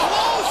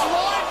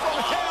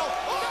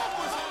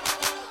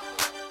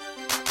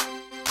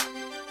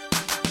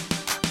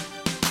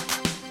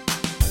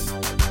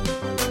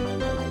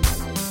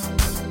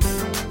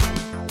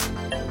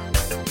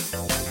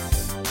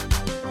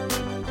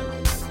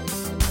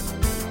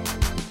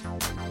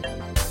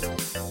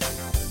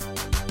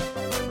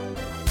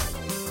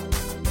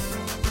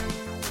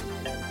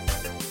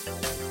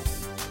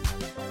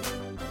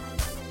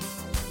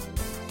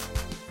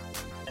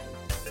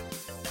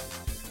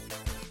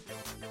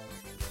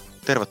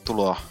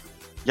tervetuloa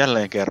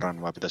jälleen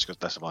kerran, vai pitäisikö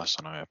tässä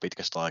vaiheessa sanoa jo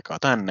pitkästä aikaa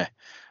tänne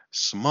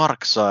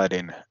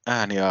Smarksidein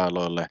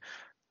ääniaaloille.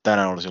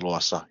 Tänään olisi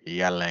luvassa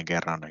jälleen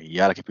kerran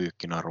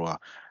Jälkipyykkinarulla.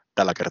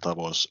 Tällä kertaa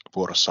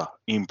vuorossa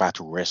Impact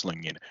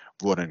Wrestlingin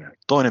vuoden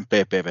toinen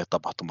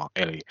PPV-tapahtuma,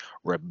 eli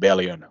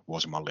Rebellion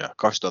vuosimallia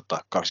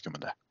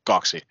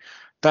 2022.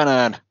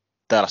 Tänään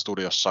täällä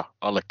studiossa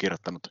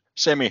allekirjoittanut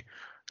Semi,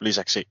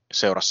 lisäksi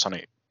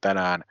seurassani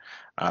tänään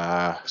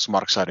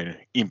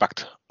Smarksidein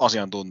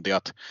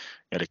Impact-asiantuntijat,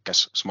 eli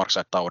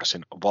Smarkside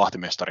Taurusin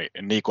vahtimestari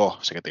Nico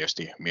sekä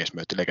tietysti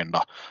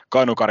miesmyyttilegenda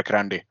Kainukari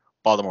Grandi,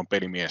 Paltamon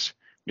pelimies,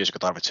 mies, joka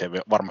tarvitsee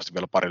varmasti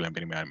vielä pari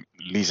lempinimiä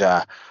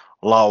lisää,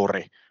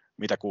 Lauri.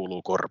 Mitä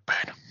kuuluu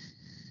korpeen?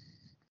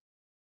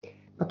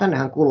 No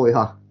tännehän kuuluu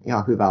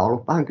ihan hyvä. On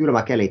ollut vähän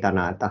kylmä keli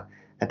tänään,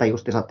 että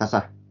justiinsa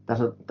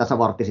tässä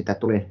vartti sitten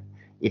tuli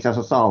itse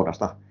asiassa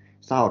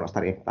saunasta,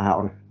 niin vähän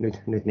on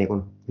nyt niin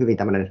kuin hyvin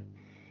tämmöinen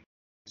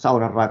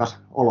saunan raikas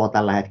olo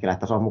tällä hetkellä,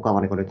 että se on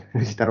mukava niin kuin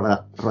nyt sitten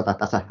ruveta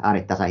tässä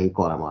äänittäessä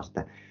hikoilemaan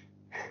sitten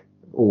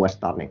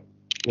uudestaan, niin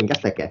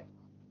minkäs tekee?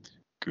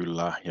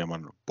 Kyllä,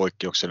 hieman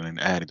poikkeuksellinen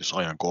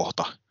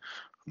äänitysajankohta.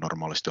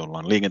 Normaalisti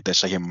ollaan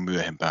liikenteessä hieman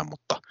myöhempään,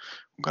 mutta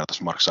kun katsotaan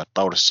Smarkside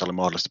Taurusissa oli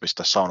mahdollista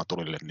pistää sauna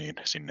tulille, niin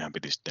sinnehän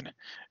piti sitten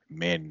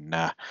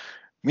mennä.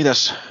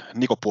 Mitäs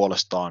Niko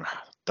puolestaan?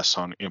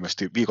 Tässä on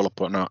ilmeisesti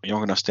viikonloppuna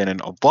jonkinasteinen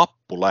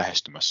vappu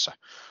lähestymässä.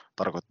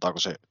 Tarkoittaako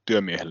se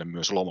työmiehelle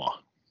myös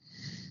lomaa?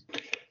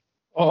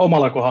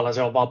 Omalla kohdalla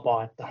se on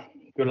vapaa, että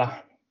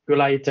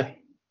kyllä itse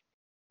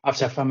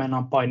FCF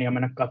mennään painia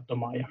mennä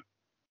katsomaan. Ja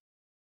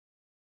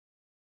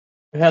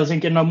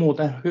Helsinki on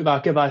muuten hyvää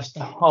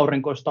keväistä,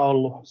 aurinkoista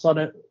ollut.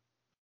 Sade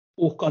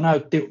uhka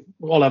näytti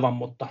olevan,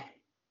 mutta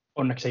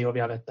onneksi ei ole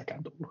vielä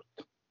vettäkään tullut.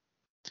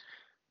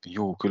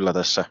 Juu, kyllä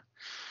tässä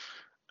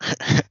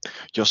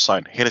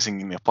jossain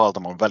Helsingin ja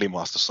Paltamon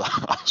välimaastossa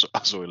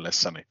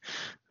asuillessani,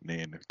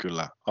 niin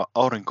kyllä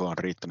aurinko on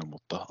riittänyt,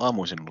 mutta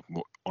aamuisin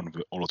on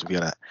ollut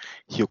vielä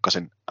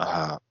hiukkasen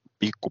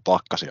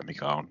pikkupakkasia,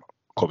 mikä on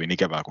kovin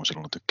ikävää, kun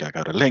silloin tykkää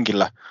käydä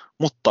lenkillä,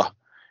 mutta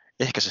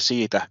ehkä se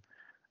siitä.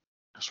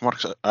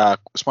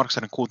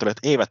 Smarksidein kuuntelijat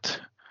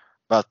eivät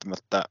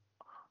välttämättä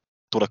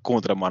tule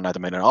kuuntelemaan näitä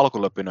meidän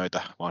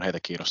alkulöpinöitä, vaan heitä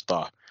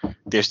kiinnostaa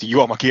tietysti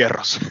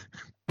juomakierros.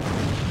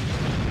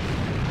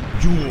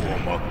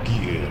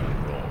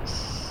 Juomakierros.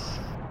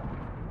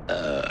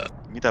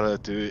 Mitä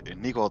löytyy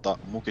Nikolta,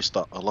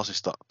 mukista,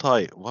 lasista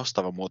tai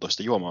vastaavan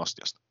muotoista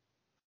juoma-astiasta?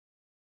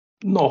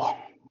 No,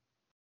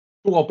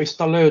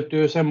 tuopista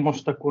löytyy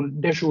semmoista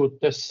kuin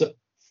Deschutes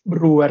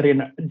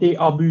Brewerin De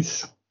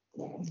Abus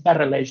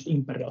Barrel-aged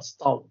Imperial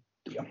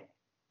Stoutia.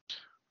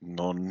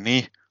 No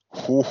niin,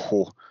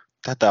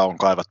 tätä on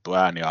kaivattu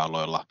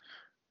ääniaaloilla.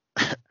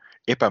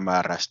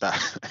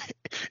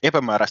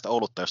 Epämääräistä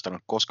olutta, josta en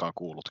ole koskaan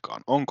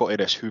kuullutkaan. Onko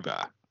edes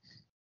hyvää?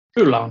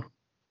 Kyllä on.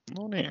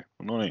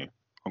 No niin.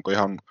 Onko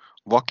ihan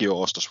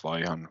vakio-ostos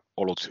vai ihan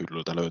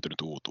oluthyllyltä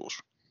löytynyt uutuus?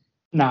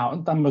 Nämä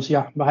on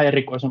tämmöisiä vähän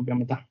erikoisempia,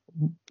 mitä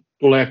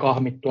tulee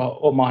kahmittua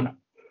omaan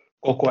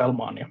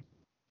kokoelmaan. Ja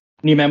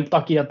nimen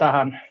takia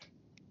tähän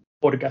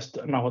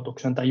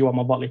podcast-nauhoituksen tai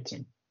juoman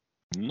valitsin.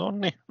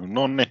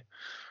 Nonni.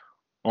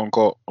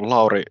 Onko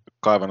Lauri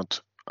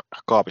kaivannut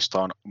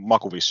kaapistaan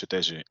makuvissyt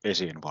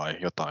esiin vai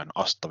jotain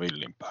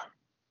astavillimpää?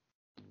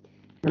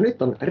 No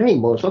nyt on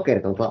Rainbow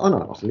sokeritonta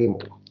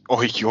ananaslimua.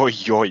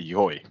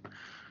 Oi.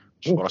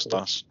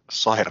 Suorastaan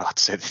sairaat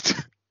setit.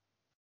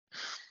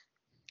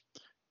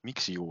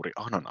 Miksi juuri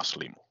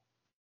ananaslimu?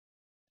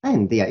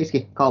 En tiedä,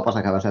 iski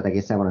kaupassa käydessä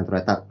jotenkin semmoinen,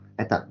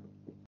 että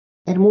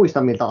en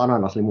muista miltä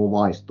ananaslimu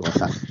maistuu,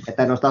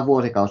 että en ole sitä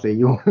vuosikausia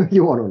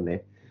juonut,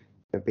 niin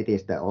piti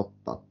sitten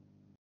ottaa.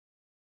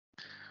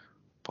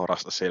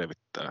 Parasta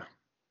selvittää.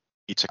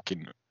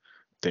 Itsekin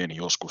tein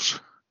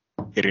joskus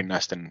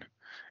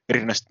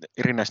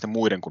erinäisten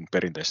muiden kuin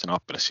perinteisten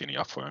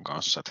appelsiinijaffojen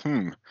kanssa, että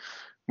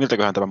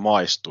miltäköhän tämä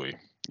maistui.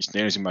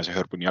 Sitten ensimmäisen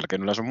hörpyn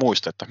jälkeen yleensä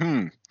muista, että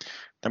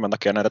tämän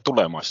takia näitä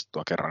tulee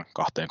maistettua kerran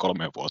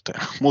 2-3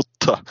 vuoteen,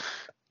 mutta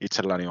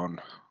itselläni on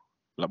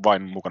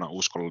vain mukana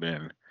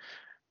uskollinen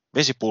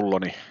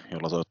vesipulloni,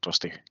 jolla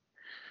toivottavasti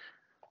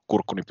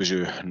kurkkuni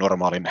pysyy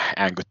normaalin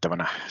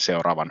änkyttävänä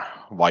seuraavan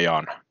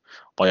vajaan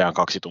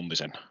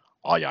 2-tuntisen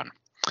ajan.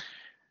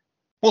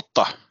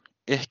 Mutta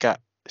ehkä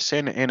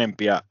sen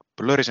enempiä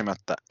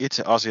plörisemättä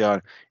itse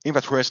asiaan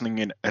Impact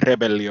Wrestlingin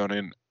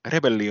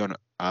Rebellion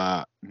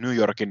New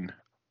Yorkin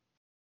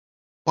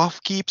Puff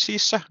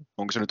Keepsissä,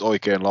 onko se nyt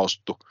oikein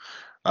lausuttu,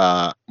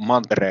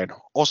 mantereen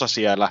osa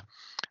siellä,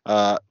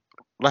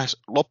 lähes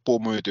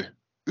loppuun myyty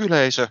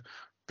yleisö,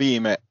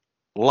 viime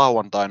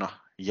lauantaina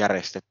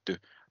järjestetty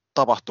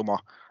tapahtuma,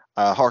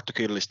 Hard to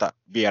Killistä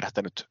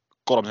vierähtänyt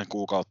 3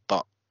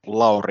 kuukautta.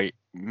 Lauri,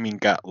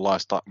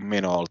 minkälaista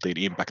menoa oltiin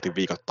Impactin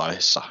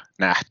viikoittaisessa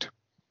nähty?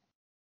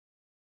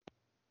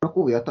 No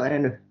kuviot on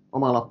edennyt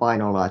omalla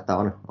painolla, että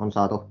on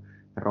saatu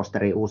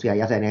rosteriin uusia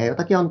jäseniä ja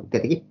jotakin on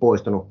tietenkin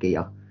poistunutkin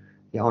ja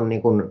on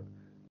niin kuin,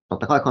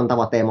 totta kai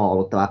kantava teema on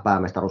ollut tämä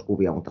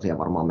päämestaruuskuvio, mutta siihen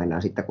varmaan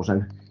mennään sitten kun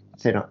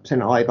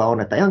sen aika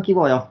on, että ihan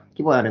kivoja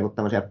niin kuin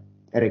tämmöisiä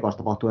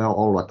erikoistapahtumia on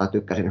ollut, että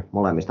tykkäsin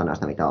molemmista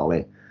näistä, mitä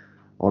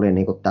oli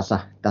niin kuin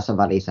tässä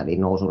välissä, eli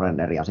No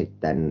Surrender ja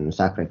sitten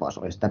Sacrifice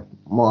oli sitten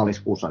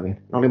maaliskuussa,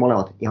 niin ne oli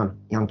molemmat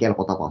ihan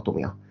kelpo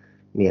tapahtumia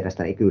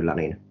mielestäni kyllä,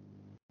 niin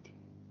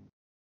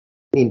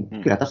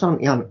kyllä tässä on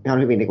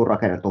ihan hyvin niin kuin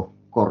rakennettu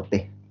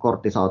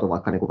kortti saatu,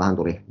 vaikka niin kuin vähän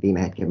tuli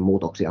viime hetken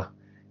muutoksia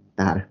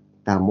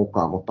tähän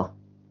mukaan, mutta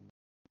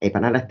eipä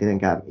näille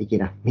tietenkään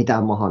ikinä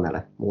mitään mahaa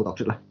näille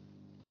muutoksille.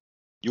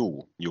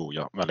 Juu,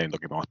 ja väliin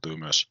toki mahtui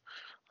myös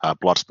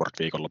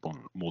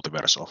Bloodsport-viikonlopun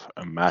Multiverse of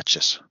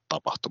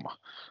Matches-tapahtuma.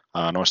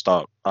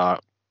 Noista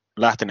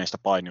lähteneistä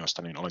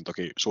painioista niin olin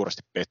toki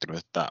suuresti pettynyt,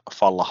 että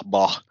Fallah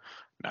Bah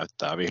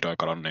näyttää vihdoin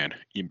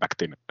kadonneen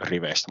Impactin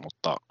riveistä,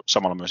 mutta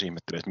samalla myös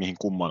ihmettelin, että mihin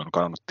kummaan on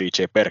kadonnut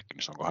TJ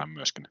Perkins, onko hän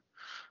myöskin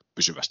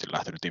pysyvästi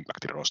lähtenyt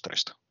Impactin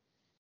rosterista?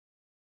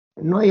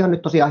 No ei ole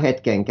nyt tosiaan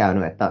hetkeen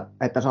käynyt,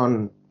 että se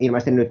on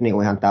ilmeisesti nyt niin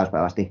kuin ihan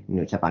täyspäiväisesti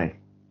nyt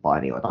Japanin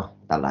painioita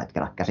tällä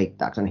hetkellä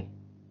käsittääkseni.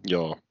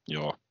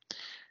 Joo.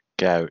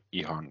 Käy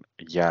ihan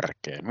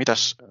järkeen.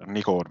 Mitäs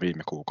Nico on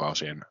viime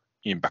kuukausien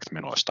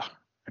Impact-menoista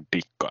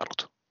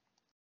dikkailut?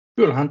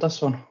 Kyllähän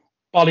tässä on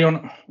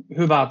paljon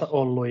hyvää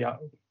ollut ja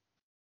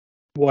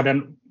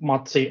vuoden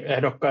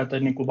matsiehdokkaita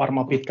niin kuin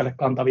varmaan pitkälle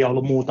kantavia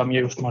ollut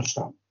muutamia just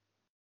noissa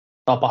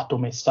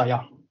tapahtumissa.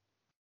 Ja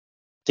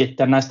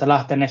sitten näistä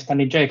lähteneistä,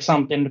 niin Jake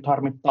Something nyt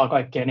harmittaa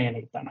kaikkein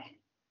eniten.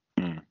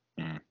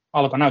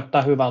 Alkoi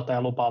näyttää hyvältä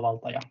ja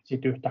lupaavalta ja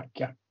sitten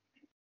yhtäkkiä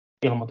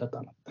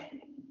ilmoitetaan, että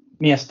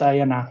miestä ei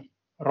enää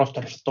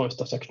rosterissa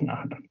toistaiseksi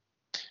nähdä.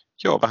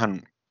 Joo,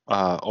 vähän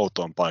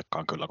outoon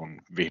paikkaan kyllä,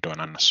 kun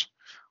vihdoin ns.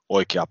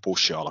 Oikea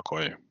pushi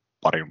alkoi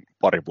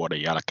parin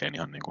vuoden jälkeen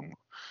ihan niin kuin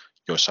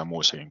joissain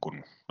muissakin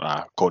kuin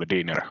Cody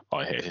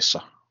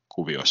Deaner-aiheisissa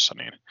kuvioissa,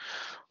 niin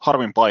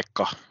harmin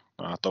paikka.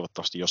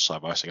 Toivottavasti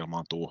jossain vaiheessa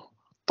ilmaantuu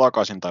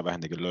takaisin tai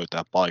vähintäänkin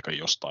löytää paikan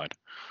jostain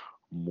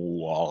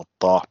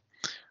muualta.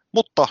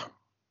 Mutta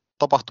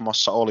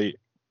tapahtumassa oli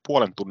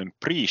puolen tunnin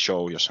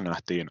pre-show, jossa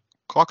nähtiin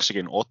 2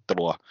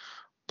 ottelua.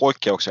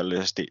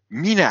 Poikkeuksellisesti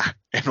minä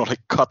en ole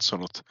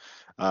katsonut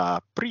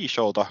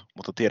pre-showta,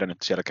 mutta tiedän,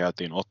 että siellä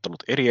käytiin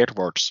ottelut Eddie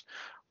Edwards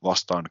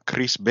vastaan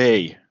Chris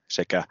Bay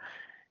sekä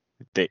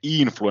The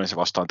Influence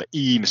vastaan The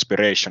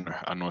Inspiration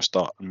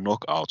noista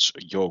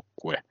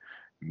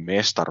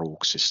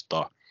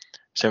Knockouts-joukkuemestaruuksista.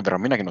 Sen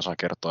verran minäkin osaan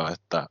kertoa,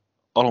 että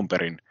alun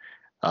perin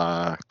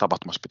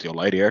tapahtumassa piti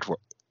olla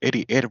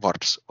Eddie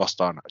Edwards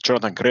vastaan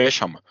Jonathan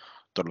Gresham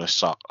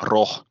todellisessa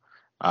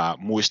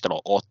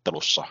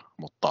muisteluottelussa,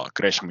 mutta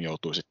Gresham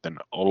joutui sitten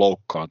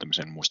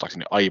loukkaantumisen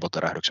muistaakseni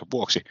aivotärähdyksen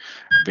vuoksi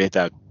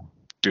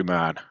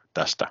vetäytymään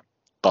tästä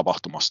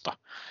tapahtumasta.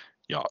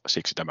 Ja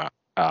siksi tämä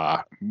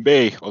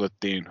Bay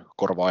otettiin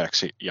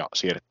korvaajaksi ja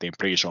siirrettiin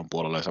pre-shown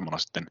puolelle ja samalla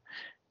sitten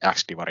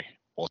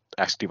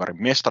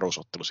X-Divarin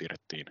mestaruusottelu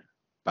siirrettiin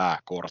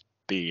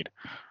pääkorttiin.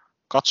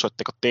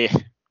 Katsoitteko te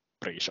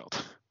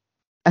pre-showta?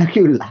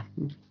 Kyllä.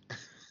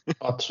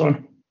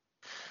 Katsoin.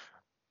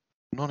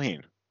 No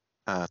niin.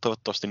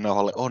 Toivottavasti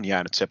nauhalle on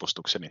jäänyt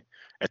sepostukseni,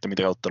 että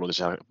miten otteluita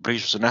siellä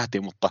pre-showssa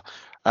nähtiin, mutta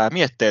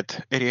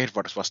mietteet Eddie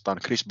Edwards vastaan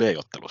Chris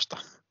Bay-ottelusta.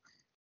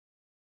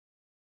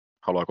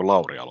 Haluaako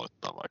Lauri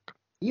aloittaa vaikka?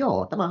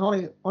 Joo, tämä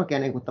oli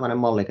oikein niin kuin tämmöinen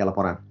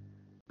mallikelpoinen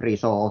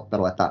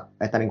pre-show-ottelu, että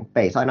niin kuin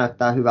Bay sai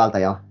näyttää hyvältä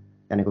ja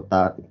niin kuin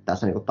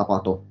tässä niin kuin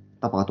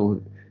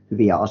tapahtuu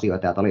hyviä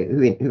asioita. Ja tämä oli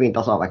hyvin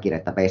tasaväkinen,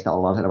 että Baystä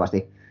ollaan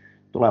selvästi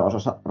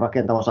tulevaisuudessa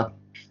rakentamassa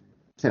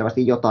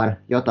selvästi jotain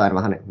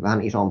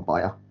vähän isompaa.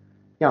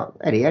 Ja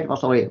Eddie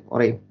Edwards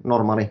oli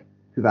normaali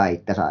hyvä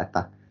itsensä,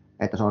 että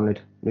se on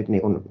nyt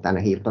niin kuin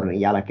tänne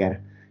Hiltonin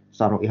jälkeen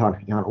saanut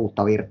ihan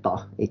uutta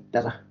virtaa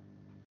itsensä.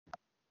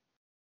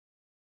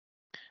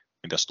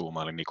 Mitäs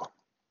tuumaili Nico?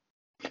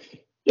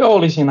 Joo,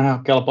 oli siinä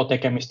ihan kelpo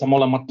tekemistä.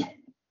 Molemmat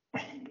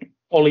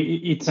oli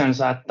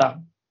itsensä, että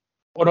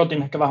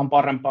odotin ehkä vähän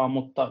parempaa,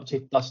 mutta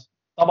sitten taas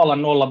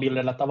tavallaan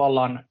nollabillillä,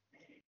 tavallaan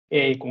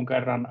ei, kun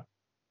kerran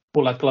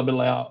Bullet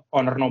Clubilla ja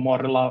Honor No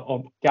Morella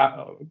on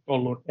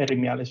ollut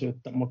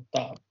erimielisyyttä,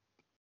 mutta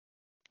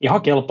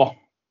ihan kelpo.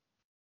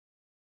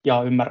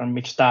 Ja ymmärrän,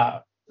 miksi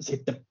tämä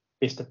sitten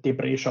pistettiin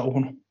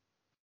pre-showhun.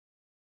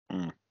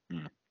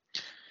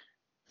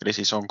 Eli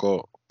siis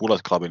onko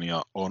Bullet Clubin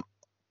ja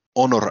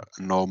Honor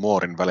No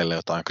Moren välillä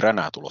jotain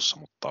kränää tulossa,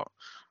 mutta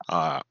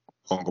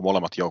onko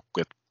molemmat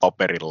joukkueet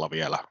paperilla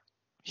vielä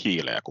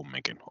hiilejä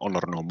kumminkin?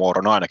 Honor No More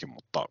on ainakin,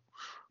 mutta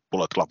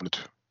Bullet Club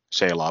nyt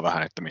seilaa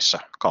vähän, että missä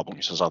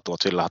kaupungissa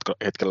saattavat sillä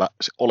hetkellä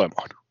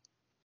olemaan.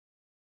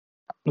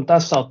 No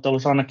tässä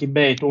ottelussa ainakin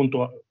Bay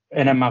tuntuu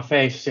enemmän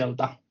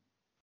faceilta.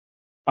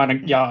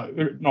 Ja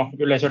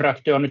yleisön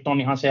reaktio nyt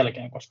on ihan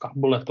selkeä, koska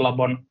Bullet Club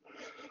on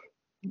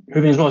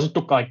hyvin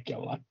suosittu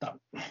kaikkialla. Että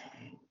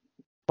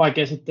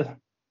vaikea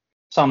sitten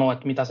sanoa,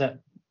 että mitä se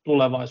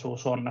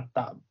tulevaisuus on,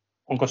 että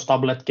onko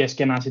stablet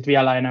keskenään sitten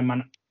vielä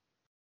enemmän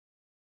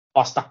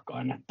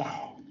vastakkain, että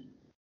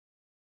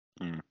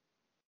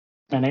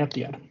en ja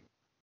tiedä.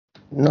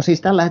 No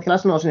siis tällä hetkellä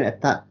sanoisin,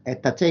 että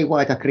Jay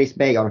White ja Chris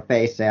Bay on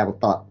faceja,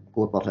 mutta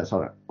Good Bosses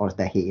on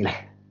sitten hiile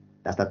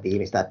tästä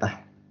tiimistä, että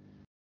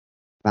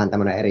vähän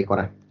tämmöinen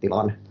erikoinen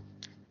tilanne.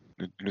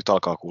 nyt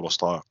alkaa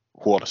kuulostaa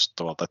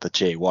huolestuttavalta, että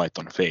Jay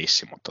White on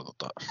face,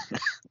 mutta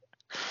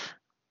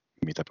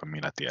mitäpä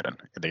minä tiedän.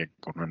 Etenkin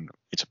kun hän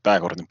itse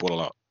pääkortin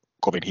puolella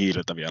kovin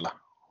hiililtä vielä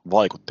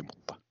vaikutti,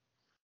 mutta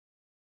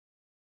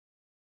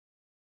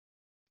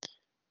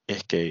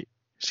ehkä ei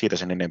siitä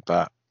sen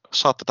enempää.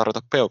 Saatte tarjota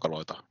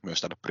peukaloita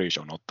myös tälle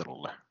pre-shown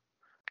ottelulle.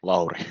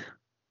 Lauri.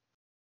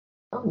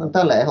 No,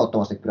 tälle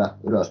ehdottomasti kyllä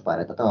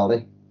ylöspäin, että tämä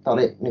oli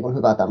niin kuin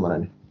hyvä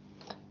tämmöinen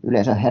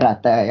yleisön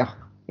herättäjä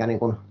ja niin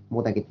kuin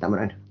muutenkin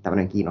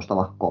tämmöinen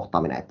kiinnostava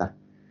kohtaaminen,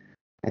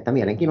 että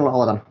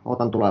mielenkiinnolla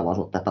ootan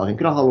tulevaisuutta, että olisin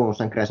kyllä halunnut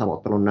sen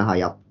Gresham-ottelun nähdä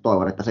ja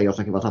toivon, että se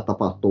jossakin vaiheessa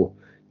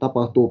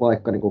tapahtuu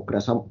vaikka niin kuin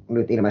Gresham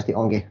nyt ilmeisesti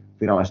onkin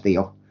virallisesti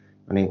jo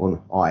niin kuin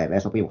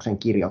AEV-sopimuksen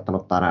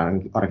kirjoittanut tai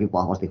ainakin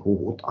vahvasti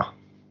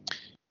huhutaan.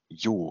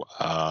 Juu,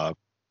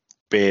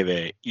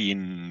 PV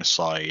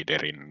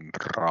Insiderin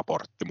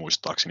raportti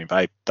muistaakseni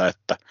väittää,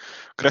 että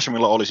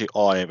Greshamilla olisi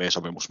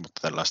AEV-sopimus,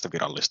 mutta tällaista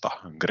virallista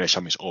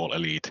Gresham is All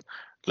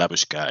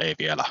Elite-lävyskää ei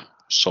vielä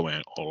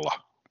someen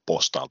olla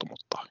postailtu,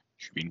 mutta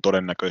hyvin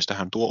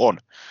todennäköistähän tuo on.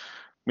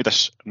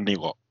 Mitäs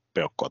Nico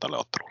peukkoa tälle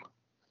ottelulle?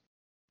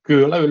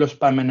 Kyllä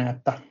ylöspäin menee,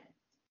 että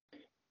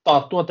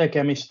taattua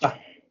tekemistä.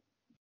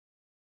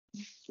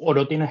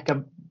 Odotin ehkä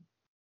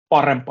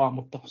parempaa,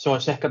 mutta se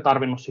olisi ehkä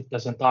tarvinnut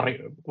sitten sen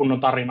kunnon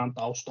tarinan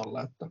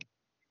taustalle. Että.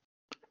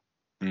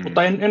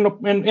 Mutta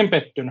en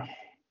pettynyt.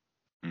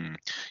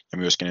 Ja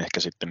myöskin ehkä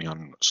sitten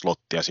ihan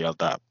slottia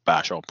sieltä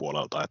pääshow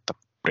puolelta, että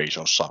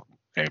pre-showssa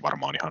ei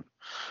varmaan ihan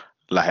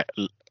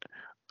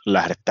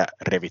lähdettä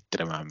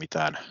revittelemään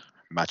mitään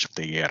Match of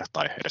the Year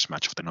tai edes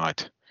Match of the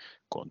Night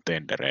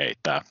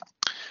contendereita.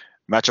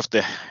 Match of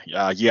the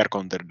Year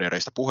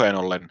contendereista puheen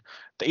ollen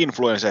The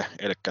Influence,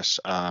 eli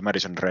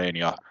Madison Rain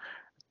ja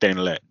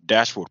Tenille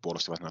Dashwood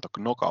puolustivat näitä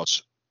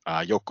knockouts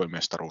joukkojen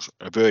mestaruus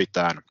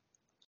vöitään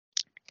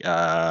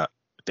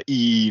The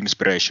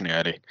Inspirationia,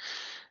 eli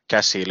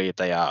Cassie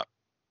Leetä ja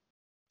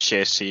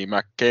Jessie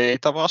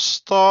McKayta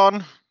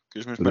vastaan.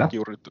 Kysymysmerkki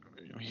juuri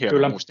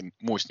hieman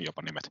muistin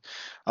jopa nimet.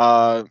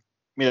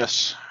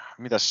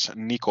 Mitäs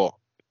Nico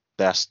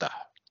tästä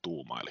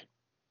tuumaili?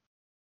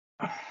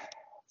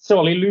 Se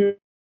oli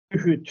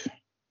lyhyt.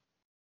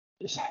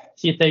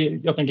 Siitä ei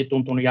jotenkin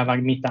tuntunut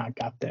jäävän mitään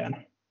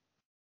käteen.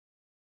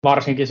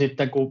 Varsinkin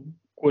sitten, kun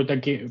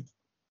kuitenkin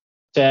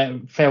se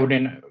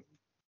feudin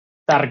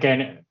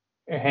tärkein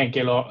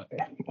henkilö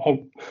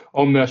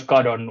on myös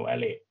kadonnut,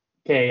 eli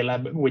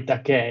Caleb with a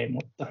K,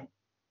 mutta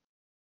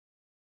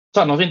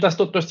sanoisin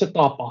tästä, että se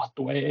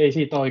tapahtuu, ei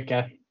siitä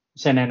oikein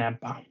sen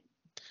enempää.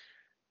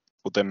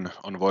 Kuten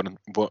on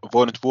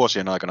voinut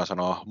vuosien aikana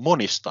sanoa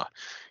monista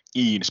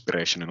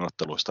Inspirationin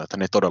otteluista, että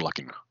ne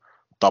todellakin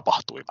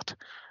tapahtuivat.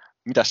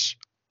 Mitäs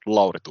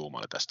Lauri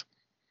tuumaili tästä?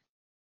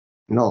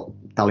 No,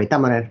 tämä oli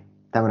tämmöinen,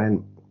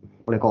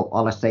 oliko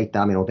alle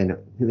 7 minuutin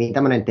hyvin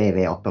tämmöinen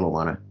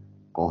TV-ottelumainen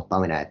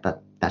kohtaaminen,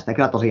 että tästä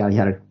kyllä tosiaan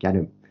jäänyt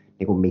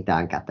niin kuin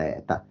mitään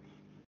käteen,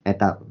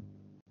 että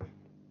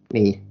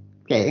niin,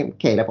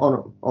 Caleb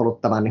on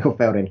ollut tämän niin kuin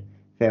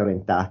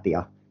feudin tähti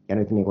ja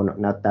nyt niin kuin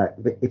näyttää,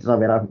 itse asiassa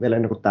vielä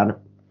niin kuin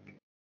tämän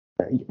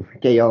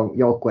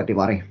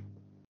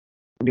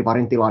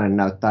joukkuedivarin tilanne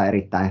näyttää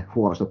erittäin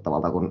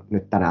huolestuttavalta, kun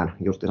nyt tänään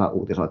justiinsa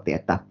uutisoitiin,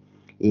 että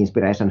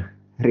Inspiration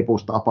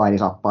ripustaa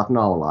painisappaat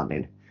naulaan,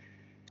 niin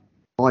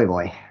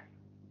voi.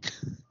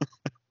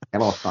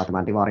 Elottaa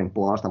tämän divarin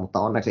puolesta, mutta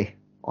onneksi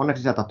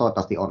sieltä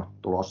toivottavasti on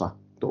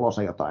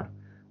tulossa jotain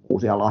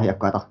uusia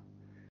lahjakkaita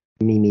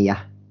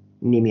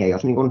nimiä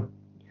jos niin kuin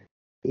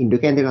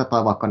Indykentillä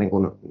tai vaikka niin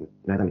kuin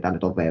näitä, mitä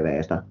nyt on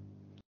VV:stä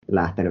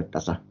lähtenyt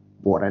tässä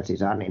vuoden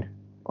sisään, niin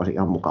olisi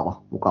ihan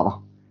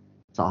mukava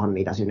saada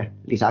niitä sinne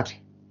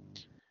lisäksi.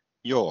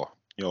 Joo.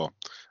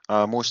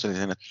 Muistelin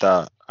sen,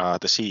 että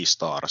The Sea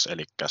Stars,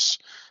 eli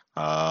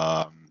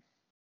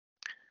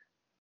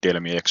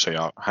Delmi Exo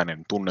ja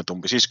hänen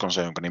tunnetumpi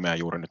siskonsa, jonka nimeä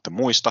juuri nyt en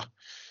muista,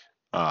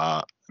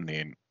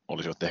 niin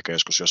olisivat ehkä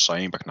joskus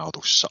jossain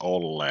Impact-nauhoituksissa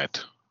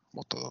olleet,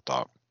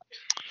 mutta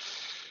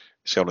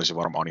se olisi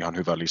varmaan ihan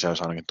hyvä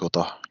lisäys ainakin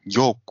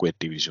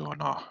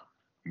joukkuedivisioonaa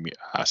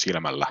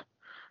silmällä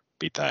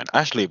pitäen.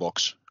 Ashley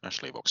Vox,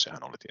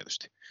 sehän oli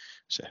tietysti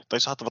se. Tai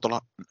saattavat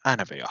olla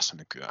NVAssa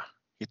nykyään,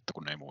 hitto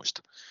kun ei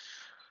muista.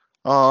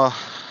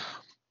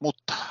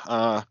 Mutta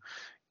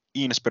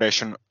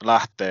Inspiration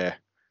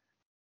lähtee,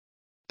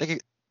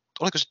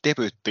 oliko se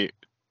debyytti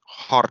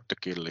Hard to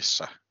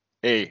Killissä?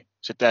 Ei,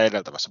 sitten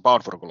edeltävässä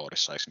Bound for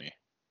Gloryssa, eikö niin?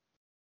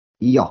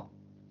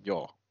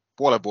 Joo.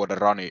 Puolen vuoden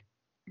rani,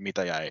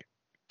 mitä jäi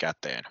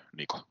käteen,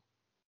 Niko?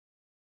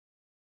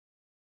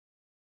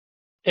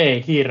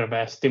 Ei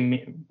hirveästi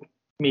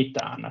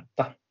mitään,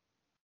 että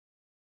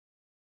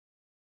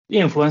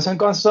Influensan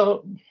kanssa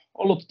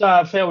ollut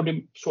tämä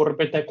feudi suurin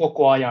piirtein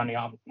koko ajan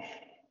ja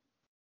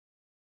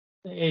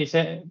ei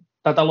se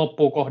tätä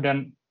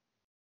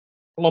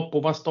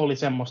loppu vasta oli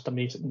semmoista,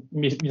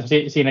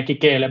 siinäkin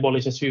Caleb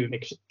oli se syy,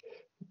 miksi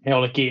he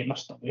oli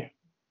kiinnostavia.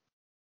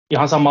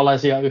 Ihan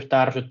samanlaisia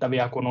yhtä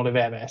ärsyttäviä kuin oli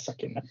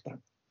VV:ssäkin.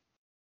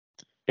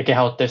 Ja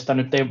kehotteista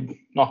nyt ei,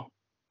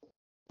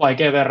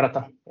 vaikea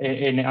verrata,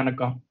 ei ne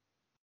ainakaan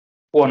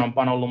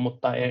huonompaan ollut,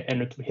 mutta en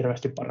nyt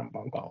hirveästi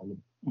parempaankaan ollut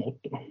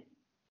muuttunut.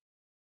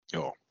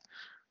 Joo.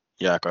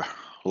 Jääkö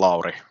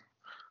Lauri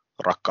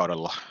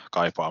rakkaudella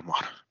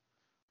kaipaamaan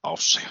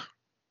Aussia?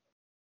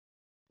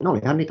 No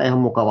olihan niitä ihan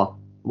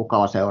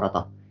mukava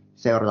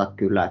seurata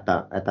kyllä,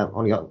 että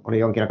oli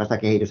jonkinlaista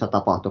kehitystä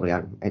tapahtunut,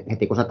 ja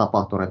heti kun se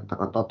tapahtuu, että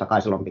totta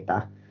kai silloin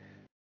pitää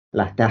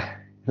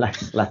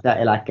lähteä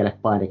eläkkeelle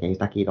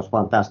painikehistä, kiitos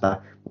vaan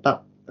tästä,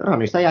 mutta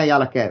Ranista jäi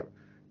jälkeen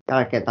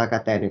tai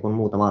käteen niin kuin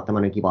muutama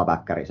tämmöinen kiva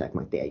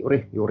väkkärisegmentti, ei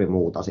juuri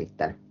muuta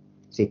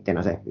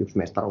sitten se yksi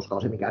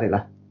mestaruuskausi, mikä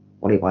niillä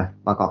oli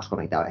vai kaksiko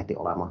niitä ehti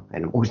olemaan,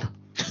 en muista.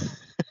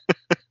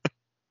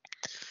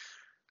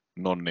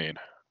 No niin.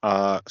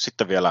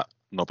 Sitten vielä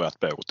nopeat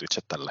peukut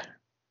itse tälle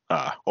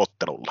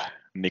ottelulle.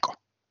 Niko.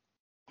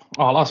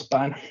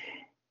 Alaspäin.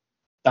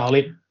 Tämä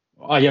oli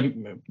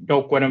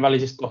joukkueiden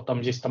välisistä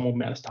kohtaamisista mun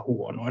mielestä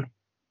huonoin.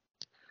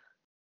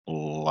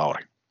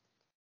 Lauri.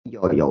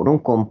 Joo,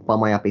 joudun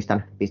komppaamaan ja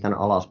pistän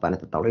alaspäin,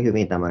 että tämä oli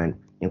hyvin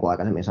tämmöinen, niin kuin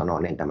aikaisemmin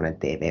sanoin, niin tämmöinen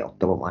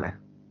TV-ottelumainen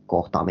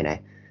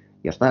kohtaaminen,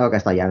 josta ei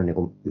oikeastaan jäänyt niin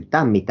kuin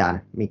yhtään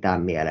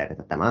mitään mieleen,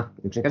 että tämä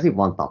yksinkertaisesti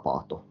vaan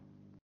tapahtui.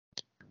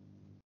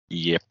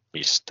 Jep,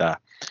 pistää.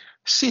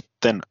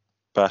 Sitten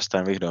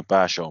päästään vihdoin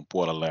pääshown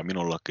puolelle, ja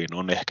minullakin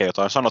on ehkä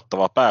jotain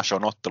sanottavaa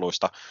pääshown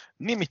otteluista.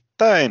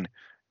 Nimittäin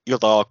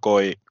ilta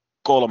alkoi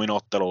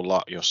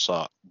kolminottelulla,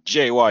 jossa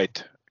Jay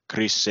White,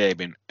 Chris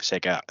Sabin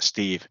sekä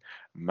Steve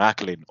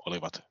Macklin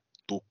olivat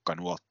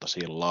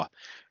tukkanuottasilla.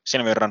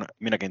 Sen verran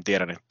minäkin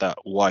tiedän, että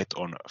White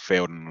on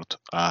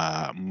feudannut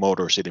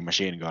Motor City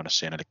Machine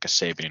Gunsien, eli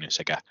Sabinin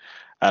sekä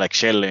Alex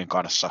Shellin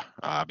kanssa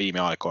viime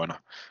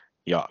aikoina.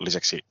 Ja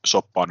lisäksi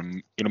soppa on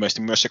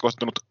ilmeisesti myös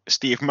sekoittunut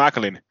Steve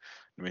Macklin,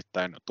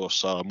 nimittäin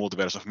tuossa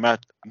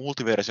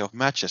Multiverse of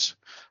Matches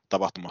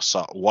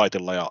tapahtumassa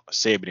Whitella ja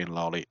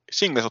Sabinilla oli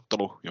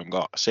singlesottelu,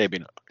 jonka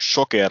Sabin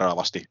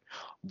shokeeraavasti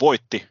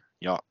voitti,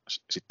 ja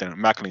sitten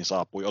Macklin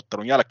saapui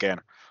ottelun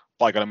jälkeen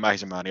paikalle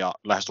mähisemään ja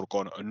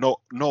lähestulkoon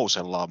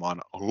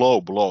nousellaamaan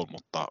low blow,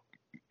 mutta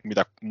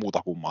mitä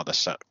muuta kummaa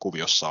tässä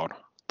kuviossa on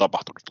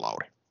tapahtunut,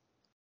 Lauri?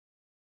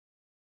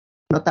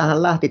 No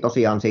tämähän lähti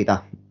tosiaan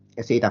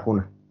siitä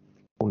kun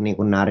niin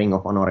kuin nämä Ring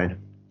of Honorin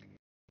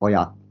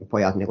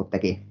pojat niin kuin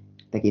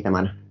teki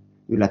tämän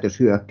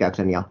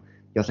yllätyshyökkäyksen, ja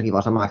jossakin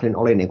vaiheessa Macklin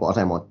oli niin kuin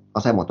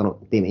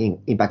asemoitunut Team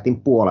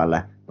Impactin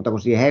puolelle, mutta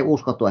kun siihen ei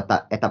uskottu,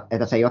 että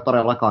se ei ole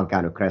todellakaan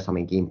käynyt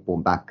Greshamin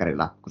kimppuun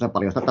backerillä, kun se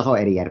paljon sitä tasoa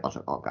Eddie Ertos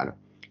on käynyt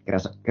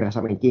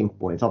Greshamin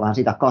kimppuun, niin se on vähän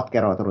siitä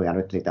katkeroitunut ja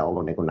nyt siitä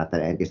ollut niin kuin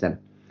näiden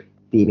entisten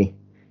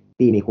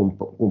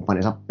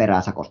tiimikumppaninsa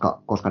perässä,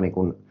 koska niin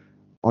kuin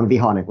on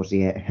vihainen, kun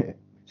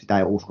sitä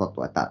ei ole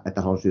uskottu,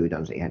 että se on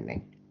syytön siihen,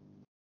 niin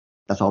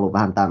tässä on ollut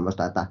vähän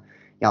tämmöistä, että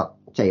ja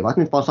se ei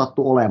vaikka nyt vaan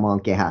sattu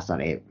olemaan kehässä,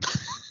 niin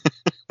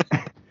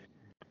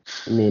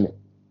niin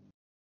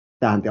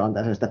tähän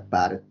tilanteeseen sitten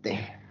päädyttiin.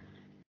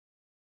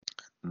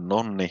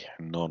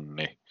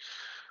 Nonni.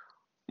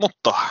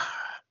 Mutta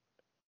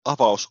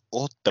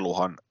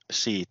avausotteluhan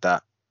siitä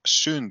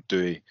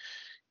syntyi,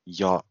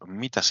 ja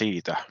mitä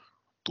siitä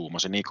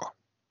tuumasi Nico?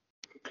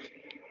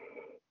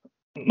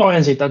 No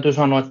ensin täytyy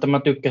sanoa, että mä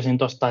tykkäsin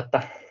tuosta,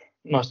 että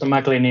noista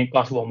Macklinin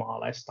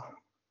kasvomaaleista.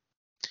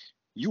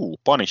 Juu,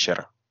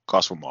 Punisher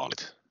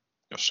kasvomaalit,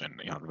 jos en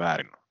ihan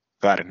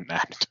väärin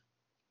nähnyt.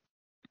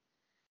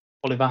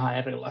 Oli vähän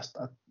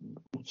erilaista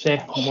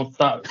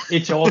mutta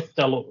itse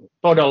ottelu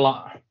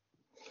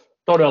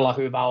todella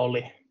hyvä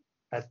oli,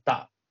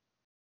 että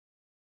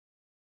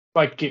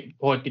kaikki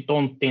hoiti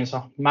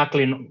tonttinsa.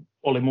 Macklin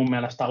oli mun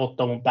mielestä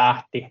ottelun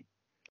tähti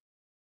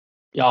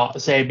ja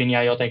Sabin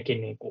jäi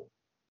jotenkin niin kuin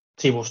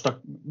sivusta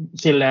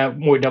silleen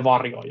muiden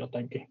varjoon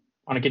jotenkin.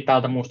 Ainakin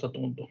täältä musta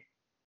tuntuu.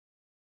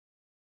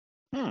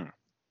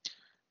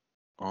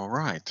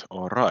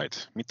 All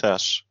right.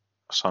 Mitäs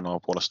sanoo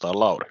puolestaan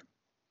Lauri?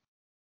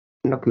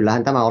 No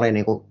kyllähän tämä oli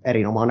niin kuin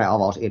erinomainen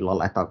avaus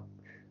illalle, että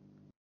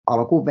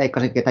alkuun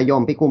veikkasinkin, että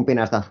jompikumpi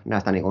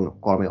näistä niin kuin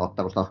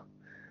kolmiottelusta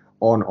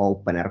on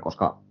opener,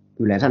 koska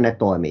yleensä ne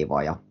toimii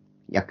vaan ja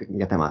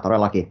tämä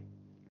todellakin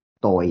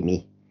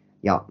toimi.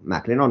 Ja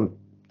Macklin on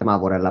tämän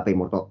vuoden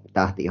läpimurto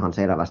tähti ihan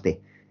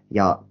selvästi.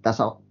 Ja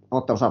tässä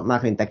ottelussa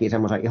Macklin teki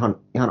semmoisen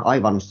ihan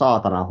aivan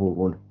saatana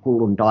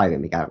hullun dive,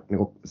 mikä niin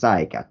kuin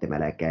säikäytti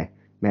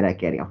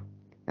melkein. Ja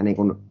niin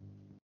kuin,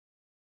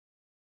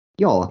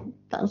 joo,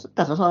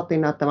 tässä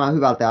saatiin näyttämään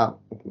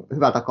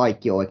hyvältä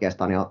kaikki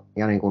oikeastaan,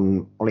 ja niin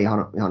kuin oli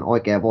ihan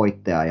oikea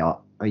voittaja,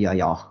 ja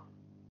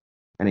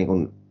niin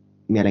kuin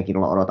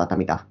mielenkiinnolla odotan,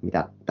 että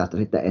mitä tästä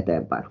sitten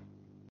eteenpäin.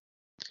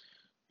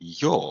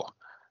 Joo,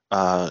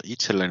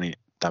 itselleni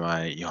tämä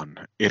ei ihan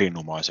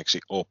erinomaiseksi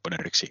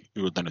openeriksi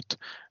yltänyt,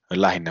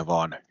 lähinnä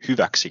vaan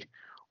hyväksi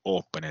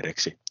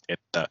openeriksi,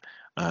 että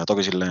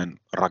toki silleen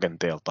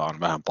rakenteeltaan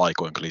vähän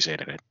paikoin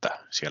kliseinen, että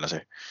siellä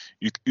se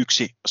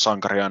yksi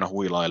sankari aina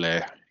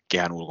huilailee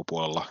kehän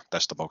ulkopuolella.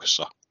 Tässä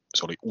tapauksessa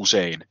se oli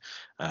usein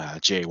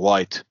Jay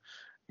White,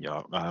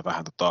 Ja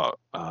vähän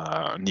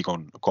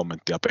Nikon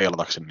kommenttia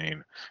peilatakseni,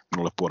 niin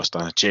minulle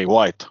puolestaan Jay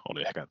White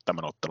oli ehkä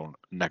tämän ottelun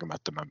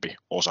näkymättömämpi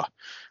osa,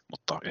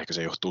 mutta ehkä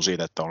se johtuu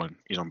siitä, että olen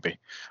isompi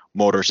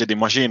Motor City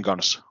Machine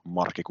Guns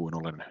 -markki kuin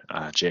olen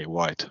Jay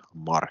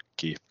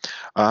White-markki.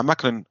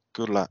 Macklin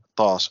kyllä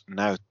taas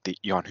näytti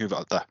ihan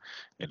hyvältä,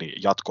 eli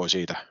jatkoi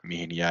siitä,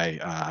 mihin jäi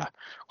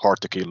Hard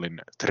to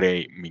Killin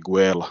Trey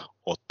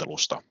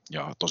Miguel-ottelusta,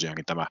 ja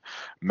tosiaankin tämä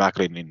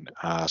Macklinin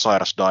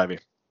sairas dive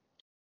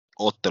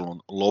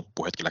ottelun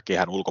loppuhetkellä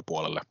kehän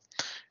ulkopuolelle,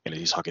 eli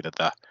siis haki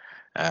tätä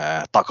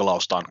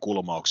taklaustaan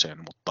kulmaukseen,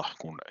 mutta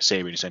kun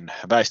Sabin sen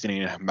väisti,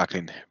 niin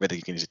Macklin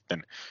vetikin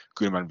sitten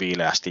kylmän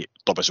viileästi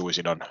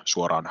topesuisidan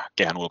suoraan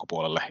kehän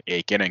ulkopuolelle,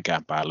 ei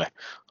kenenkään päälle,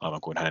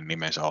 aivan kuin hänen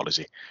nimensä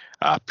olisi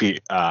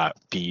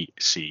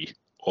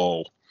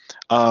PCO.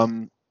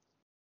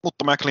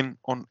 Mutta Macklin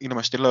on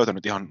ilmeisesti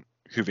löytänyt ihan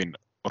hyvin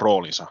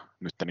roolinsa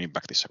nyt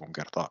Impactissa, kun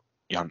kertaa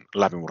ihan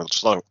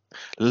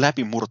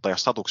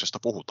läpimurtajastatuksesta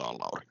puhutaan,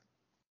 Lauri.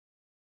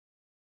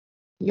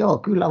 Joo,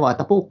 kyllä vaan,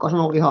 että puukkaus on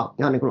ollut ihan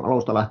niin kuin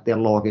alusta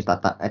lähtien loogista,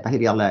 että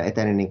hiljalleen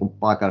eteni niin kuin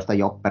paikallista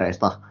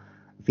joppereista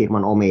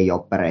firman omiin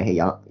joppereihin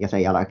ja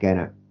sen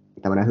jälkeen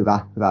tämmöinen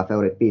hyvä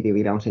feudi Pete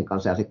Williamsin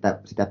kanssa ja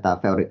sitten tämä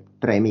feudi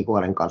Trey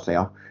Miguelin kanssa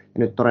ja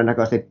nyt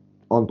todennäköisesti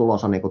on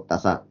tulossa niin kuin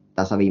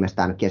tässä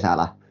viimeistään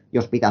kesällä,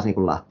 jos pitäisi niin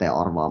kuin lähteä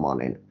arvaamaan,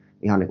 niin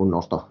ihan niin kuin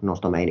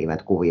nosto main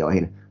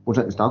event-kuvioihin.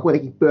 Mutta sitä on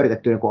kuitenkin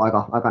pyöritetty niin kuin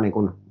aika niin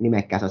kuin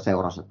nimekkäässä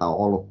seurassa, että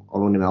on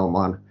ollut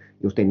nimenomaan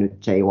justiin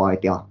nyt Jay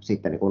White ja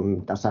sitten niin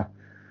kun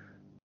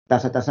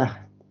tässä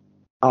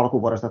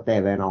alkuvuodesta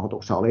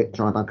TV-nauhoituksessa oli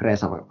Jonathan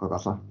Gresham, joka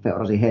kanssa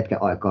seurasi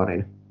hetken aikaa,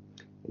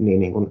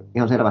 niin kun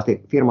ihan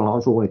selvästi firmalla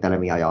on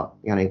suunnitelmia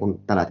ja niin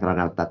kun tällä hetkellä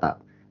näyttää,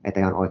 että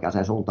ihan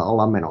oikeaan suuntaan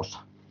ollaan menossa.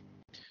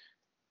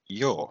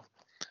 Joo.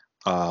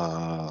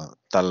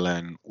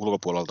 Tälleen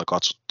ulkopuolelta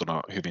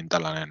katsottuna hyvin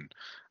tällainen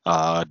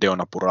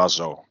Deonna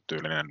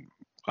Purrazzo-tyylinen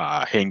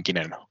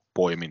henkinen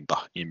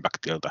poiminta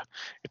Impactilta,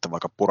 että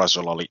vaikka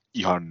Purrazzolla oli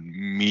ihan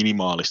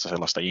minimaalista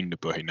sellaista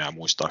innypöhinää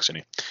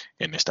muistaakseni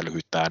ennen sitä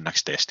lyhyttä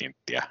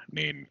NXT-stinttiä,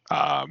 niin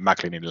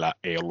Macklinillä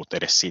ei ollut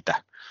edes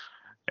sitä,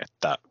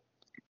 että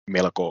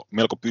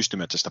melko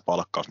pystymetsästä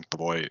palkkaus, mutta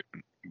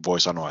voi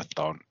sanoa,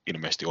 että on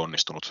ilmeisesti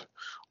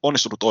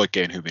onnistunut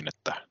oikein hyvin,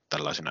 että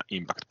tällaisena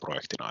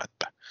Impact-projektina,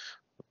 että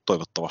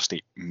toivottavasti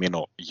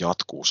meno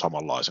jatkuu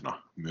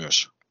samanlaisena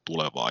myös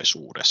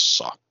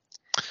tulevaisuudessa.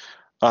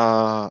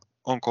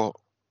 Onko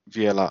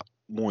vielä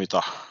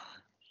muita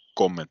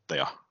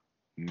kommentteja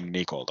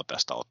Nikolta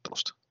tästä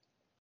ottelusta?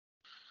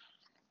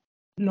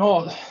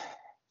 No,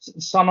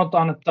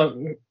 sanotaan, että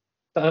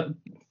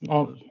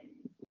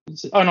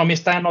ainoa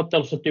mistä en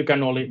ottelussa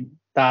tykännyt oli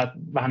tämä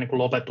vähän niin kuin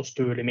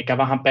lopetustyyli, mikä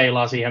vähän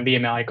peilaa siihen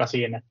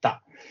viimeaikaisiin,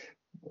 että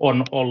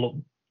on ollut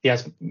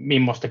ties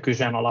millaista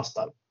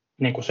kyseenalaista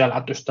niin kuin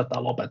selätystä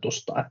tai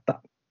lopetusta,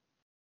 että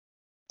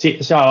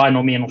se on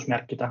ainoa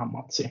miinusmerkki tähän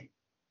matsiin.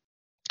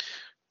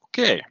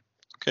 Okei.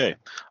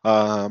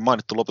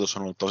 Mainittu lopetus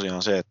on ollut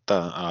tosiaan se,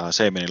 että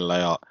Sabanilla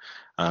ja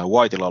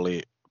Whiteilla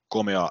oli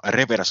komea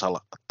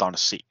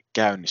reversal-tanssi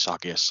käynnissä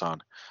hakiessaan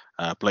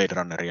Blade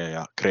Runneria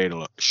ja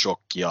Cradle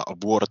Shockia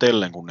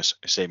vuorotellen, kunnes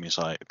Sabin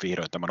sai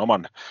vihdoin tämän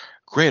oman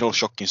Cradle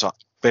Shockinsa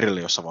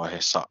perille jossain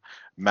vaiheessa.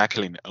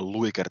 Macklin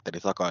luikerteli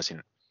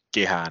takaisin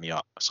kehään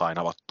ja sai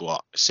avattua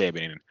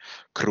Sabinin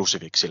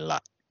crucifixillä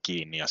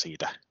kiinni ja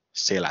siitä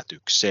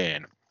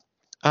selätykseen.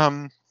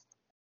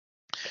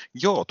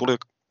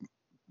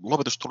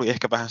 Lopetus tuli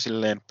ehkä vähän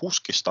silleen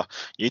puskista,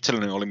 ja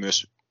itselleni oli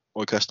myös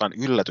oikeastaan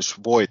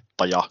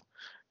yllätysvoittaja,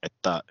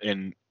 että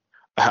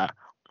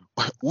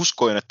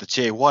uskoin, että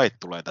Jay White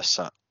tulee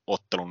tässä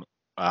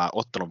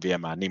ottelun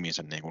viemään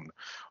niminsä niin kuin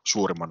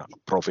suurimman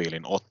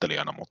profiilin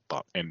ottelijana,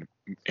 mutta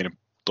en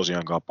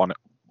tosiaankaan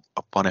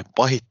pane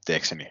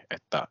pahitteekseni,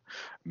 että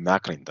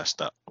Macklin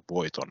tästä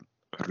voiton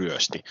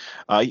ryösti.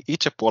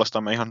 Itse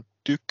puolestaan mä ihan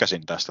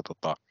tykkäsin tästä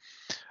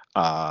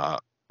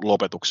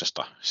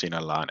lopetuksesta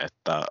sinällään,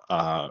 että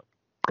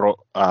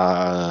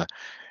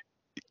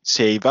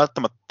se ei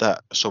välttämättä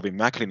sovi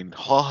Macklinin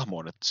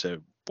hahmoon, että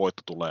se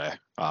voitto tulee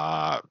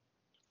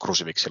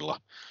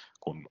Crucifixilla,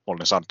 kun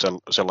olen saanut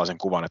sellaisen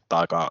kuvan, että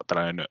aika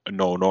tällainen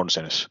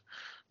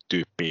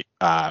no-nonsense-tyyppi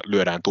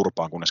lyödään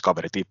turpaan, kunnes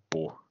kaveri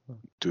tippuu,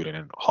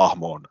 tyylinen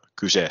hahmo on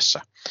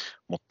kyseessä,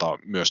 mutta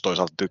myös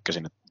toisaalta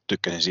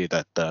tykkäsin siitä,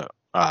 että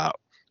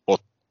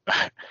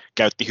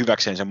käytti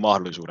hyväkseen sen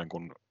mahdollisuuden,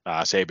 kun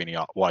Sabin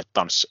ja White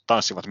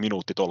tanssivat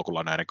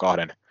minuuttitolkulla näiden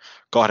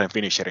kahden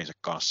finisherinsä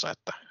kanssa,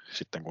 että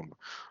sitten kun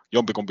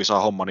jompikumpi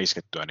saa homman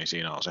iskettyä, niin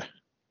siinä on se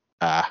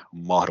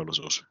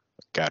mahdollisuus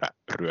käydä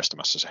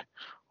ryöstämässä se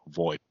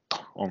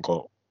voitto.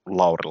 Onko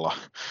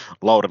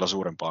Laurilla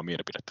suurempaa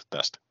mielipidettä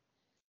tästä?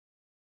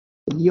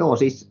 Joo,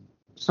 siis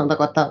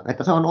sanotaanko,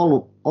 että se on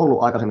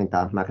ollut aikaisemmin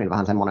tämä Macklin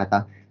vähän semmoinen,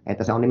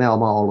 että se on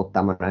nimenomaan ollut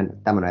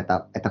tämmöinen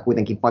että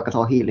kuitenkin, vaikka se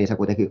on heel, niin se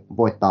kuitenkin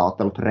voittaa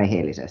ottelut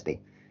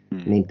rehellisesti.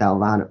 Niin tämä on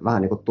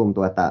vähän niin kuin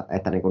tuntuu, että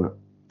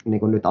niin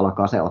kuin nyt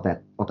alkaa se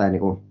ote niin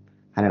kuin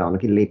hänellä on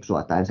ainakin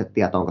lipsua, että en se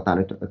tiedä, onko tämä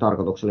nyt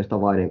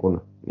tarkoituksellista vai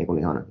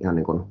ihan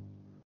niin kuin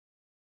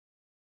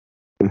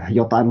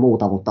jotain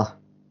muuta,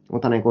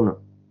 mutta niin kuin,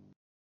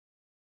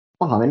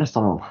 paha mennä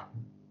sanomaan.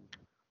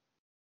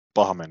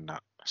 Paha mennä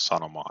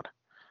sanomaan.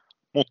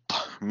 Mutta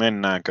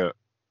mennäänkö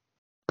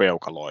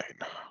peukaloihin,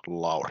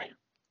 Lauri?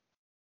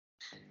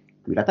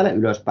 Kyllä tälle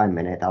ylöspäin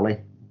menee. Tämä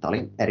oli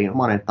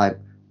erinomainen tai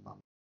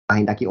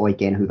vähintäänkin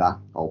oikein hyvä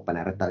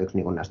opener, että yksi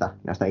niin kuin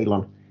näistä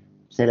illan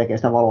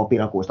selkeistä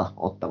valopilkuista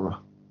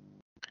otteluna.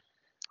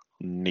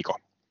 Niko.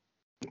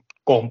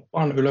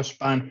 Komppaan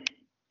ylöspäin.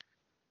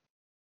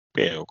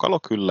 Peukalo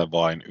kyllä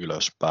vain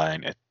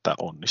ylöspäin, että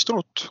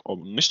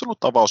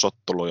onnistunut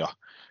avausottelu ja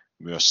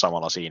myös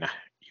samalla siinä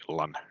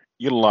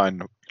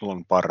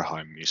illan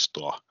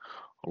parhaimmistoa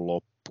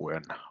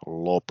loppujen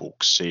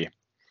lopuksi.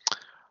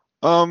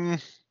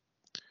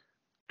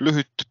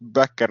 Lyhyt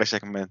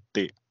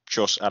backerisegmentti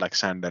Josh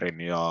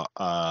Alexanderin ja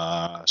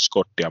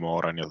Scott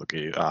D'Amoren ja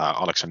toki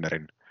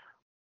Alexanderin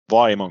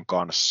vaimon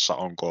kanssa.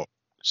 Onko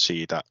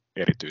siitä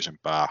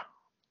erityisempää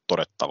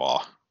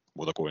todettavaa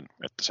muuta kuin,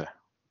 että se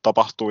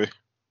tapahtui?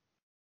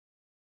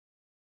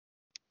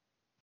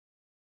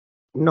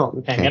 No,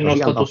 hengen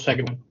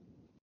nostatusegmentti.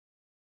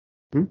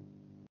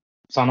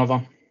 Sano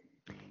vaan.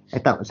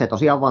 Että se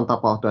tosiaan vaan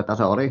tapahtui, että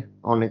se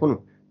on niin kuin,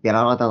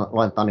 vielä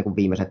laitetaan niin kuin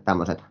viimeiset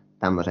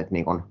tämmöiset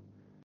niin kuin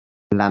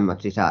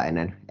lämmöt sisään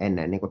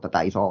ennen niin kuin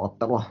tätä isoa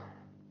ottelua.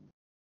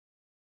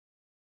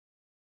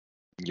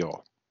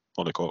 Joo.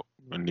 Oliko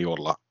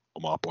Niolla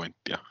omaa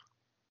pointtia?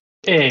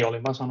 Ei,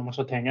 oli vaan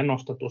sanomassa, että hengen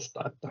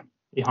nostatusta, että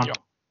ihan Joo.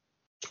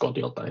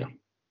 Scottilta ja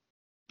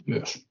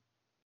myös.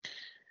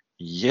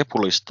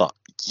 Jepulista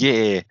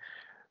jee.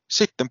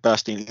 Sitten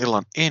päästiin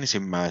illan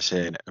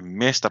ensimmäiseen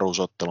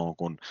mestaruusotteluun,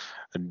 kun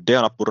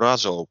Deonna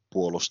Purrazzo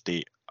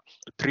puolusti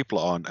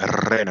AAA:n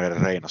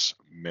Reinas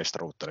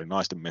mestaruutta, eli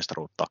naisten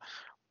mestaruutta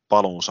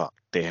paluunsa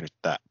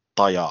tehnyttä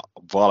Taja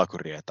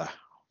Valkyrietä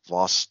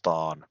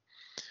vastaan.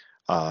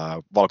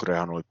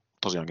 Valkyriehan oli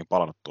tosiaankin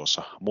palannut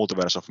tuossa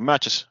Multiverse of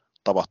Matches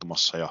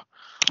 -tapahtumassa ja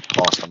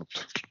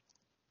haastanut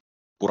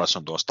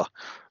Purrazzon tuosta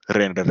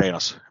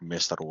Reinas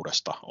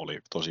mestaruudesta. Oli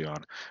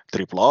tosiaan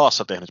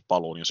AAA:ssa tehnyt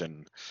paluun jo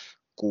sen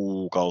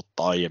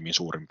kuukautta aiemmin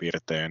suurin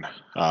piirtein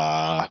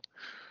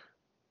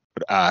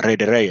Rey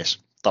de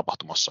Reyes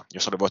 -tapahtumassa,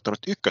 jossa oli voittanut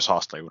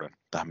ykköshaastajuuden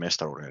tähän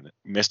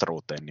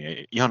mestaruuteen, niin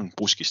ei, ihan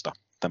puskista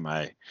tämä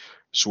ei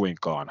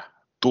suinkaan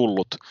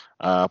tullut.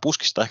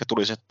 Puskista ehkä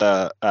tuli se,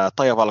 että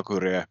Taja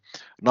Valkyrie,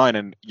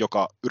 nainen,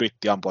 joka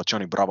yritti ampua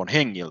Johnny Bravon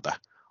hengiltä,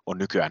 on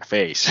nykyään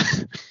face.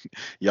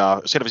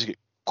 Ja selvisi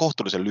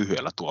kohtuullisen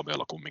lyhyellä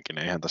tuomiolla kumminkin.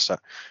 Eihän tässä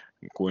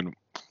kuin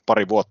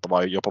pari vuotta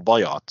vai jopa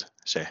vajaat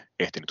se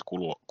ehtinyt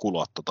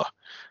kulua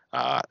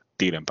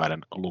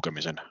tiilenpäiden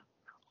lukemisen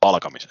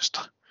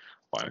alkamisesta.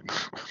 Vai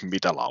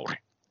mitä, Lauri?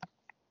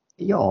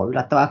 Joo,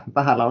 yllättävän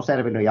vähällä on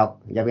selvinnyt ja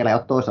vielä ei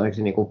ole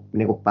toistaiseksi niin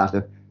kuin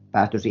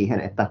päästy siihen,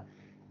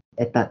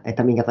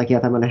 että minkä takia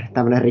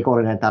tämmöinen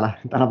rikollinen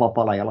täällä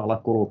vapaalla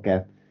jalalla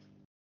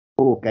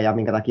kulkee ja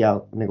minkä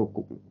takia niin kuin,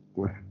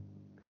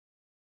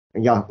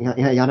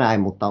 ja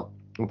näin, mutta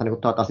niin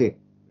kuin toivottavasti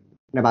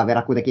nämä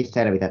vielä kuitenkin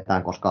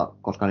selvitetään,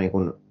 koska niin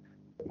kuin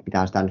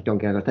pitää sitä nyt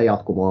jonkinlaista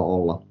jatkumoa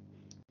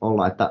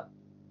olla, että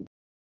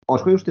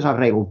olisiko justiinsa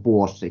reilu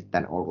vuosi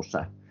sitten ollut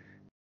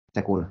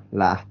se kun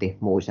lähti,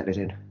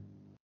 muistelisin.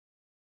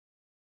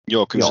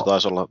 Joo, kyllä se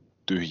taisi olla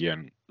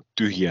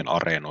tyhjien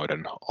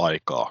areenoiden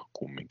aikaa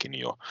kumminkin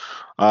jo.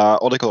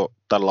 Oliko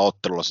tällä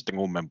ottelulla sitten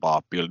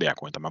kummempaa bildiä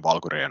kuin tämä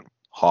Valkyrien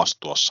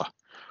haastuossa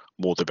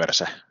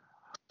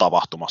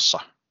Multiverse-tapahtumassa?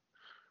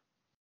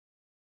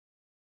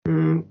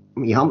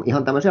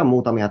 Ihan tämmöisiä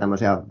muutamia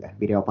tämmöisiä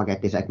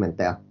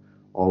videopakettisegmenttejä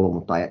ollut,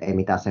 mutta ei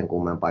mitään sen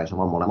kummempaa, jos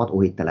vaan molemmat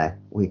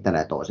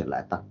uhittelee toisille,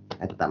 että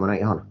tämmöinen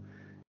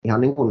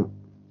ihan niin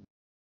kuin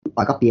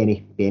aika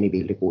pieni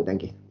bildi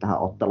kuitenkin tähän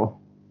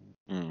otteluun.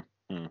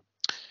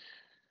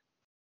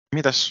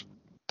 Mitäs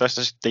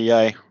tästä sitten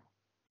jäi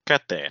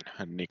käteen,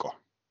 Niko?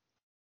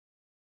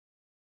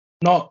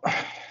 No,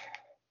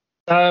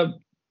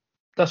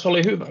 tässä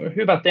oli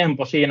hyvä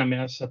tempo siinä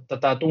mielessä, että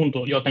tämä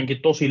tuntui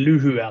jotenkin tosi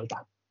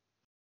lyhyeltä.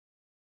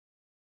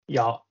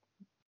 Ja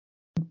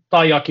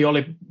Taijakin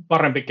oli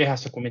parempi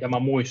kehässä kuin mitä mä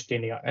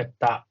muistin,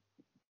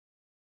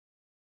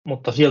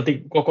 mutta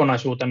silti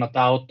kokonaisuutena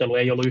tämä ottelu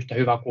ei ollut yhtä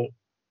hyvä kuin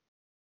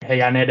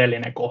heidän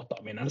edellinen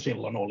kohtaaminen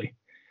silloin oli.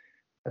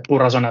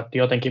 Purrazzo näytti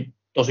jotenkin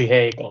tosi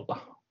heikolta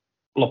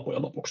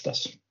loppujen lopuksi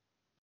tässä.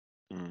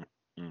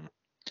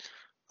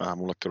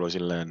 Mullekin oli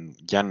silleen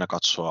jännä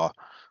katsoa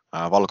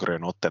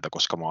Valkyrien otteita,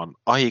 koska mä oon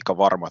aika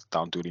varma, että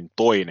tämä on tyylin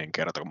toinen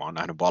kerta, kun mä oon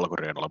nähnyt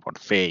Valkyrien olevan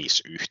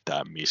face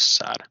yhtään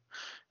missään.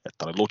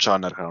 Että oli Lucha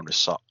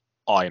Undergroundissa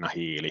aina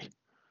hiili.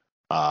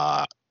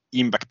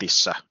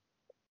 Impactissa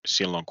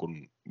silloin,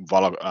 kun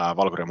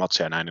Valkyrien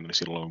matseja näin, niin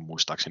silloin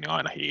muistaakseni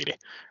aina hiili.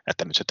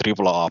 Että nyt se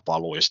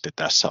AAA-paluu ja sitten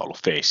tässä on ollut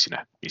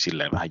facenä, niin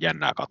silleen vähän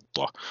jännää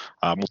katsoa.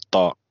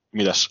 Mutta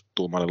mitäs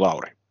tuumaili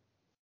Lauri?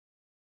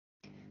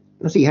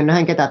 No siihen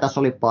nähden, ketä tässä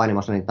oli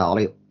painimassa, niin tämä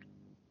oli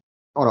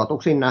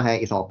odotuksiin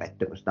nähden iso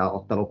pettymys tämä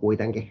ottelu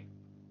kuitenkin,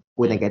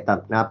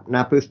 että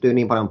nämä pystyy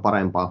niin paljon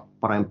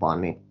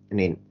parempaan,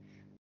 niin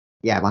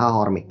jää vähän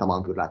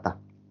harmittamaan kyllä,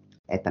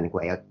 että niin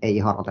kuin ei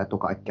ihan otettu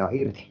kaikkea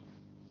irti.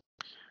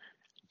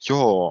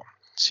 Joo,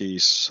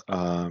 siis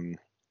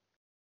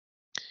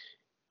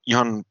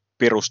ihan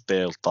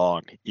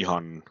perusteeltaan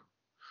ihan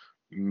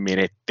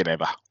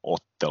menettelevä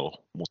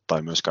ottelu, mutta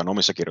ei myöskään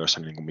omissa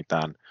kirjoissani niin kuin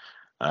mitään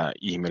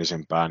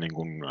ihmeellisempää niin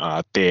kuin,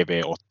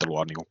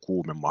 TV-ottelua niin kuin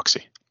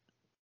kuumemmaksi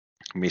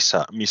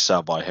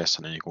missään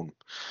vaiheessa niin kuin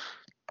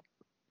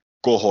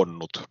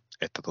kohonnut.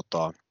 Että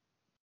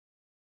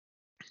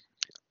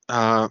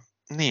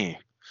niin,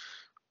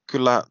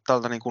 kyllä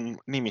tältä niin kuin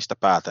nimistä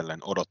päätellen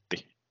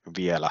odotti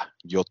vielä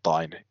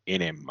jotain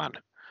enemmän,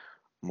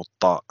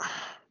 mutta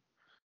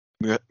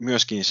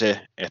myöskin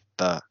se,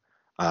 että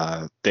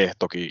te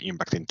toki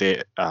Impactin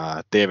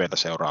TVtä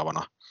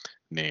seuraavana,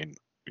 niin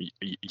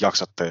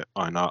jaksatte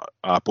aina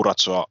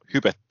Puratsoa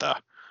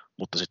hypettää,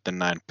 mutta sitten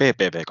näin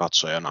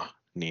PPV-katsojana,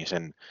 niin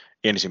sen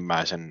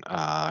ensimmäisen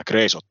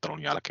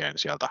Grace-ottelun jälkeen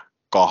sieltä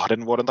 2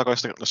 vuoden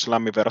takaisesta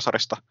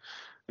Slammiversarista,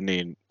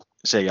 niin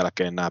sen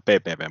jälkeen nämä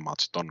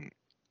PPV-matsit on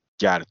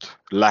jäänyt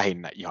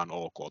lähinnä ihan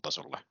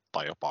OK-tasolle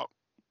tai jopa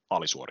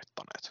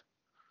alisuorittaneet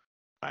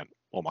näin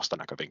omasta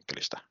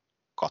näkövinkkelistä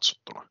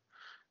katsottuna.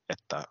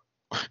 Että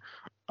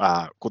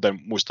kuten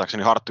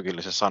muistaakseni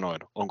Harttokillisen sanoin,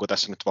 onko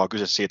tässä nyt vaan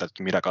kyse siitä,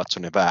 että minä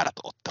katson ne väärät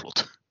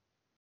ottelut?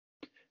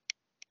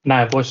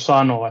 Näin voisi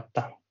sanoa,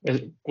 että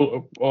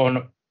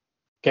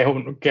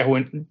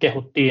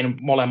kehuttiin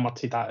molemmat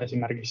sitä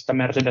esimerkiksi sitä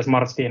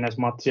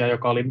Mercedes-Martinez-matsia,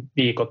 joka oli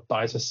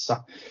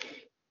viikoittaisessa.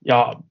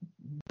 Ja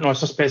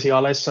noissa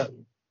spesiaaleissa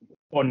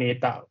on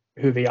niitä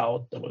hyviä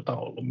otteluita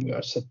ollut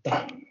myös.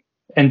 Että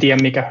en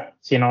tiedä mikä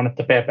siinä on,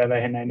 että PPV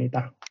ei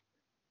niitä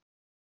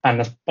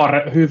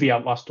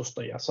hyviä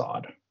vastustajia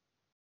saada.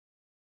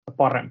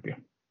 Parempia.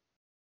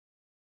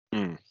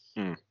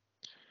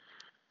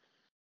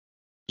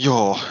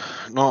 Joo,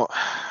 no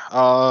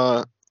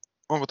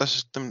onko tässä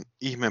sitten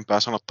ihmeempää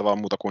sanottavaa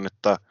muuta kuin,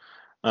 että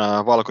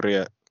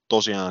Valkyrie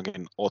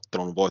tosiaankin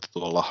ottelun voitti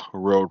tuolla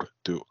Road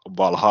to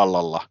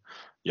Valhallalla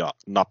ja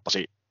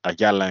nappasi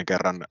jälleen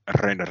kerran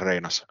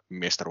Reinas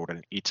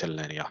mestaruuden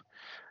itselleen ja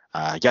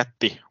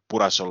jätti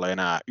Purasolle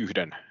enää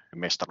yhden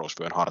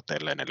mestaruusvyön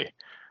harteilleen, eli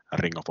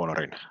Ring of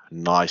Honorin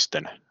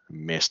naisten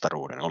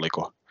mestaruuden.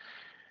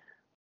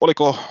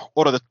 Oliko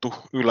odotettu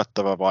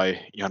yllättävä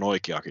vai ihan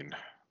oikeakin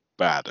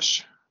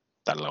päätös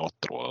tälle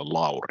ottelulle,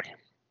 Lauri?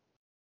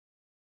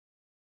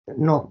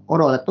 No,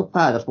 odotettu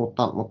päätös,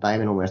 mutta ei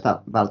minun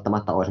mielestä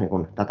välttämättä olisi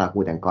niin tätä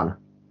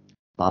kuitenkaan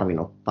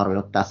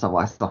tarvinnut tässä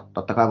vaiheessa.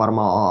 Totta kai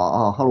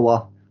varmaan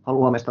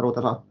haluaa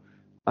mestaruutensa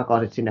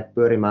takaisin sinne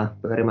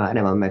pyörimään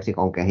enemmän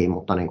Meksikon kehiin,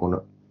 mutta niin kuin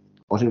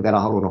olisin vielä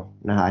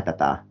halunnut nähdä,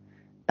 että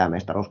tämä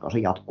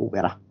mestaruuskausi jatkuu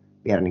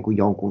vielä niin kuin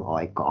jonkun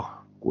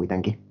aikaa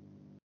kuitenkin.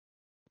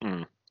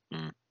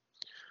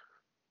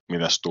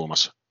 Mitäs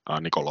Tuomas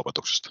Nikon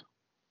lopetuksesta?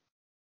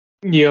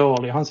 Joo,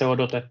 olihan se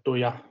odotettu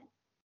ja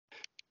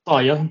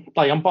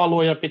Taian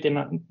paluja piti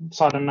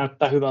saada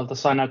näyttää hyvältä,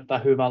 sai näyttää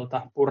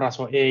hyvältä.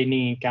 Puraso ei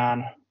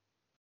niinkään.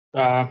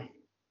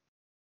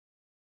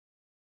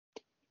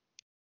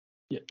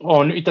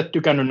 Olen itse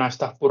tykännyt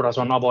näistä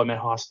Purason avoimen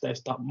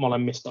haasteista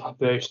molemmista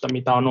pöistä,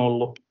 mitä on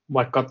ollut,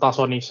 vaikka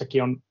taso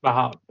niissäkin on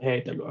vähän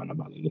heitellyt aina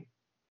välillä.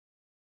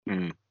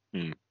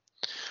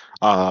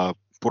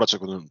 Puraso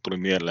kun tuli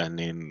mieleen,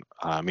 niin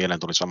mieleen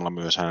tuli samalla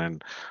myös hänen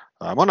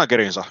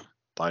managerinsa,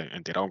 tai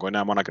en tiedä onko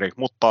enää manageri,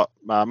 mutta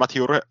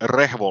Matthew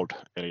Rehvold,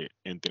 eli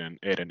entinen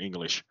Aiden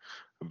English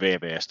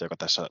VVstä, joka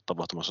tässä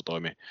tapahtumassa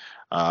toimi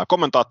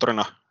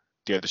kommentaattorina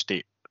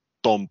tietysti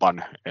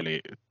Tompan, eli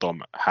Tom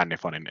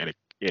Hannifanin, eli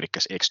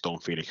ex-Tom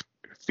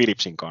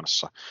Phillipsin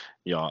kanssa.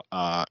 Ja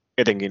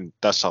etenkin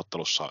tässä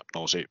ottelussa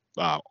nousi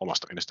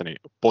omasta mielestäni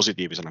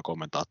positiivisena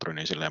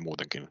kommentaattorina esille ja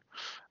muutenkin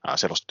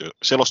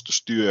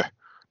selostustyö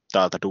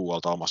täältä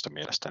duolta omasta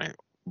mielestäni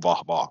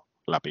vahvaa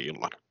läpi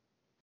illan.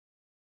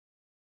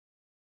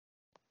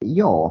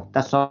 Joo,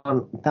 tässä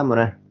on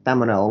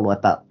tämmöinen ollut,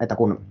 että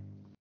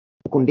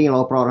kun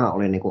D'Lo Brown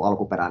oli niin kuin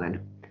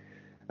alkuperäinen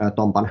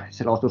Tompan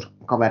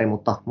selostuskaveri,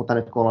 mutta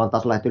nyt kun ollaan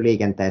taas lähdetty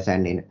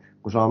liikenteeseen, niin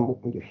kun se on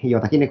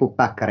jotakin niin kuin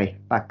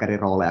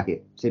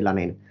päkkäriroolejakin sillä,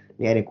 niin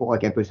ei niin kuin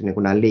oikein pysty niin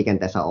kuin näin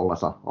liikenteessä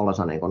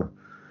ollessa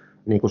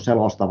niin kuin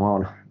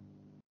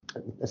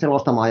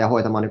selostamaan ja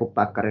hoitamaan niin kuin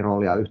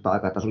päkkäriroolia yhtä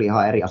aikaa, että se oli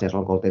ihan eri asia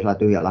silloin, kun oltiin sillä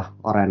tyhjällä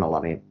areenalla,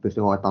 niin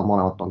pystyi hoitamaan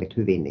molemmat tontit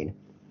hyvin, niin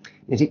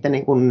sitten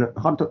niin kun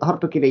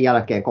Harttokivin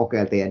jälkeen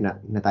kokeiltiin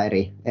näitä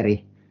eri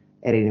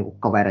niin kuin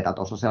kavereita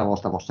tuossa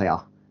selostamossa ja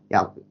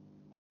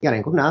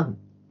niin kuin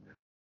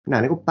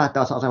nämä niin kuin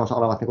päättävässä asemassa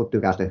olevat niin kuin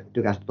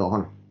tykästy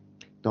tuohon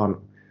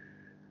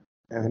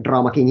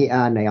Drama Kingin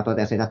ääneen ja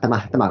totesi, että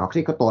tämä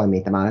kaksikko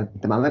toimii,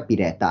 tämä me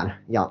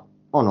pidetään ja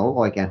on ollut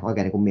oikein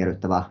niin kuin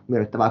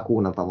miellyttävää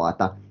kuunneltavaa,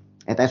 että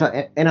ei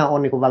se enää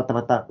ole niin kuin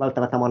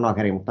välttämättä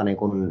manageri, mutta niin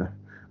kuin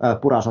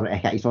Puras on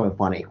ehkä isoin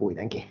fani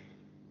kuitenkin.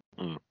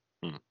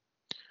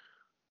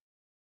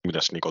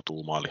 Mitäs Nico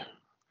tuumaili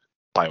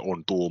tai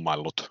on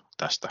tuumaillut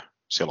tästä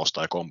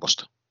selosta ja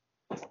komposta?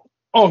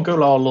 On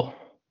kyllä ollut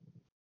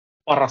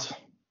paras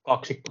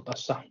kaksikko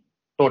tässä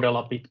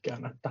todella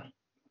pitkään, että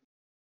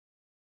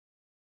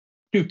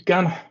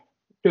tykkään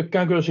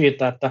tykkään kyllä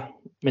siitä, että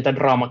mitä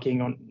Drama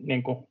King on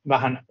niin kuin,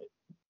 vähän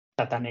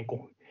tätä niin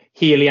kuin,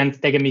 hiilien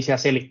tekemisiä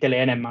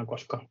selittelee enemmän,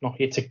 koska no,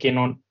 itsekin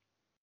on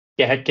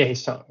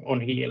kehissä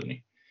on hiili,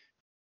 niin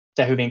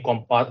se hyvin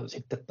komppaa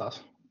sitten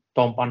taas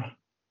Tompan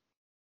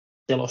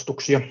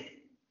selostuksia.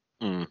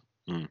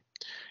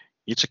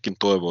 Itsekin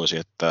toivoisin,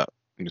 että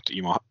nyt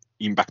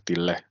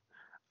Impactille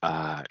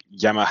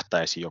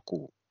jämähtäisi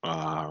joku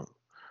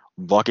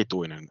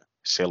vakituinen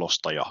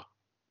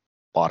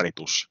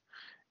selostajaparitus,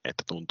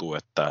 että tuntuu,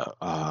 että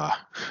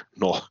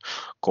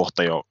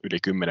kohta jo yli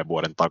 10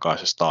 vuoden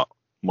takaisesta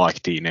Mike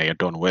Teeney ja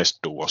Don West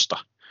duosta,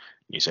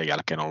 niin sen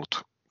jälkeen on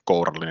ollut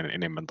kourallinen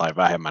enemmän tai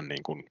vähemmän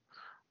niin kuin,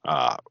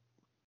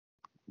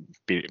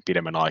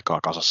 pidemmän aikaa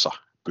kasassa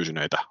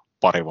pysyneitä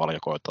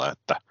parivaljakoita,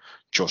 että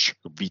Josh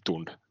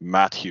Vitun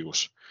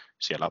Matthews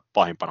siellä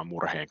pahimpana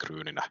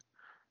murheenkryyninä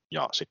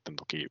ja sitten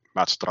toki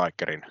Matt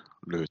Strikerin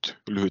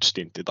lyhyt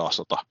stintti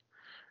taas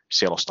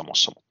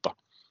selostamossa, mutta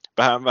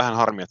vähän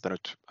harmi, että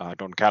nyt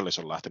Don Callis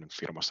on lähtenyt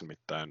firmasta,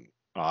 nimittäin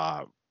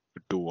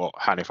duo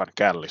Hannifan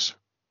Callis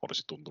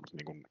olisi tuntunut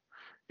niin kuin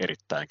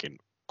erittäinkin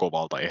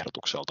kovalta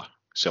ehdotukselta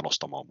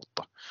selostamaan,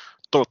 mutta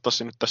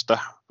toivottavasti nyt tästä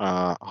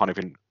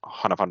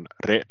Hannifan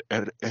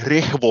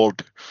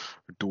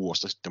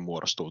Rehvold-duosta sitten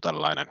muodostuu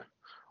tällainen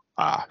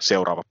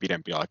seuraava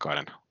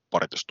pidempiaikainen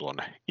paritus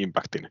tuonne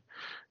Impactin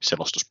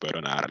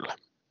selostuspöydän äärelle.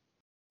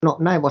 No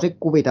näin voisi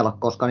kuvitella,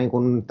 koska niin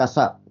kun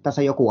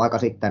tässä joku aika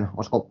sitten,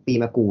 olisiko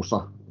viime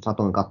kuussa,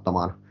 satuin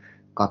katsomaan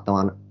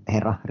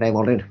herra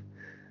Revoldin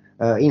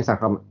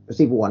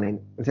Instagram-sivua, niin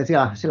se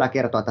siellä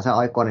kertoo, että se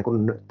aikoo niin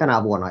kun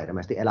tänä vuonna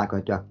ilmeisesti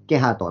eläköityä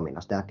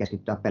kehätoiminnasta ja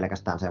keskittyä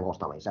pelkästään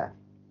selostamiseen.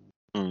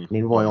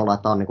 Niin voi olla,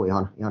 että on niin kuin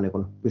ihan niin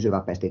kuin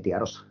pysyvä pesti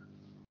tiedossa.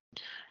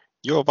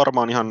 Joo,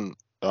 varmaan ihan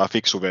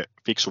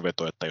fiksu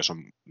veto, että jos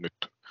on nyt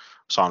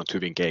saanut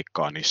hyvin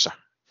keikkaa niissä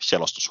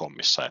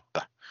selostushommissa,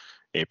 että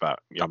eipä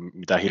ihan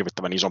mitään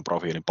hirvittävän ison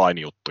profiilin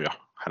painijuttuja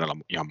hänellä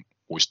ihan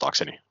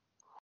muistaakseni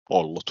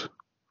ollut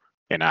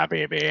enää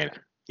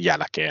VV:n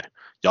jälkeen.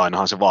 Ja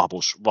ainahan se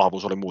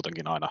vahvuus oli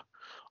muutenkin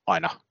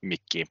aina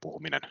mikkiin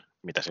puhuminen,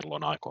 mitä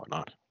silloin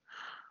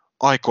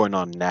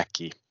aikoinaan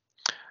näki.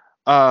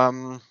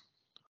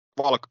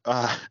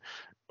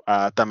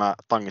 Tämä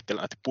tangentti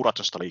lähti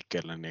Puratsosta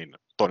liikkeelle, niin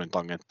toinen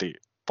tangentti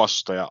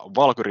vastustaja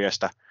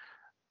Valkyriestä.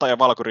 Tai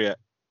Valkyrie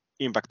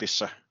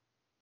Impactissa.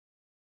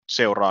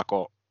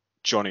 Seuraako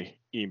Johnny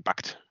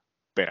Impact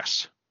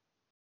perässä?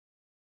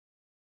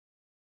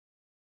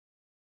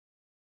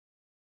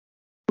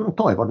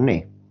 Toivon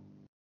niin.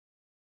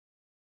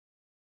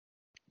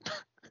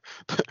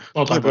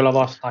 Otan kyllä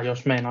vastaan,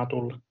 jos meinaa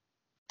tulla.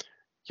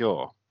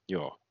 Joo.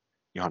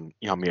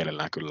 Ihan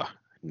mielellään kyllä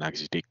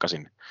näkisin,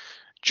 dikkasin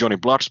Johnny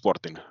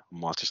Bloodsportin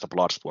matsista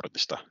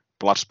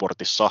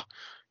Bloodsportissa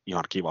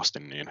ihan kivasti,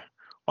 niin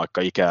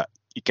vaikka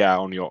ikää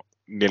on jo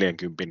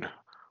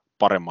 40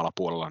 paremmalla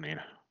puolella,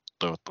 niin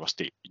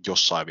toivottavasti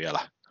jossain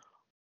vielä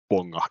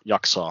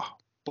jaksaa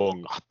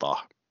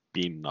pongahtaa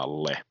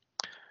pinnalle.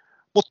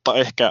 Mutta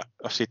ehkä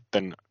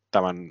sitten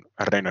tämän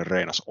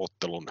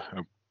Reines-ottelun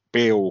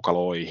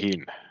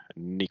peukaloihin,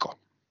 Nico.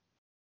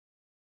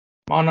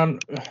 Mä annan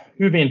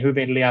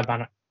hyvin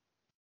lievän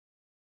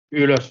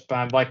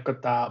ylöspäin, vaikka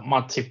tämä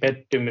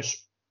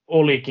matsipettymys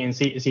olikin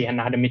siihen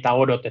nähden, mitä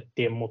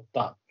odotettiin,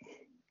 mutta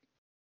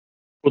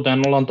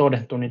kuten ollaan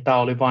todettu, niin tämä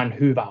oli vain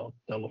hyvä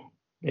ottelu,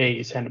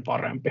 ei sen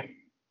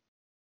parempi.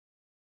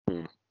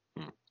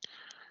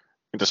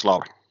 Mitäs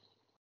Lauri?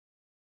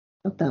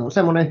 No, tämä on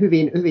semmoinen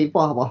hyvin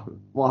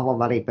vahva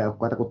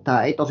välipeukku, että kun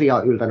tämä ei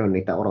tosiaan yltänyt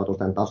niiden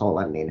odotusten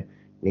tasolle, niin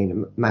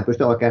mä en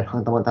pysty oikein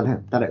antamaan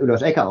tänne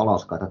ylös eikä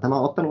alaskaan. Tämä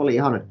ottelu oli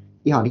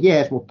ihan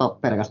jees, mutta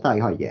pelkästään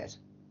ihan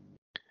jees.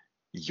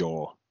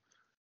 Joo.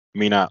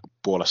 Minä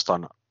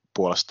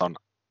puolestaan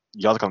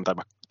jatkan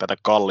tätä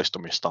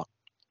kallistumista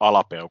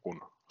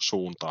alapeukun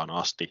suuntaan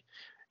asti.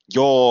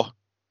 Joo,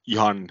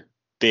 ihan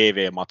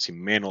TV-matsin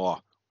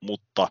menoa,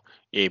 mutta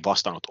ei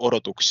vastannut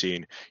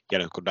odotuksiin. Ja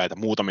nyt kun näitä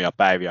muutamia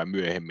päiviä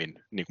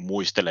myöhemmin niin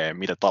muistelee,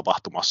 mitä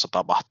tapahtumassa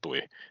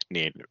tapahtui,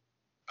 niin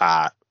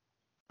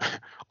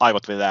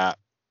aivot vetää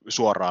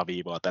suoraa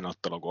viivaa tämän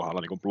ottelun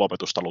kohdalla niin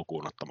lopetusta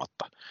lukuun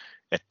ottamatta.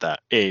 Että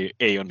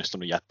ei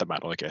onnistunut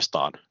jättämään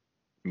oikeastaan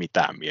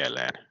mitään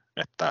mieleen.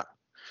 Että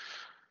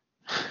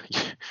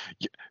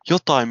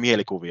jotain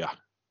mielikuvia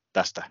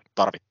tästä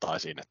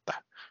tarvittaisiin,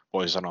 että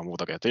voisi sanoa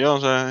muutakin, että joo,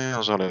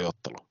 se oli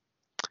ottelu.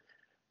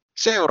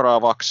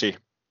 Seuraavaksi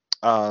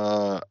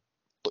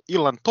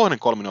illan toinen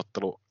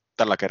kolminottelu,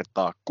 tällä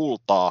kertaa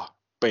kultaa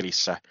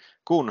pelissä,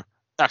 kun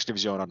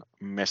X-divisioonan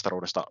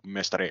mestaruudesta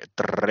mestari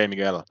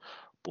Tremigel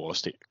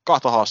puolusti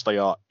kahta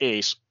haastajaa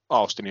Ace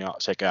Austinia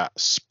sekä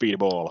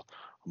Speedball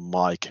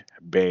Mike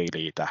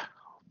Baileytä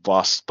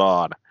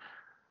vastaan.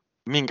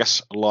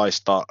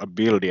 Minkälaista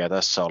buildia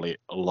tässä oli,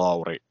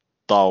 Lauri,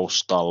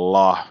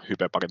 taustalla?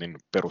 Hypepaketin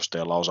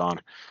perusteella osaan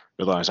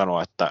jotain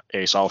sanoa, että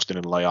Ace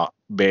Austinilla ja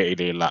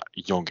Baileyllä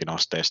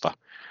jonkinasteista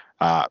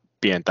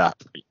pientä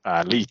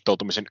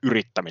liittoutumisen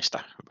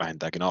yrittämistä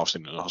vähintääkin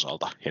Austinin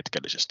osalta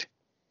hetkellisesti.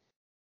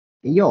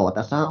 Joo,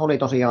 tässä oli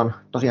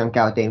tosiaan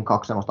käytiin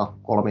 2 semmoista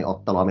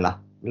kolmiottelua,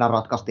 millä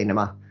ratkaistiin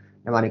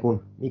nämä niin kuin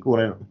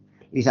Mikurin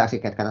lisäksi,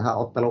 ketkä tähän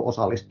otteluun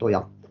osallistui.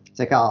 Ja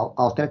sekä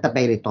Austin että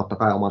Bailey totta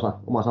kai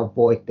omansa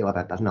voittivat,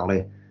 että siinä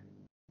oli,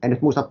 en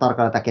nyt muista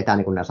tarkalleen, että ketään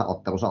niin näissä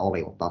ottelussa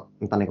oli, mutta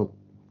niin kuin,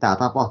 tämä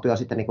tapahtui ja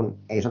sitten niin kuin,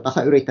 ei se ole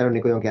tässä yrittänyt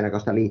niin kuin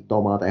jonkinnäköistä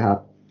liittoumaa tehdä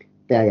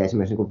ja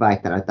esimerkiksi niin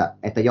väittänyt,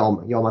 että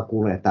joo mä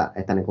kuulin,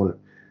 että niin kuin,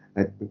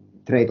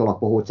 Trey tuolla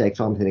puhuu Jake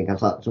Johnsonin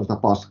kanssa sellaista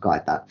paskaa,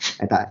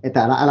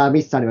 että älä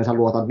missään nimessä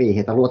luota niihin,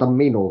 että luota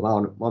minuun, mä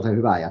oon se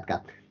hyvä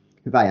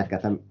jätkä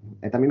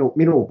että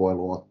minuun voi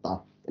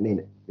luottaa.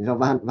 Niin se on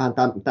vähän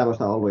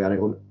tämmöistä ollut, ja niin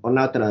kun on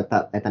näyttänyt,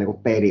 että niin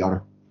kun Bailey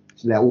on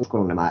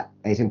uskonut nämä,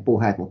 ei sen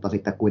puheet, mutta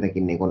sitten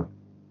kuitenkin niin kun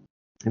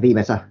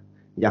viimeisessä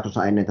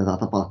jaksossa ennen tätä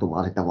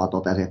tapahtumaa sitten vaan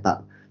totesi,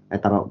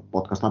 että no,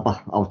 potkastaanpa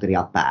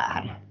Austinia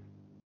päähän.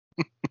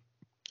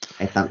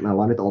 Että me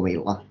ollaan nyt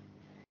omilla.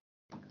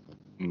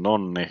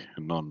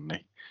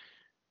 Nonni.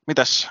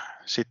 Mitäs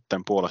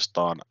sitten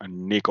puolestaan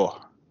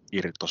Nico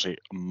irtosi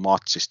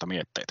matsista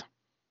mietteitä?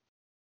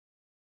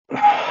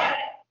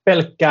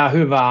 Pelkkää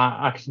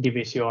hyvää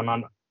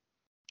X-divisioonan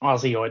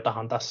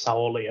asioitahan tässä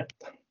oli.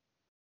 Että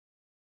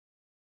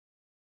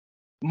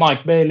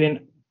Mike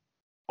Baileyn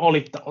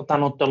oli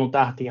tämän ottelun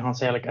tähti ihan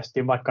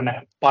selkeästi, vaikka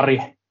ne pari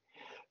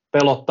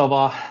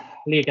pelottavaa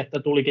liikettä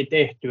tulikin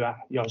tehtyä,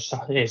 joissa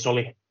Ace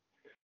oli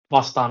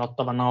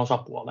vastaanottavana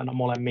osapuolena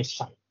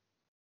molemmissa.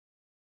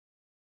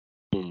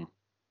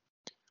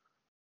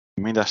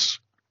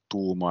 Mitäs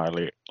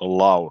tuumaili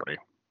Lauri?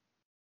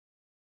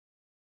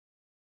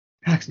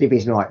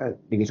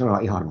 X-divisioona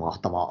on ihan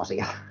mahtava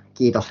asia.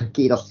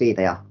 Kiitos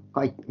siitä. Ja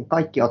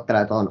kaikki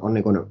ottelijat on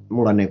niin kuin,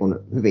 mulle niin kuin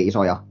hyvin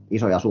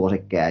isoja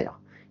suosikkeja.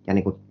 Ja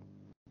niin kuin,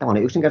 tämä oli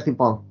yksinkertaisesti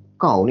vaan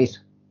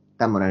kaunis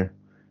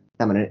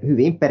tämmöinen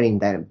hyvin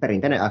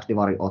perinteinen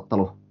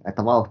X-divari-ottelu,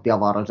 että vauhtia,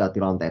 vaarallisia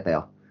tilanteita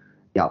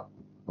ja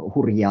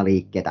hurjia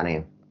liikkeitä,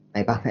 niin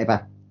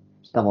eipä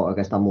sitä voi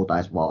oikeastaan muuta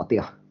edes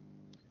vaatia.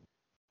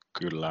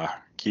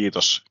 Kyllä.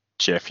 Kiitos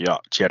Jeff ja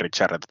Jerry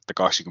Jarrett, että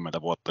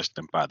 20 vuotta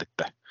sitten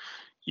päätitte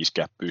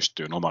iskeä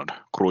pystyyn oman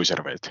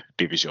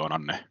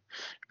Cruiserweight-divisioonanne.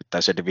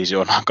 Nimittäin se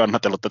divisioona on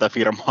kannatellut tätä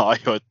firmaa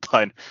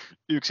ajoittain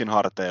yksin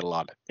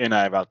harteillaan.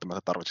 Enää ei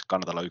välttämättä tarvitse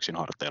kannatella yksin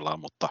harteillaan,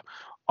 mutta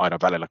aina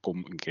välillä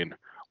kumminkin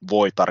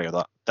voi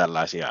tarjota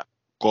tällaisia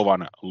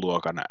kovan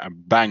luokan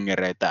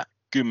bangereita,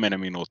 10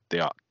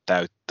 minuuttia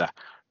täyttä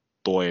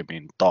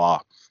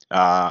toimintaa.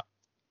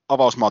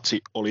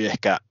 Avausmatsi oli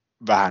ehkä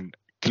vähän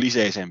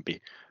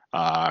kliseisempi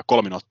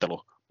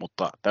kolminottelu,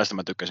 mutta tästä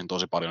mä tykkäsin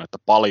tosi paljon, että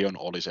paljon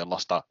oli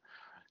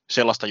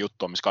sellaista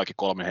juttua, missä kaikki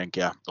 3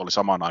 henkeä oli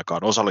samaan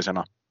aikaan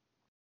osallisena.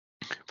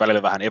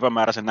 Välillä vähän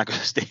epämääräisen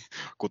näköisesti,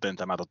 kuten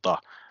tämä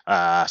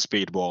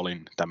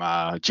Speedballin,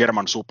 tämä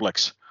German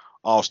Suplex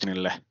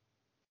Austinille,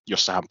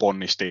 jossa hän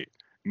ponnisti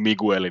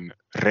Miguelin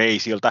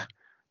reisiltä.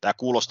 Tämä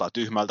kuulostaa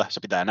tyhmältä, se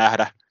pitää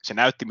nähdä. Se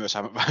näytti myös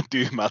vähän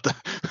tyhmältä,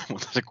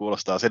 mutta se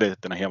kuulostaa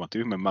selitettynä hieman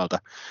tyhmemmältä.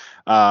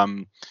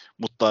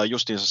 Mutta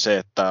justiinsa se,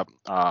 että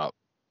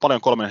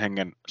paljon 3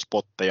 hengen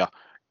spotteja,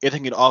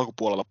 etenkin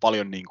alkupuolella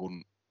paljon niin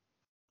kuin,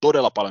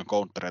 todella paljon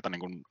countereita niin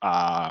kuin,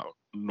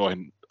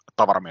 noihin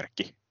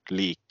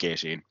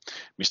tavaramerkkiliikkeisiin,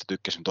 mistä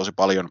tykkäsin tosi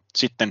paljon.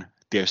 Sitten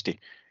tietysti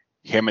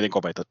hemmetin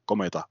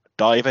komeita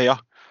diveja.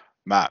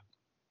 Mä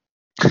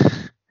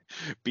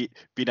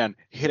pidän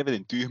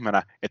helvetin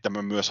tyhmänä, että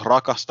mä myös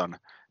rakastan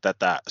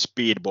tätä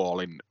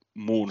Speedballin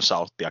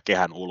moonsaulttia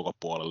kehän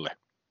ulkopuolelle,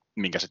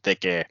 minkä se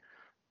tekee.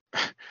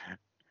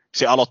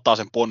 Se aloittaa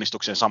sen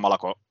ponnistuksen samalla,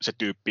 kun se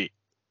tyyppi,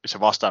 se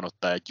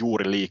vastaanottaja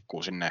juuri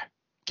liikkuu sinne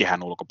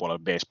kehän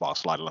ulkopuolelle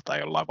baseball-slidella tai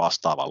jollain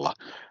vastaavalla.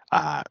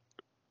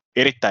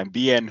 Erittäin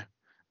bien,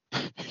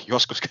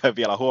 joskus käy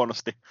vielä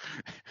huonosti.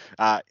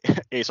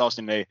 Ace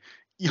Austinia ei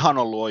ihan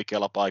ollut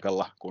oikealla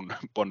paikalla, kun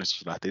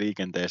ponnistus lähti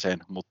liikenteeseen,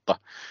 mutta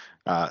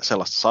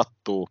sellaista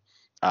sattuu.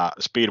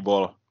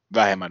 Speedball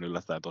vähemmän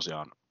yllättäen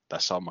tosiaan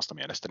tässä omasta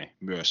mielestäni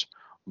myös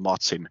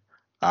matsin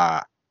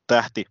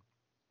tähti.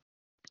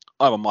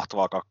 Aivan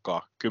mahtavaa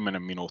kakkaa,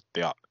 10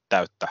 minuuttia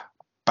täyttä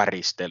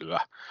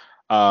päristelyä.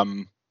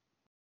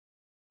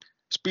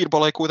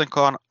 Speedball ei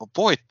kuitenkaan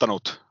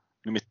voittanut,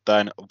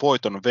 nimittäin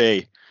voiton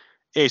vei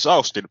Ace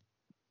Austin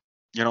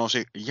ja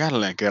nousi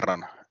jälleen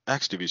kerran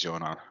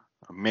X-divisioonan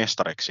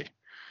mestariksi.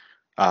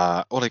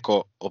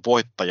 Oliko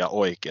voittaja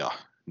oikea,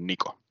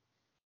 Nico?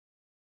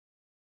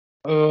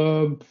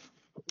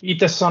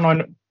 Itse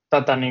sanoin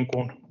tätä niin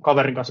kuin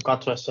kaverin kanssa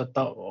katsoessa,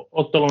 että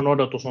ottelun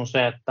odotus on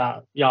se,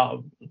 että ja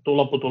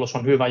lopputulos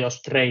on hyvä,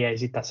 jos Trey ei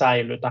sitä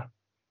säilytä.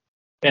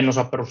 En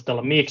osaa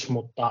perustella miksi,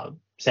 mutta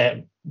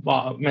se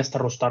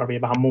mestaruus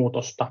tarvii vähän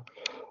muutosta.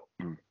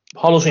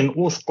 Halusin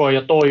uskoa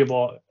ja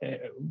toivoa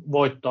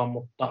voittoa,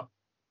 mutta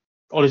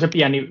oli se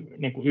pieni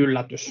niin kuin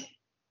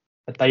yllätys.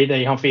 Että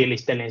itse ihan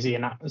fiilistelin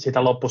siinä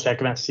sitä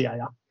loppusekvenssiä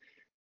ja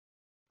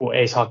kun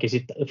Ace haki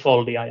sitten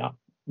foldia ja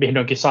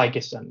vihdoinkin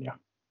saikin sen. Ja,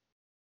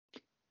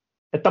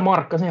 että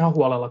markkasin ihan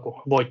huolella,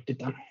 kun voitti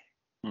tämän.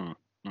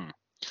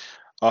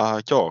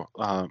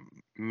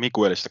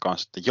 Miguelista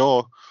kanssa, että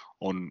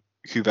on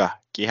hyvä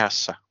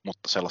kehässä,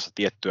 mutta sellaista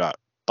tiettyä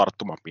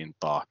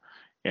tarttumapintaa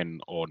en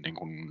ole niin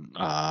kuin,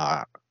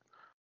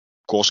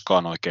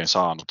 koskaan oikein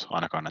saanut,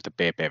 ainakaan näiden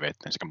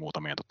PPV:ten sekä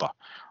muutamien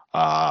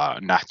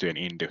nähtyjen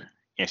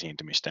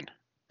Indy-esiintymisten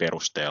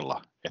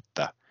perusteella,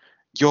 että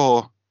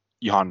joo,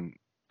 ihan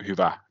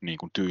hyvä niin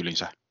kuin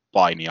tyylinsä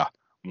painia,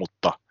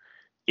 mutta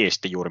ei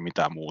sitten juuri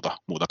mitään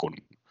muuta kuin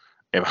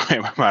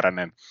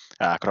epämääräinen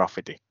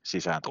graffiti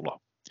sisääntulo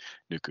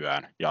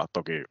nykyään. Ja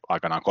toki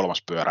aikanaan 3.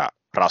 pyörä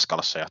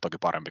Raskalassa ja toki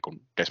parempi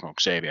kuin Desmond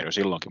Xavier jo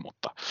silloinkin,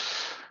 mutta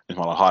nyt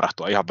me ollaan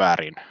haarahtua ihan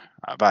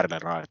väärille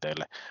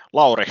raiteille.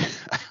 Lauri,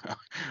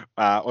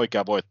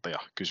 oikea voittaja,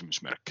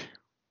 kysymysmerkki.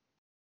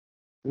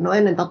 No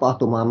ennen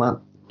tapahtumaa mä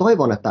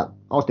toivon, että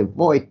Austin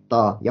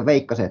voittaa ja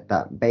veikkasin,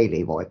 että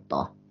Bayley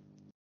voittaa.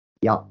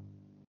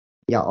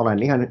 Ja olen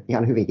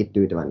ihan hyvinkin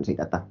tyytyväinen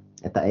siitä,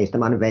 että ei sitä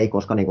mä nyt vei,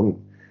 koska niin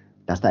kun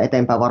tästä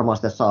eteenpäin varmaan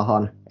sitten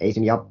saadaan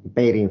Acein ja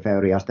Bayleyin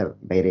feury ja sitten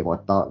Bayley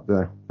voittaa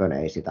vyön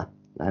ei sitä.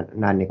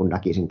 Näin niin kuin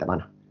näkisin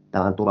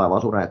tämän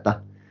tulevaisuuden,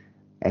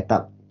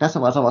 että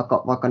tässä vaiheessa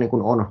vaikka niin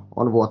kuin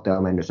on vuotta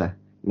jo mennyt se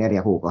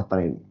 4 kuukautta,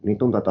 niin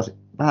tuntuu, että olisi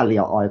vähän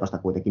liian aikaista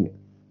kuitenkin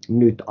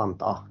nyt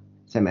antaa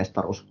se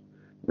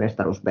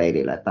mestaruus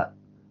Bayleylle,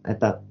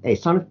 että ei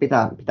saa nyt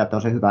pitää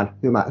tosi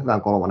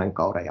hyvän 3.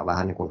 kauden ja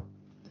vähän niin kuin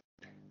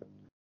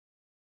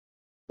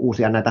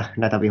uusia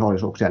näitä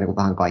vihollisuuksia niin kuin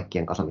vähän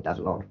kaikkien kanssa, mitä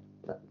sillä on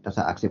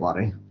tässä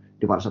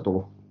X-Divarissa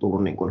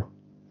tullut niin kuin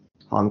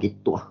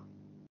hankittua.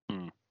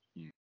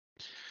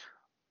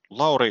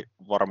 Lauri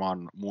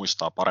varmaan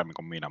muistaa paremmin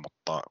kuin minä,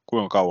 mutta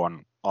kuinka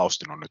kauan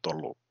Austin on nyt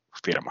ollut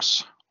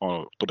firmassa?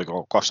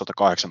 Tuliko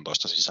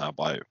 2018 sisään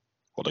vai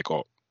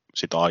oliko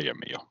sitä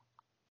aiemmin jo?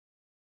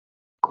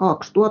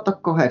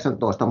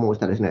 2018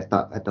 muistelisin,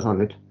 että se on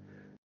nyt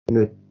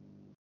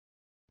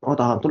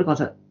tulikohan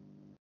se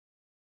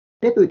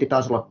debyytti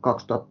taisi olla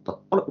 2000,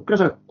 kyllä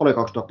se oli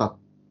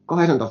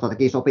 2018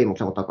 teki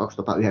sopimuksen, mutta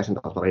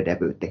 2019 oli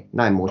debyytti,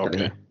 näin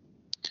muistelisin.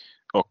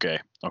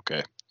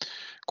 Okei.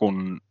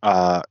 Kun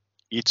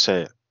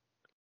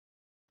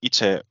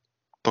itse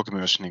toki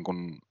myös niin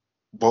kuin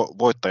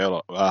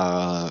voittajalla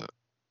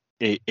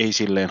ei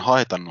silleen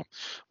haitannut,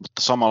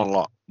 mutta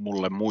samalla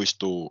mulle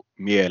muistuu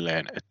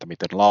mieleen, että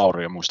miten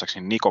Lauri ja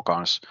muistaakseni Nico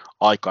kanssa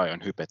aika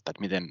ajoin hypettä,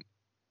 että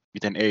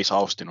miten Ace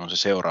Austin on se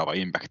seuraava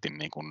Impactin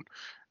niin kuin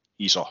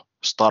iso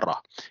stara,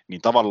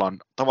 niin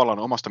tavallaan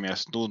omasta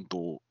mielestä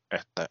tuntuu,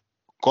 että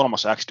 3.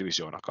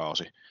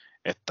 X-divisioonakausi,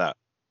 että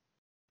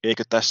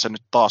eikö tässä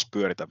nyt taas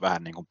pyöritä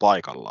vähän niin kuin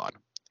paikallaan,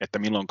 että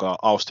milloinkaan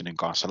Austinin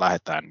kanssa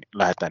lähdetään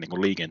niin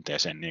kuin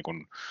liikenteeseen niin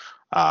kuin,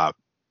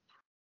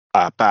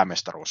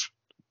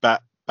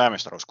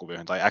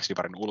 päämestaruuskuvioihin tai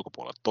X-divarin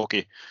ulkopuolella.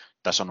 Toki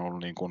tässä on ollut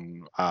niin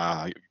kuin,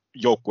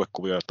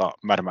 joukkuekuvioita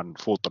Madman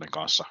Fultonin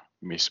kanssa,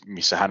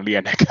 missä hän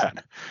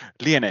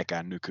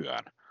lieneekään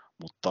nykyään,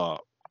 mutta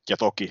ja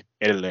toki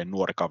edelleen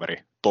nuori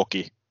kaveri,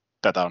 toki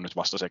tätä on nyt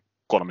vasta se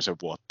 3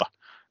 vuotta,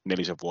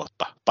 4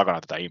 vuotta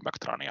takana tätä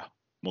Impact Runia,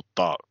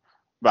 mutta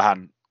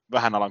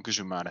vähän alan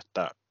kysymään,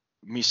 että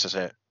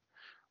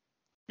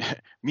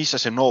missä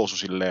se nousu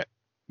sille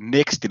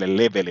nextille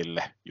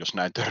levelille, jos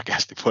näin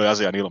törkeästi voi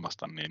asian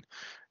ilmaista,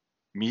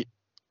 niin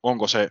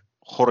onko se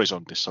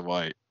horisontissa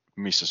vai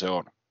missä se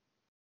on?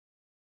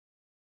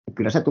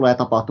 Kyllä se tulee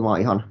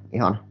tapahtumaan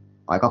ihan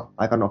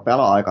aika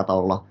nopealla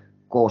aikataululla,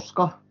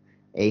 koska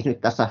ei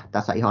nyt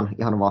tässä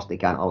ihan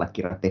vastikään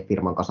allekirjoitti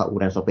firman kanssa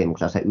uuden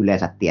sopimuksen, se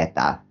yleensä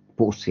tietää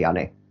pussia,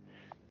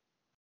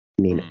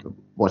 niin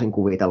voisin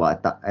kuvitella,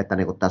 että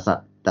niin kuin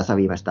tässä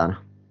viimeistään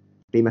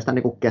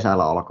niin kuin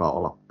kesällä alkaa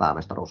olla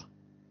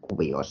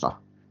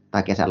päämestaruuskuvioissa,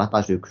 tai kesällä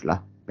tai syksyllä.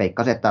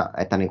 Veikkaisin,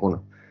 että niin kuin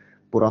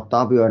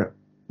pudottaa vyön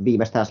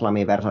viimeistään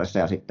Slammiversarissa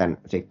ja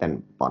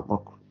sitten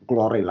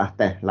Glory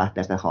lähtee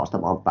sitten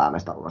haastamaan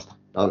päämestaruudesta.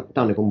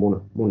 Tämä on niin kuin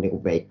mun niin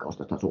kuin veikkaus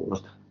tästä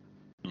suunnasta.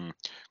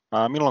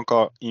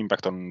 Milloinkaan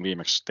Impact on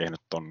viimeksi tehnyt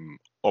ton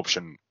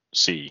Option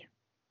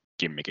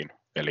C-kimmikin,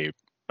 eli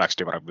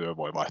X-Divarin vyö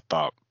voi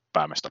vaihtaa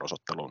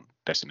päämestaruusotteluun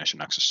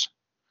Destination X:ssä?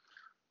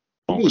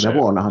 Viime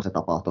vuonnahan se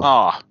tapahtui.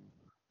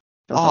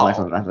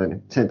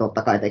 Sen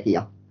totta kai teki.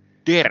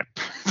 Derp!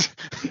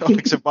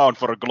 Oliko se Bound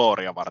for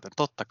Gloria varten?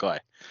 Totta kai.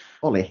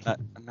 Oli.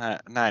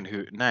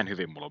 Näin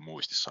hyvin mulla on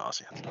muistissa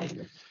asiat.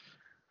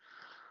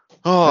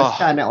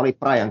 Käänne oli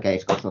Brian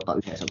Case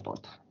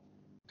 2019.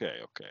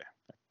 Okei.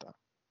 Että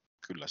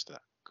kyllä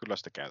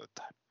sitä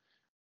käytetään.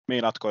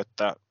 Meinaatko,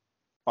 että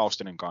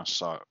Austinin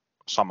kanssa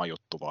sama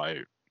juttu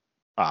vai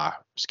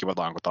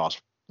skivataanko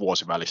taas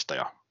vuosi välistä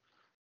ja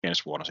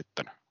ensi vuonna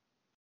sitten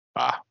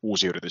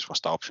uusi yritys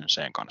vasta Option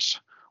C:n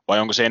kanssa? Vai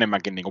onko se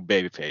enemmänkin niin kuin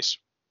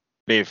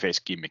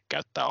babyface gimmick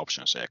käyttää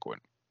Option C kuin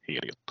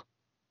hiilijuttu?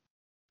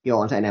 Joo,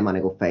 on se enemmän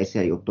niin kuin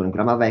face juttu. Niin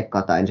kyllä mä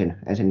veikkaan, että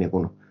ensin niin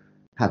kuin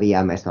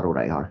häviää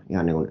mestaruuden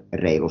ihan niin kuin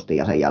reilusti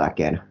ja sen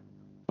jälkeen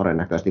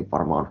todennäköisesti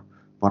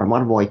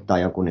varmaan voittaa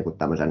jonkun niin kuin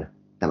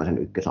tämmöisen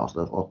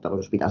ykkösottelun,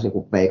 jos pitäisi niin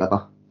kuin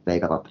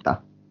veikata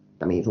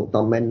että mihin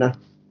suuntaan mennään.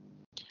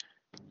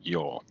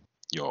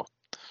 Joo.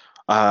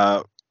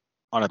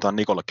 Annetaan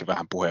Nikollekin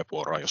vähän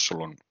puheenvuoroa, jos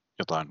sulla on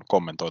jotain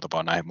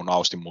kommentoitavaa näihin mun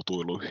Austin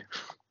mutuiluihin?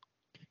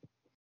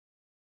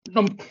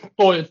 No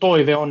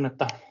toive on,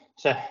 että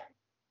se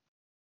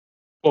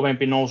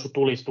kovempi nousu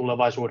tulisi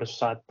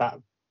tulevaisuudessa, että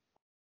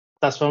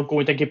tässä on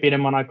kuitenkin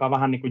pidemmän aikaa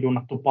vähän niin kuin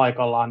junnattu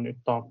paikallaan nyt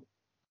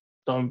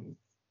on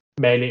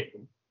Bailey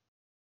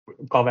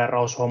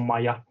kaveraushomma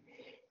ja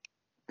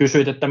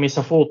kysyit, että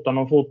missä Fulton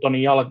on.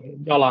 Fultonin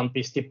jalan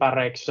pisti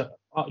päreiksi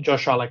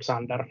Josh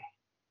Alexander.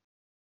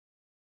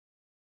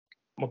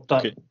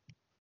 Mutta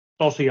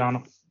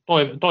tosiaan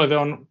toive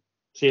on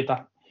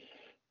siitä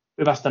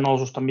hyvästä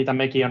noususta, mitä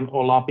mekin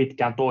ollaan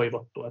pitkään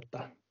toivottu,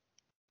 että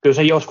kyllä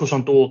se joskus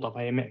on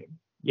tultava, ei me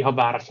ihan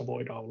väärässä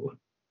voida olla.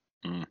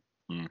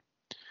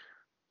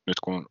 Nyt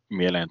kun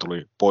mieleen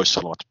tuli poissa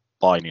olevat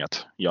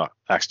painijat ja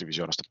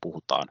X-divisioonasta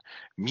puhutaan,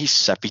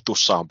 missä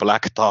vitussa on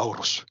Black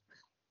Taurus?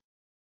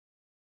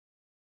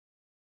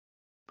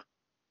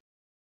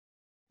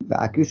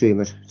 Hyvä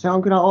kysymys. Se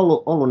on kyllä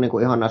ollut niin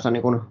kuin ihan näissä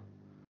niin kuin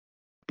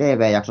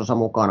TV-jaksossa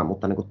mukana,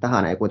 mutta niin kuin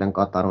tähän ei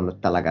kuitenkaan tarvinnut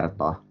nyt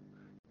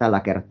tällä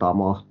kertaa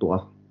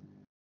mahtua.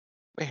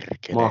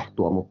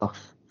 Mutta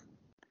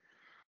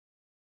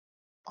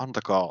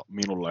antakaa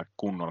minulle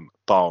kunnon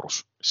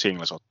Taurus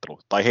singlesottelu,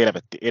 tai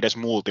helvetti, edes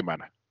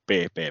Multiman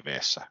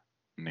PPV:ssä,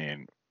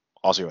 niin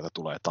asioita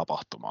tulee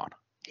tapahtumaan.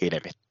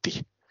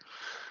 Helvetti.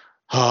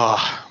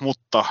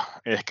 Mutta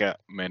ehkä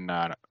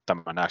mennään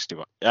tämän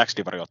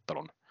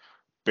X-Divari-ottelun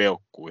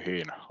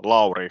peukkuihin.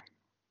 Lauri.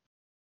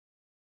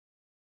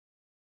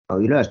 No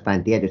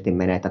ylöspäin tietysti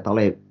menee, että tämä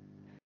oli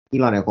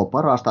illan joko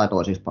paras tai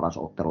toisiksi paras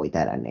ottelu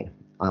itselle,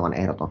 niin aivan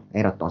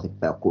ehdottomasti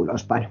peukku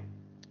ylöspäin.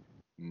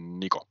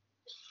 Nico.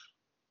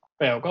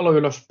 Peukalo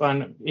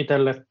ylöspäin.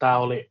 Itselle tämä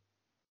oli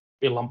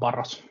illan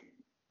paras.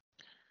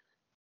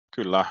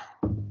 Kyllä,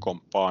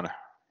 komppaan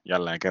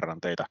jälleen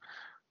kerran teitä.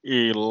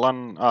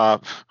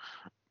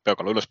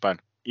 Peukalo ylöspäin,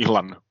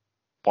 illan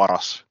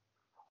paras,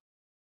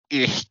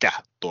 ehkä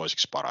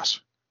toisiksi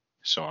paras.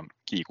 Se on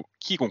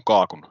kiikun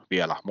kaakun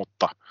vielä,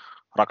 mutta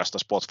rakastaa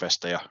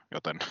spotfestejä,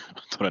 joten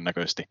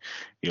todennäköisesti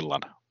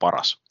illan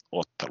paras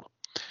ottelu.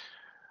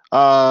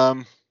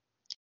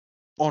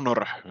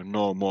 Honor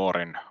No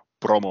Moren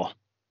promo,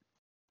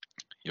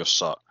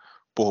 jossa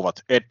puhuvat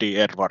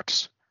Eddie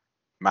Edwards,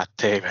 Matt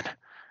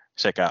Taven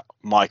sekä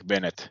Mike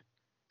Bennett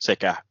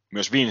sekä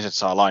myös Vincent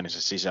saa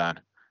laininsa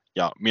sisään.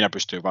 Ja minä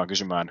pystyin vaan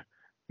kysymään,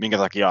 minkä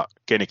takia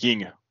Kenny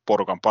King,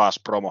 porukan paras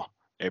promo,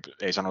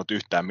 ei sanonut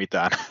yhtään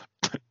mitään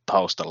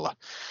taustalla.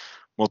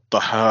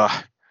 Mutta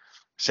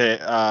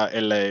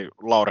ellei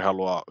Lauri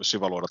halua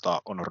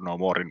syväluodata Honor No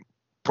Moren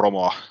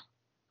promoa.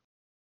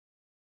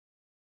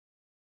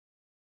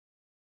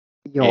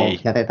 Joo, ei.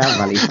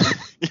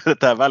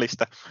 Jätetään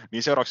välistä.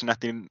 Niin seuraavaksi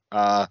nähtiin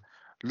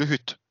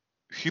lyhyt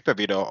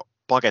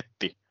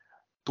hypevideopaketti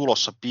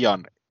tulossa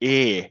pian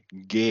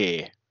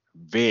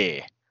EGV.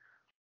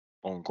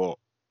 Onko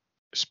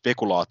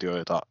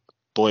spekulaatioita,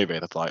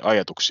 toiveita tai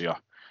ajatuksia,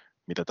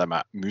 mitä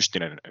tämä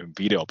mystinen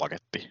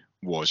videopaketti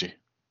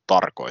voisi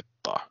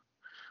tarkoittaa?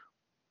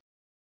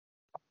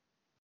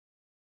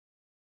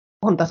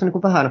 On tässä niin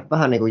kuin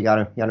vähän niin kuin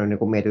jäänyt niin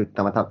kuin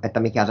mietittämään, että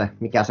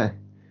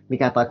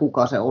mikä tai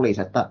kuka se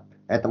olisi,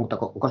 mutta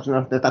koska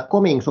on tätä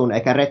coming soon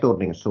eikä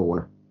returning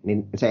soon,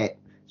 niin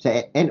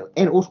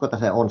en usko, että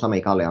se on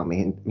Sami Callihan,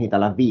 mihin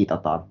tällä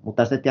viitataan,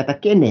 mutta sitten tiedä,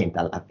 kenen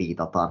tällä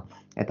viitataan.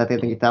 Että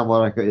tietenkin tämä voi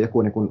olla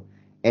joku niin kuin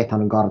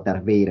Ethan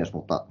Carter 5,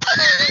 mutta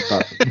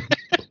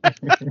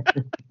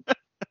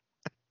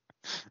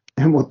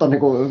mutta niin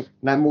kuin,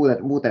 näin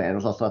muuten en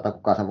osaa sanoa, että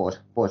kuka se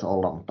voisi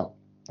olla, mutta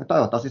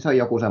toivottavasti se on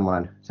joku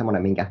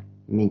semmoinen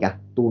minkä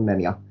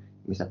tunnen ja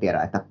missä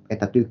tiedän,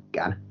 että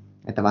tykkään.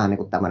 Että vähän niin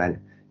kuin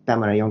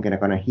tämmöinen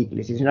jonkinnäköinen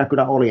hitli. Siis siinä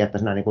kyllä oli, että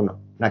siinä niin kuin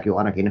näkyy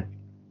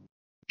ainakin,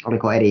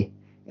 oliko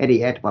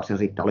Eddie Edwards ja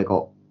sitten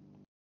oliko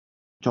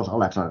Josh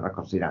Alexander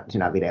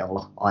siinä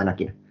videolla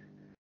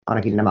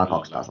ainakin nämä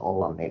kaksi taas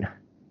olla. Niin.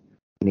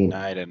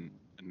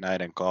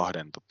 Näiden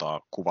kahden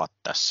kuvat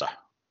tässä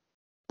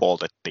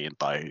poltettiin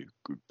tai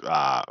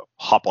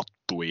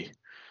hapottui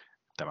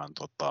tämän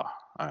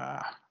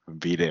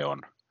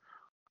videon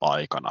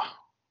aikana.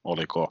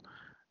 Oliko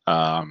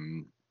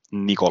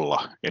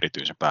Nikolla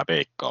erityisempää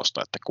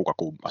veikkausta, että kuka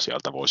kumma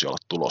sieltä voisi olla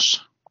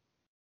tulossa?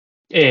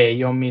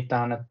 Ei ole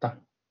mitään, että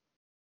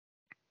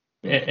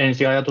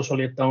ensiajatus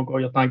oli, että onko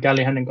jotain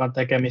Callihanin kanssa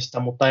tekemistä,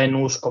 mutta en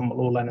usko,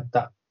 luulen,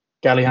 että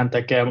Callihan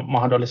tekee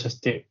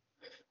mahdollisesti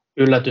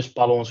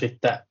yllätyspaluun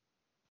sitten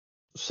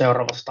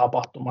seuraavassa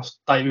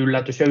tapahtumassa, tai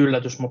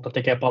yllätys, mutta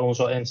tekee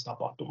paluunsa ensi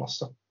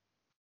tapahtumassa.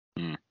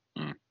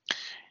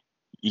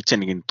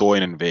 Itsenikin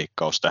toinen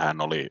veikkaus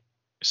tähän oli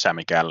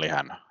Sami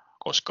Callihan,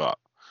 koska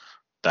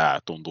tämä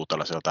tuntuu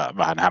tällaiselta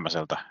vähän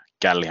hämäiseltä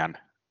Callihan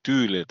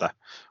tyyliltä,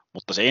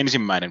 mutta se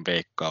ensimmäinen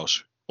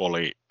veikkaus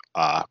oli,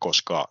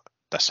 koska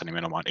tässä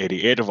nimenomaan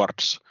Eddie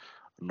Edwards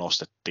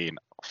nostettiin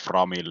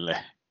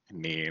Framille,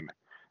 niin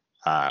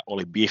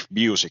oli Beef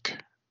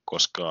Busick,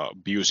 koska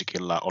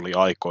Busicilla oli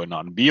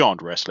aikoinaan Beyond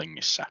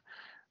Wrestlingissä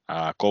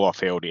kova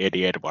feudi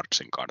Eddie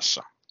Edwardsin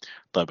kanssa,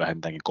 tai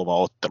vähintäänkin kova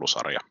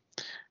ottelusarja,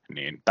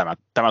 niin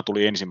tämä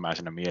tuli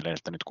ensimmäisenä mieleen,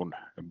 että nyt kun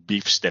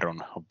Bifster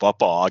on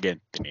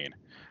vapaa-agentti, niin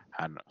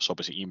hän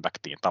sopisi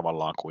Impactiin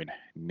tavallaan kuin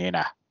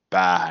nenä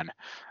päähän.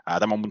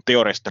 Tämä mun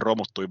teoria sitten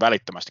romuttui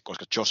välittömästi,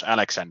 koska Josh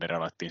Alexander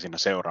alettiin siinä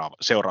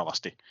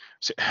seuraavasti,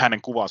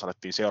 hänen kuvaansa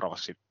alettiin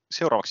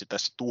seuraavaksi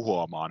tässä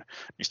tuhoamaan,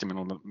 mistä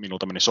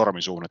minulta meni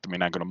sormi suuhun, että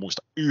minä en kyllä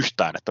muista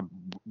yhtään, että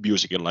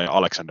Musicilla ja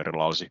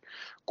Alexanderilla olisi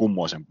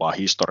kummoisempaa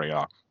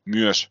historiaa.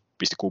 Myös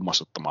pisti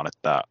kummastuttamaan,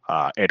 että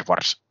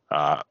Edwards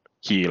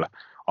heel,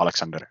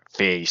 Alexander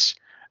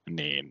face,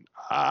 niin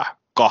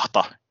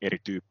kahta eri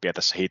tyyppiä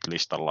tässä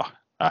hitlistalla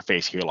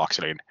face heel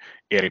akselin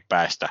eri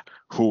päästä.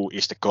 Who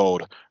is the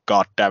code?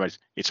 God damn it,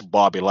 it's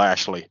Bobby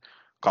Lashley.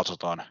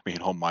 Katsotaan,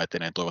 mihin homma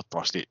etenee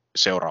toivottavasti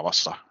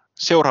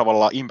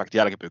seuraavalla Impact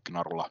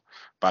Jälkipyykkinarulla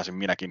pääsen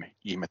minäkin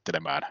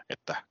ihmettelemään,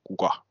 että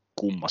kuka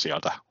kumma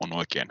sieltä on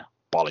oikein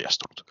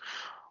paljastunut.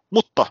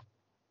 Mutta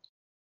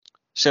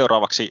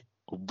seuraavaksi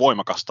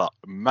voimakasta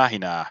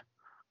mähinää,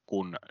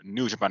 kun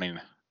New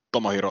Japanin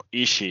Tomohiro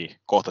Ishii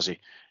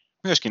kohtasi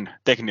myöskin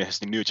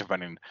teknisesti New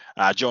Japanin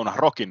Jonah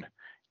Rockin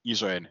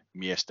isojen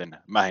miesten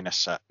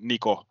mähinässä.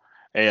 Nico,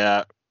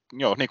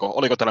 Nico,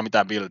 oliko teillä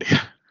mitään bildiä?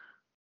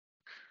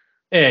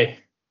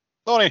 Ei.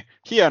 No niin,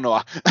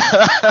 hienoa.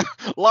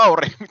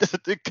 Lauri, mitä sä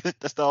tykkäsit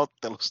tästä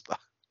ottelusta?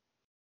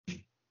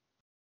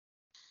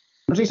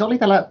 No siis oli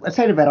tällä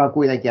sen verran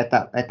kuitenkin,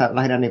 että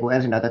lähinnä niin kuin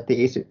ensin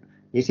näytettiin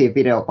Ishiin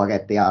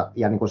videopaketti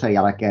ja niin kuin sen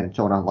jälkeen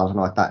Jonah vaan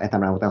sanoi, että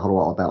minä muuten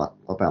haluan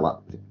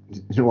otella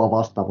sinua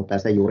vastaan, mutta ei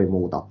sitten juuri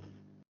muuta.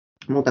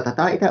 Mutta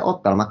tätä itse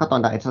ottelu, mä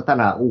katsoin tämän itse asiassa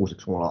tänään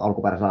uusiksi, mulla on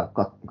alkuperäisellä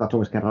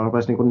katsomiskerralla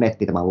rupesi niin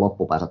netti tämän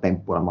loppupäässä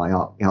temppuilemaan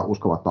ihan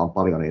uskomattoman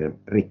paljon,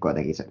 niin Rikko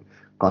jotenkin sen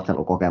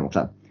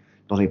katselukokemuksen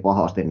tosi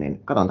pahasti,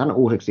 niin katsoin tämän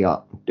uusiksi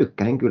ja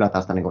tykkäsin kyllä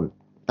tästä, niin kuin,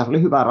 tässä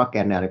oli hyvä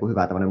rakenne ja niin kuin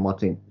hyvä tämmöinen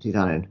matsin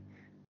sisäinen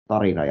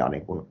tarina ja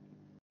niin kuin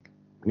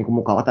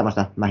mukava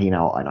tämmöistä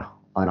mähinää on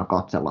aina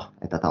katsella,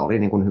 että tämä oli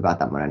niin kuin hyvä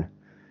tämmöinen,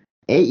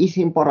 ei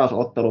Ishin paras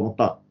ottelu,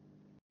 mutta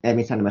ei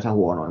missään nimessä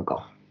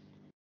huonoinkaan.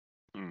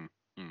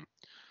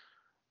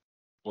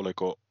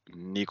 Oliko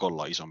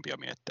Nikolla isompia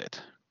mietteitä?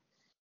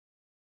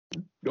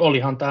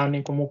 Olihan tämä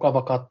niin kuin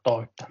mukava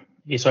katsoa, että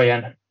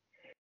isojen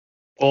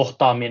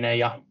kohtaaminen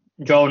ja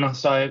Jonah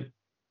sai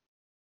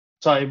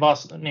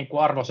niin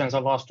kuin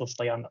arvoisensa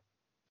vastustajan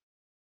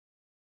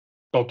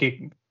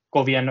toki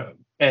kovien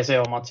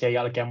PCO-matsien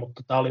jälkeen,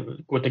 mutta tämä oli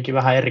kuitenkin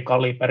vähän eri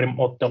kaliberin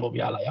ottelu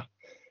vielä ja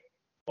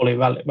oli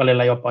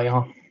välillä jopa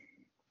ihan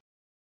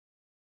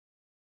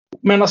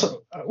mennäs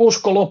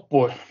usko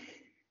loppui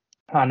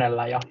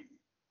hänellä ja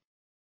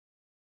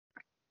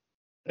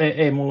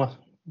ei mulla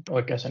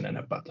oikein sen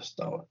enempää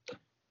tästä ole.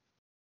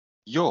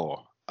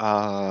 Joo,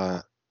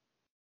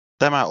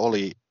 tämä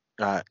oli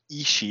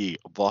Ishii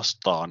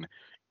vastaan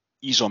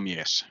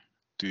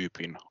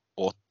isomies-tyypin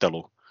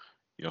ottelu,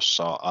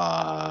 jossa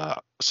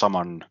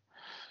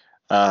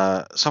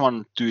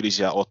saman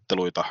tyylisiä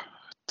otteluita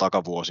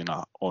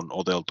takavuosina on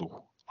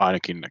oteltu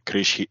ainakin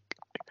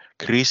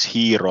Chris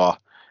Heroa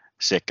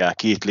sekä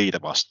Keith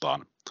Leetä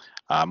vastaan.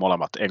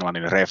 Molemmat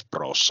Englannin Rev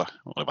Prossa,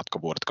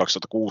 olivatko vuodet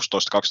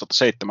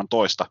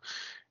 2016-2017,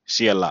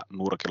 siellä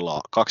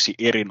nurkilla kaksi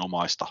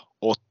erinomaista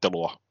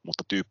ottelua,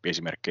 mutta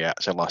tyyppiesimerkkejä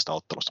sellaista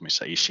ottelusta,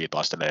 missä Ishii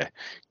taistelee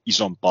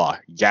isompaa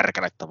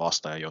järkälettä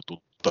vastaan ja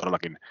joutuu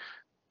todellakin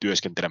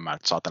työskentelemään,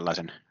 että saa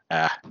tällaisen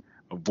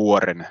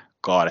vuoren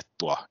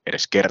kaadettua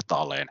edes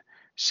kertaalleen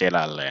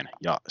selälleen.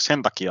 Ja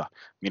sen takia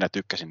minä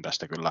tykkäsin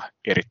tästä kyllä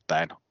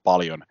erittäin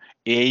paljon.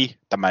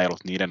 Tämä ei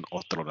ollut niiden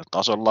otteluiden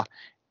tasolla.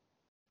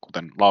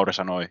 Kuten Lauri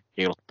sanoi,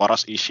 ei ollut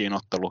paras Ishiin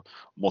ottelu,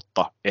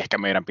 mutta ehkä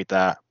meidän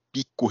pitää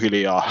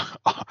pikkuhiljaa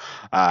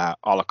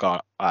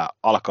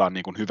alkaa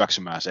niin kuin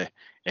hyväksymään se,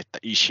 että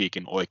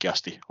Ishiikin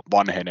oikeasti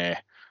vanhenee.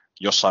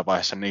 Jossain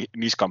vaiheessa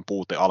niskan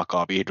puute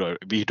alkaa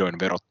vihdoin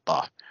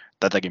verottaa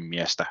tätäkin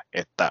miestä,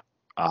 että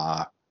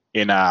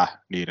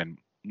enää niiden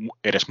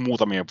edes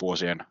muutamien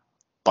vuosien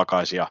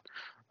takaisia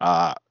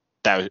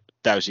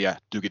täysiä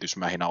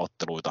tykitysmähinä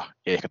otteluita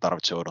ei ehkä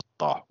tarvitse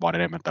odottaa, vaan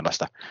enemmän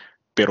tällaista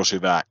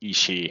perushyvää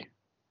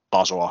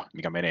Ishii-tasoa,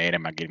 mikä menee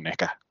enemmänkin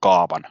ehkä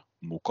kaavan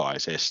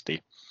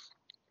mukaisesti.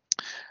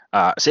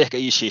 Se ehkä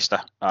Ishiistä,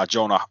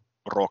 Jonah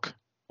Rock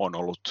on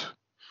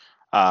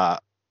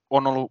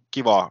ollut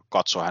kiva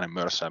katsoa hänen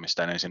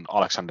mörssäämistään ensin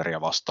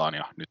Alexanderia vastaan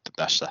ja nyt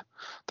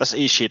tässä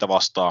Ishiitä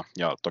vastaan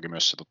ja toki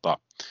myös se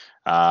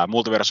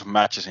Multiverse of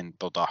Matchesin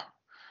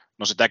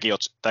no se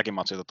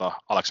täkimatsi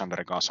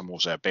Alexanderin kanssa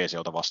Mooseen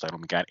PCOta vastaan ei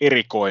ollut mikään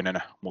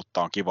erikoinen,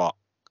 mutta on kiva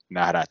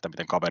nähdä, että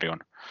miten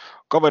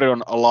kaveri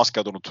on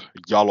laskeutunut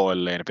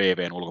jaloilleen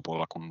VVn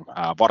ulkopuolella, kun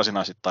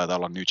varsinaisesti taitaa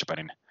olla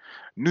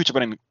New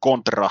Japanin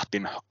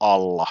kontrahtin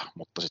alla,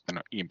 mutta sitten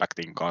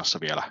Impactin kanssa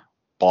vielä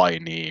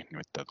painii,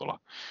 nimittäin tuolla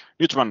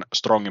New Japan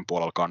Strongin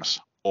puolella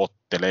kanssa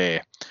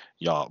ottelee,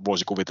 ja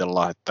voisi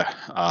kuvitella, että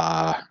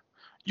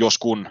jos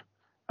kun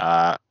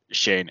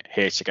Shane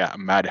Hayes sekä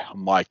Mad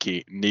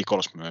Mikey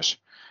Nichols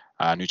myös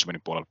New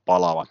Japanin puolella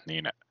palaavat,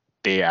 niin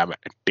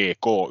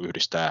TMDK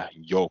yhdistää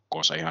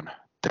joukkoonsa ihan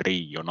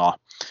triona.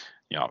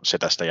 Ja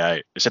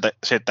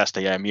se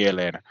tästä jäi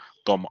mieleen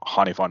Tom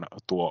Hanifan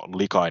tuo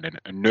likainen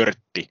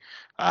nörtti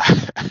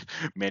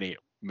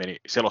meni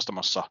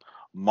selostamassa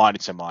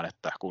mainitsemaan,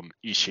 että kun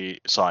Ishii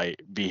sai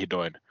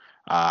vihdoin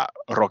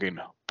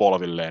Rockin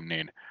polvilleen,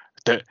 niin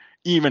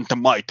even the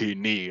mighty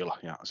kneel,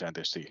 ja sehän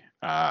tietysti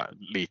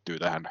liittyy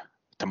tähän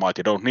The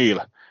Mighty Don't Kneel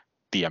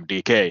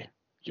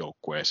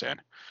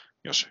TMDK-joukkueeseen,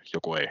 jos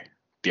joku ei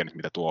tiennyt,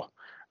 mitä tuo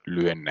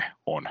lyhenne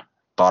on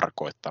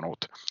tarkoittanut.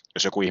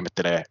 Jos joku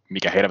ihmettelee,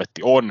 mikä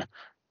helvetti on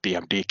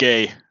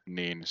TMDK,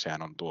 niin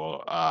sehän on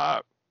tuo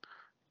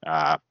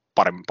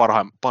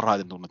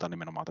parhaiten tunnetaan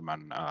nimenomaan tämän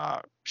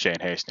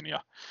Shane Hastin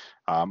ja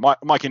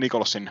Mike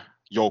Nicholsin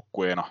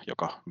joukkueena,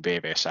 joka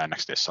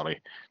VV-säännöksessä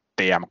oli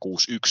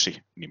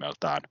TM61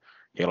 nimeltään.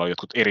 Heillä on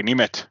jotkut eri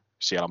nimet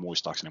siellä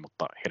muistaakseni,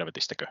 mutta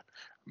helvetistäkö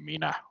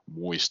minä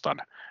muistan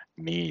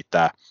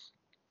niitä.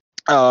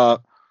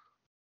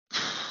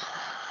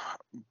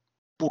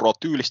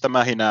 Purotyylistä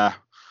mähinää,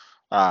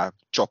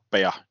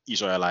 choppeja,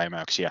 isoja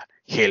läimäyksiä,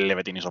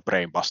 helvetin iso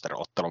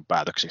brainbuster-ottelun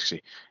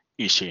päätöksiksi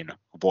Ishin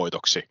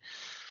voitoksi.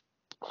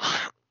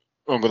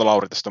 Onko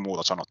Lauri tästä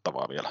muuta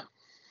sanottavaa vielä?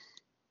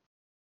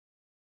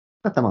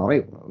 Tämä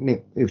oli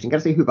niin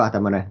yksinkertaisesti hyvä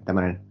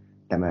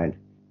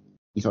tämmöinen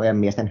isojen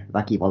miesten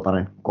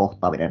väkivaltainen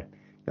kohtaaminen,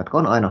 jotka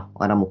on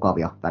aina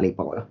mukavia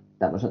välipaloja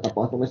tämmöisissä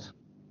tapahtumissa.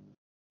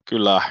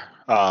 Kyllä,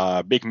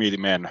 big meaty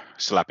men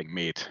slapping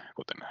meat,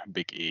 kuten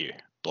Big E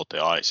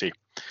toteaisi.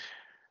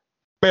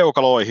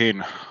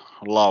 Peukaloihin,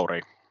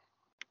 Lauri.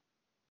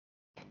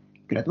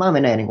 Kyllä tämä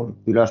menee niin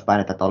kuin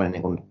ylöspäin, että tämä oli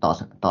niin kuin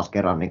taas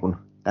kerran niin kuin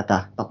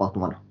tätä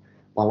tapahtuman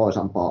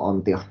valoisampaa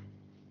antia.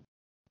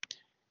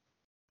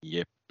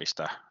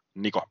 Jeppistä.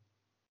 Nico.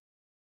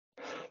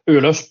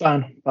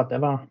 Ylöspäin,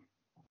 pätevää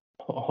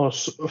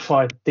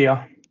hoss-fightia.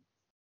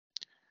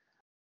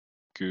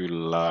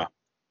 Kyllä.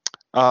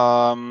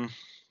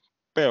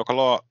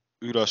 Peukaloa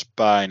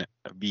ylöspäin,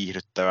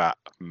 viihdyttävä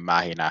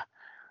mähinä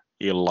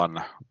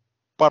illan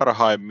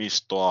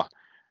parhaimmistoa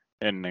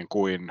ennen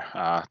kuin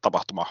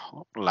tapahtuma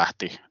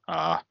lähti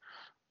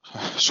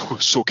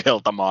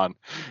sukeltamaan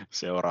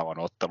seuraavan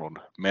ottelun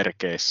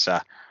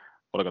merkeissä.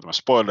 Oliko tämä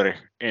spoileri?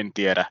 En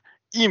tiedä.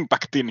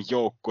 Impactin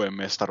joukkueen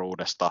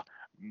mestaruudesta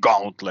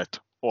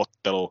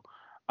Gauntlet-ottelu,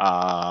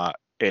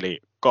 eli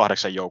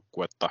 8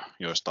 joukkuetta,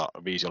 joista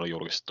 5 oli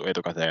julkistettu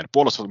etukäteen.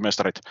 Puolustavat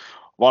mestarit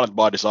Violent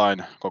by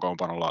Design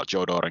kokoonpanolla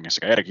Joe Doring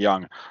sekä Eric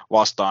Young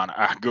vastaan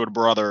Good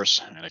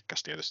Brothers, eli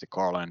tietysti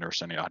Carl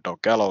Anderson ja Doug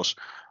Gallows,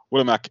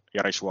 Will Mack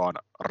ja Rishwan,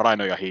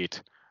 Rhino ja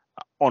Heat,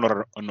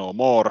 Honor No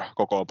More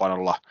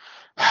kokoonpanolla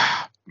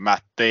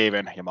Matt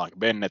Taven ja Mike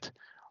Bennett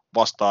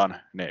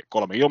vastaan ne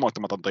 3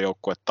 ilmoittamatonta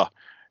joukkuetta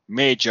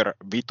Major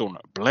Vitun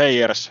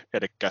Players,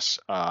 eli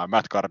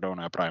Matt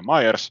Cardona ja Brian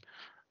Myers,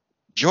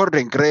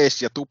 Jordan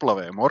Grace ja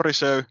W.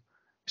 Morrisey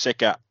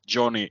sekä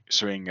Johnny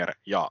Swinger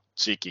ja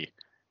Ziggy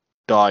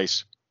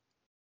Dice.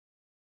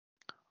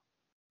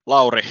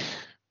 Lauri,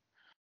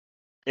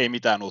 ei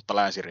mitään uutta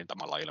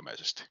länsirintamalla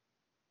ilmeisesti.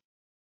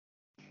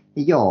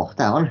 Joo,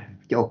 tämä on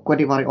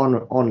joukkuedivari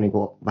on niin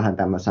kuin vähän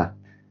tämmöisessä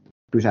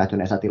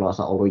pysähtyneessä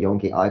tilassa ollut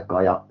jonkin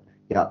aikaa ja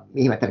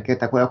ihmettelen,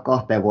 että kun jo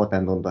 2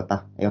 vuoteen tuntuu,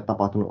 että ei ole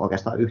tapahtunut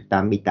oikeastaan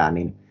yhtään mitään,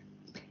 niin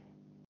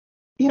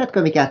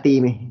tiedätkö mikä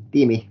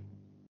tiimi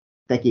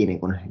teki niin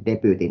kuin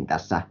debyytin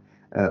tässä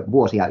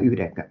vuosia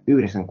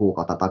 9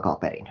 kuukautta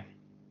takaperin?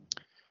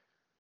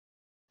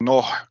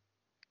 No,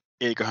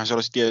 eiköhän se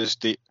olisi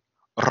tietysti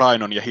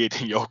Rainon ja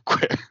Heatin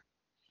joukkue.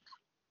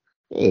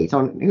 Ei, se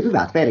on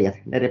hyvät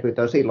veljet, ne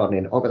debyytoi silloin,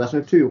 niin onko tässä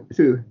nyt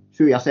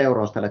syy ja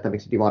seuraus tälle, että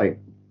miksi divari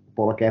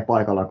polkee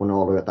paikalla, kun on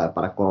ollut jotain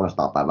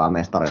 300 päivää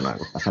mestarina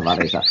kuin tässä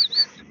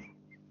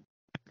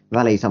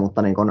välissä,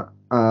 mutta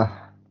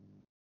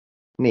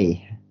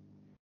niin,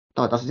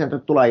 toivottavasti sieltä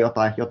tulee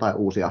jotain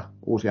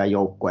uusia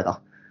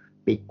joukkueita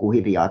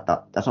pikkuhiljaa,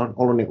 että tässä on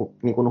ollut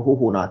niin kuin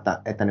huhuna,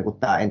 että niin kuin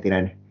tämä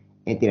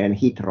entinen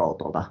hit row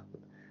tuolta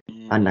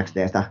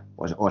NXT:stä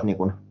olisi niin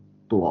kuin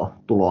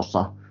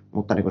tulossa,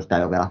 mutta niin kuin sitä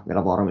ei ole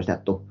vielä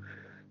varmistettu,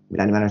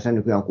 millä nimellä se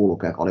nykyään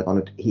kulkee, oliko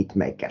nyt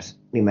Hitmakers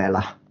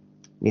nimellä,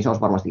 niin se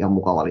olisi varmasti ihan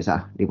mukava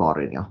lisää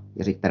divariin. Ja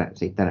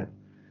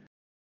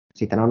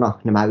sitten on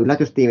nämä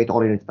yllätystiimit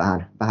oli nyt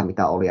vähän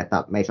mitä oli,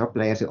 että Major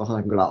Players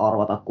osasin kyllä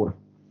arvata,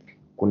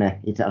 kun ne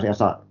itse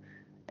asiassa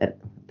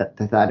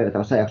tätä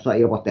edeltävässä jaksossa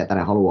ilmoitti, että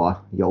ne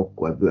haluaa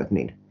joukkuevyöt,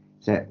 niin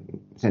se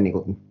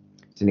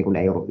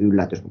ei ollut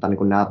yllätys, mutta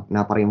niin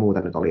nämä pari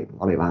muuta nyt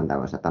oli vähän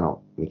tämmöistä, että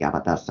no mikäpä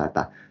tässä,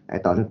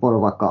 että olisi nyt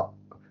voinut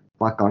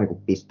vaikka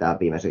niin pistää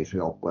viimeisessä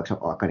joukkueeksi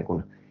vaikka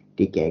niin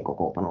Decay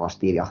kokoonpanolla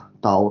Steel ja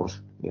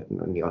Taurus,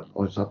 niin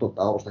olisi saatu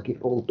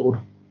Taurustakin ruutuun.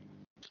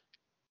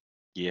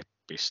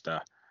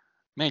 Jeppistä.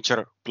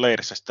 Major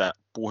Playersista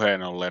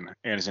puheen ollen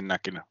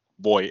ensinnäkin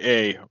voi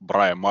ei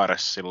Brian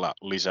Myresilla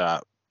lisää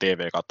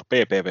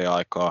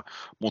TV/PPV-aikaa,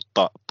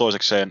 mutta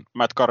toisekseen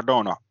Matt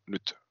Cardona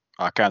nyt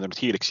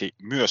kääntynyt hiiliksi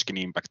myöskin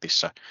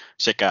Impactissa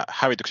sekä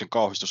hävityksen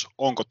kauhistus,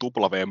 onko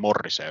W.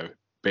 Morrisey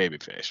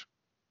babyface?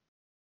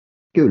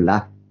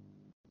 Kyllä.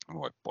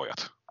 Voi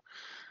pojat.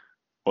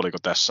 Oliko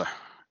tässä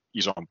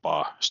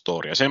isompaa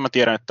storya. Sen mä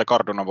tiedän, että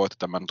Cardona voitti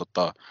tämän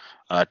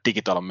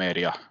Digital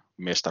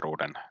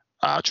Media-mestaruuden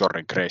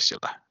Jordan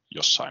Graciltä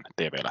jossain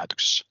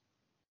TV-lähetyksessä.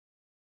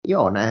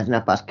 Joo, näinhän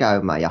sinä pääsi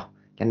käymään. Ja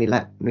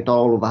niillä nyt on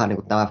ollut vähän niin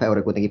kuin tämä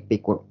feuri kuitenkin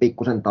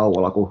pikkusen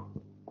tauolla,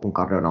 kun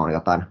Cardona on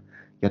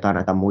jotain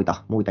näitä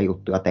muita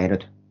juttuja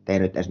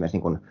tehnyt esimerkiksi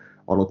niin kuin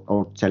ollut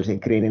Chelsea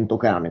Greenin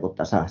tukena niin kuin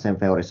tässä sen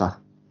feurissa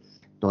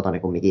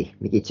niin kuin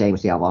Mickey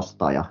Jamesia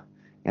vastaan. Ja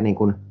niin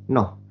kuin,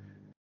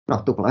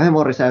 Tupla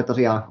Morrissey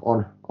tosiaan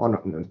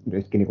on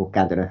nytkin niin kuin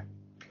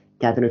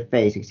kääntynyt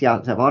faceiksi,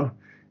 ja se vaan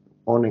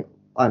on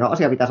ainoa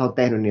asia, mitä se on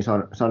tehnyt, niin se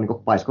on niin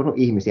kuin paiskunut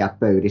ihmisiä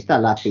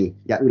pöydistä läpi,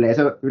 ja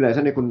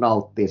yleisö niin kuin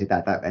nauttii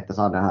sitä, että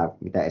saa nähdä,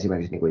 mitä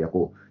esimerkiksi niin kuin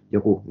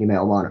joku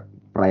nimenomaan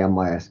Brian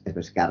Myers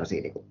esimerkiksi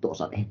kärsii niin kuin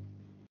tuossa. Niin.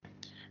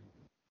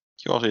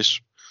 Joo,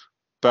 siis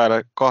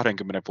päälle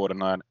 20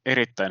 vuoden ajan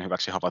erittäin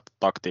hyväksi havaittu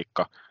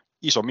taktiikka.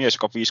 Iso mies,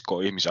 joka viskoo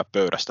ihmisiä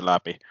pöydästä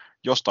läpi,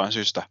 jostain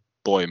syystä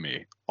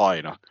toimii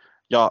aina.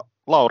 Ja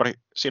Lauri,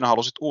 sinä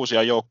halusit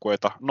uusia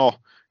joukkueita. No,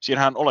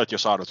 siinähän olet jo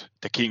saanut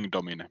The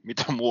Kingdomin.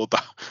 Mitä muuta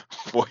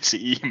voisi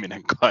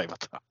ihminen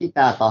kaivata?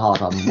 Mitä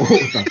tahansa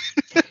muuta.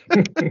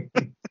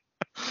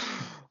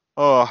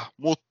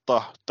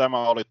 Mutta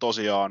tämä oli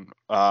tosiaan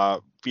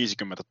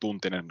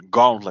 50-tuntinen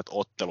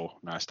gauntlet-ottelu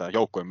näistä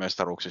joukkueen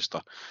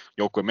mestaruuksista,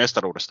 joukkueen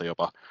mestaruudesta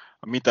jopa.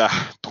 Mitä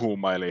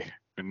tuumaili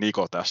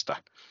Nico tästä?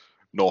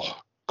 No,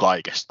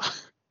 kaikesta.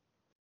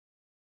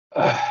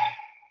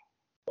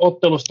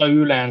 Ottelusta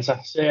yleensä.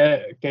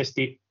 Se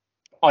kesti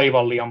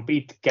aivan liian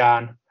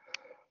pitkään.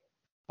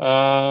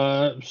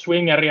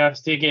 Swinger ja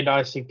Sticky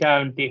Dicein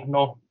käynti,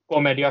 no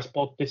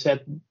komediaspotti, se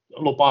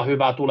lupaa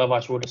hyvää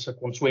tulevaisuudessa,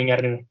 kun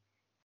Swingerin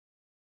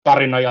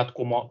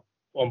tarinajatkumo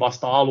on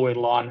vasta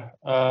aluillaan.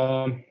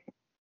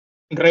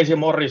 Gracie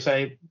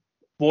Morrissey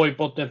voi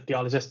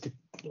potentiaalisesti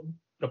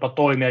jopa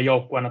toimia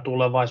joukkueena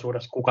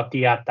tulevaisuudessa, kuka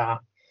tietää.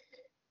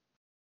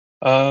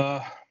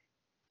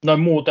 Noin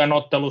muuten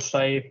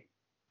ottelussa ei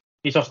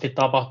isosti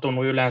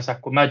tapahtunut yleensä,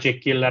 kun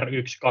Magic Killer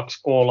 1, 2,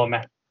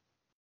 3.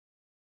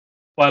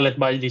 Violet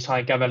by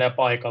Design kävelee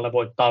paikalle,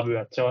 voittaa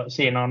vyöt.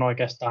 Siinä on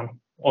oikeastaan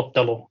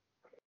ottelu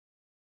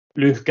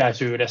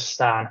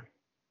lyhkäisyydessään.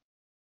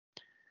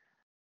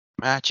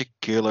 Magic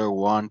Killer 1,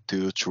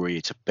 2, 3,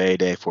 it's a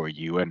payday for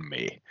you and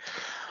me.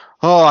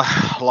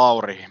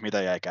 Lauri,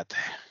 mitä jäi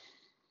käteen?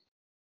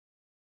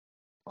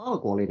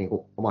 Alku oli niin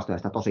kuin omasta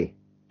mielestä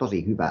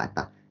tosi hyvä,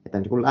 että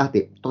niin kuin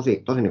lähti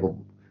tosi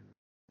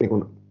niin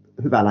kuin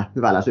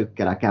hyvällä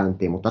sykkeellä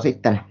käyntiin, mutta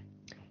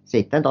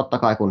sitten totta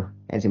kai kun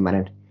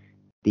ensimmäinen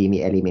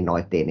tiimi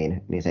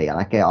eliminoitiin, niin sen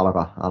jälkeen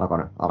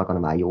alkoi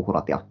nämä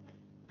juhlat,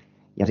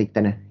 ja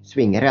sitten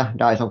Swinger ja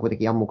Dice on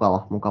kuitenkin ihan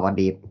mukava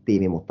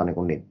tiimi, mutta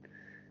niin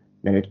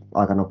ne nyt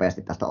aika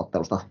nopeasti tästä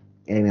ottelusta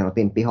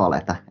eliminoitiin pihalle,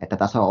 että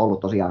tässä on ollut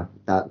tosiaan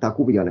tämä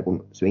kuvio niin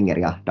kuin Swinger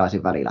ja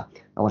Dicen välillä.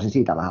 Mä voisin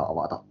siitä vähän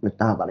avata nyt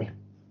tähän väliin.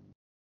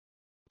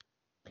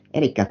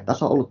 Eli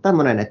tässä on ollut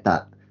tämmöinen,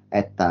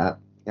 että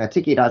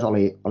Sticky Dice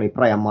oli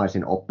Brian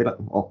Myersin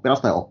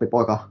oppilas tai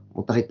oppipoika,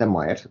 mutta sitten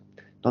Myers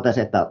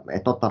totesi, että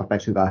on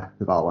tarpeeksi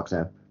hyvä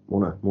ollakseen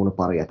mun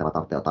pari, että mä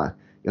tarvitsen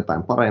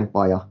jotain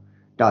parempaa, ja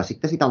Dice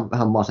sitten sitä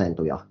vähän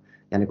masentui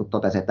ja niin kuin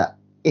totesi, että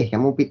ehkä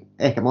mä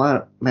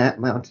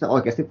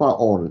oikeasti vaan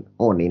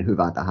on niin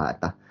hyvä tähän,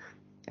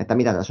 että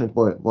mitä tässä nyt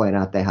voi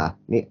enää tehdä.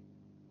 Niin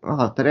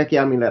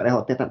Rekiamille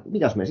rehotti, että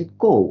mitäs me sitten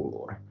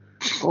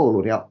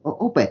kouluun ja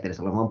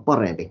opettelisi olemaan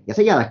parempi. Ja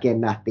sen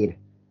jälkeen nähtiin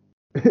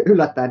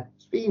yllättäen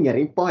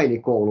Swingerin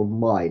painikoulun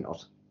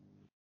mainos.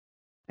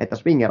 Että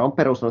Swinger on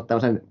perustanut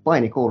tämmöisen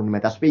painikoulun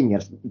nimeltä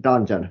Swingers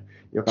Dungeon,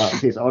 joka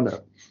siis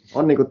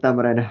on niinku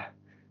tämmöinen,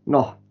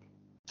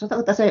 sanotaan,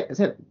 että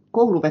se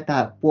koulu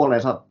vetää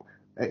puoleensa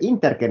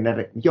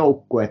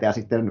Interkenner-joukkueita ja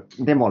sitten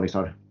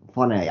Demolition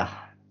faneja,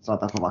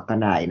 sanotaanko vaikka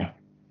näin.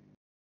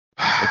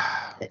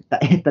 Että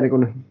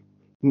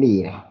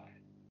niin.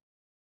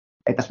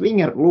 Että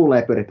Swinger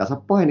luulee pyörittänsä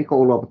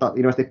painikoulua, mutta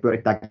ilmeisesti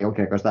pyörittää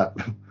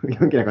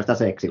jonkinnäköistä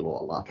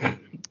seksiluolaa.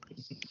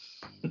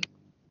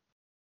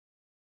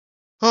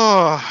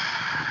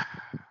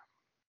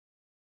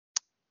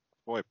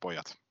 Voi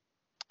pojat.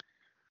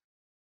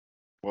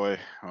 Voi.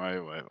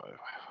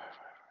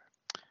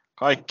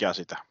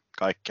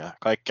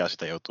 Kaikkea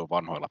sitä joutuu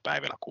vanhoilla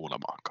päivillä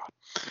kuulemaankaan.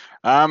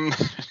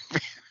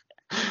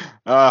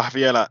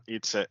 Vielä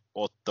itse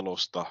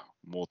ottelusta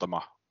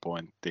muutama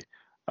pointti.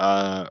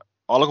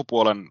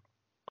 Alkupuolen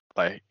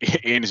tai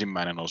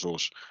ensimmäinen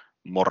osuus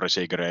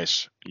Morrissey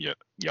Grace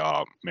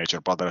ja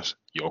Major Brothers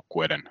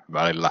joukkueiden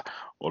välillä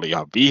oli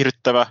ihan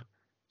viihdyttävä.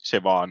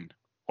 Se vaan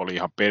oli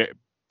ihan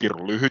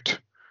pirun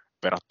lyhyt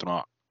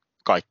verrattuna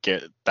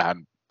kaikkeen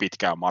tähän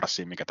pitkään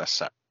marssiin, mikä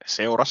tässä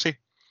seurasi.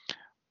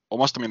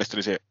 Omasta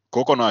mielestäni se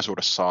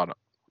kokonaisuudessaan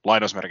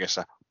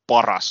lainausmerkeissä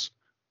paras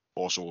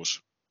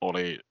osuus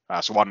oli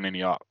Swannin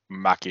ja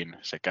Macin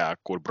sekä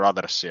Good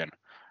Brothersien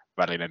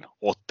välinen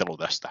ottelu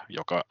tästä,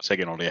 joka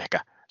sekin oli ehkä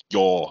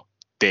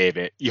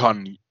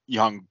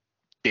ihan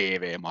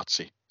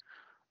TV-matsi.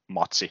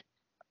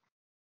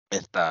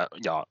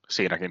 ja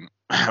siinäkin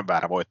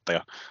väärä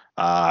voittaja.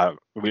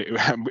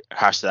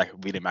 Hashtag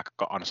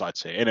Vilimäkkä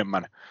ansaitsee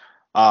enemmän.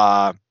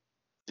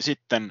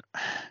 Sitten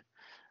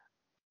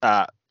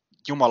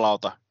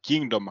jumalauta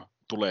Kingdom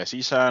tulee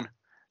sisään,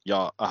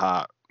 ja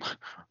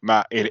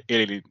mä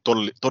elin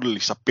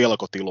todellisissa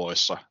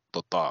pelkotiloissa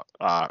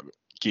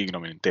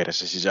Kingdomin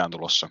tehdessä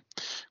sisääntulossa,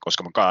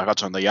 koska mä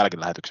katsoin tämän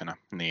jälkilähetyksenä,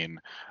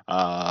 niin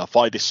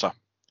fightissa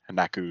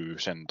näkyy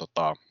sen,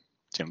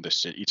 siinä on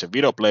tietysti itse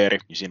videoplayeri,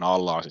 ja siinä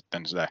alla on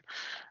sitten se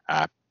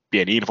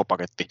pieni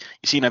infopaketti,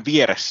 ja siinä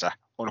vieressä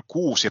on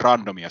 6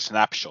 randomia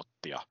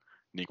snapshottia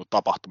niin kuin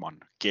tapahtuman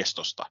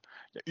kestosta,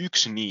 ja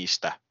yksi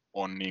niistä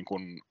on niin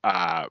kuin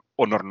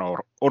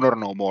Honor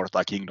No More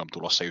tai Kingdom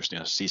tulossa just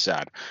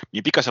sisään,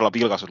 niin pikaisella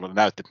vilkaisulla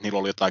näytti, että niillä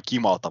oli jotain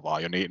kimaltavaa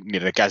jo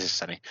niiden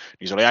käsissä, niin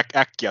se oli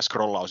äkkiä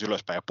scrollaus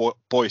ylöspäin ja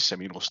pois se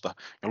minusta.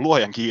 Ja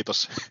luojan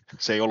kiitos,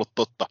 se ei ollut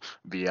totta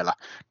vielä.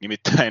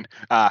 Nimittäin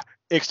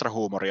ekstra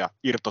huumoria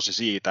irtosi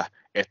siitä,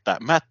 että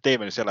Matt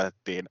Damon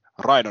selätettiin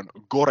Rainon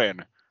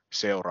Goren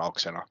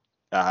seurauksena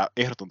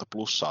ehdotonta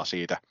plussaa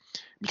siitä,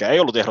 mikä ei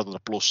ollut ehdotonta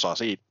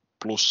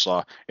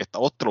plussaa, että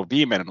ottelun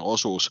viimeinen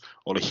osuus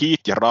oli Heat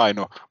ja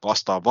Rhino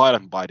vastaan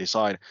Violent by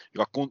Design,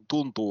 joka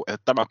tuntuu,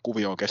 että tämä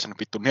kuvio on kestänyt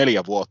vittu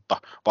 4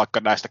 vuotta, vaikka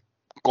näistä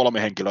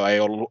 3 henkilöä ei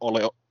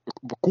ole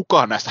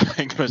kukaan näistä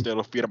henkilöistä ei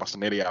ollut firmassa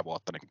 4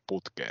 vuotta niin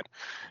putkeen.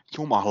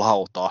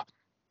 Jumalauta.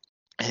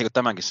 Eikö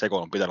tämänkin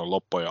sekoilun pitänyt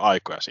loppua jo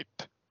aikoja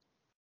sitten?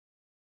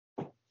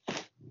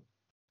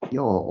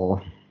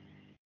 Joo.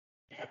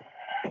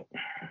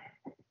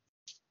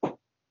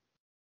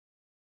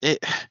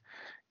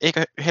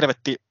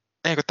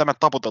 Eikö tämä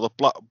taputeltu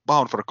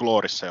Bound for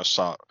Gloryssa,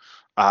 jossa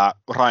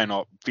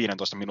Rhino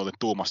 15 minuutin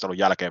tuumastelun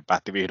jälkeen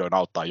päätti vihdoin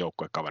auttaa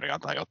joukkuekaveriaan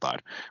tai jotain?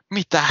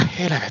 Mitä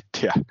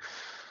helvettiä?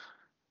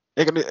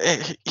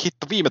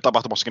 Hitto, viime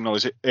tapahtumassakin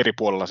olisi eri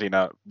puolella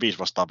siinä 5-5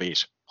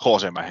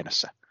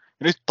 HC-mähinässä.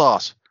 Ja nyt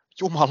taas,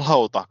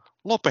 jumalauta,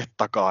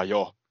 lopettakaa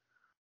jo.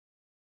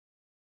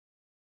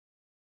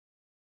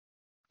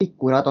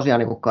 Pikkuhiljaa tosiaan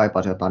niin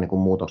kaipasi jotain niin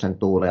muutoksen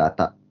tuulia,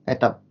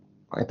 että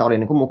oli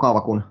niin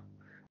mukava, kun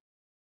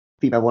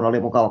viime vuonna oli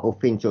mukava, kun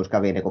Finchus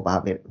kävi niin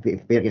vähän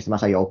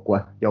virkistämässä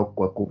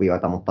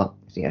joukkuekuvioita, mutta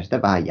siihen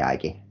sitten vähän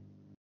jäikin.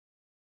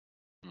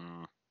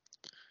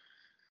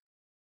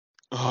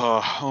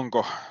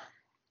 Onko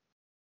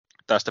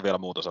tästä vielä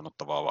muuta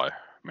sanottavaa vai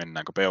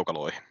mennäänkö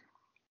peukaloihin?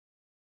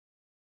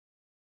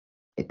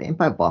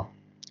 Eteenpäin vaan.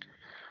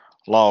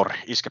 Lauri,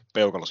 iske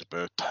peukalosi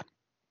pöytään.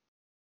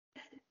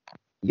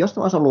 Jos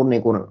tämä olisi ollut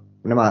niin kuin,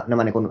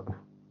 nämä niin kuin,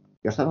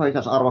 jos tämä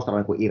olisi arvostella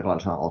niin kuin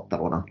irlannisena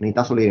otteluna, niin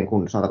tässä oli niin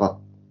kuin,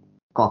 sanotaanko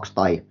 2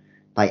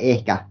 tai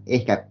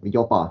ehkä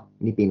jopa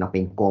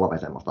nipin 3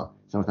 semmoista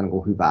niin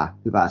kuin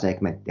hyvää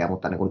segmenttiä,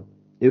 mutta niin kuin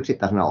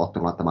yksittäisenä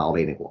otteluna tämä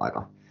oli niin kuin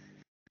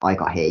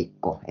aika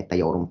heikko, että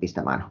joudun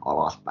pistämään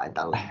alaspäin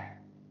tälle.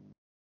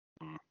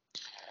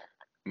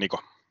 Niko.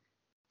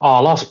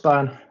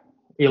 Alaspäin.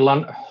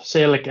 Illan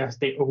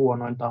selkeästi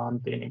huonointa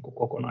antia niin kuin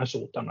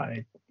kokonaisuutena.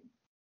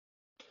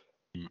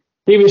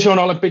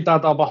 Divisioonalle pitää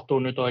tapahtua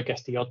nyt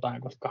oikeasti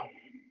jotain, koska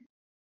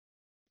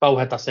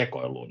kauheata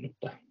sekoilua nyt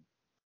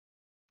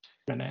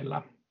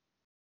meneillään.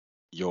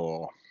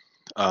 Joo.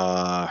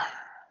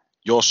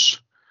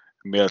 Jos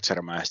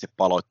meltsermäisesti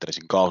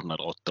paloittelisin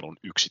Gauntlet-ottelun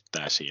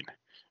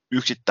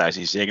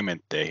yksittäisiin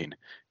segmentteihin,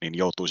 niin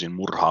joutuisin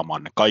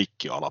murhaamaan ne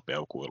kaikki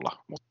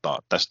alapeukuilla, mutta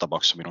tässä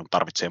tapauksessa minun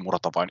tarvitsee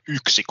murata vain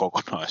yksi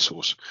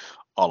kokonaisuus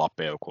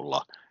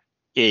alapeukulla.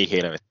 Ei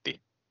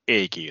helvetti,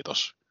 ei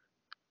kiitos.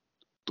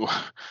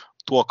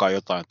 Tuokaa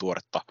jotain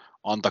tuoretta,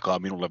 antakaa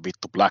minulle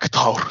vittu Black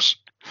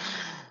Taurus.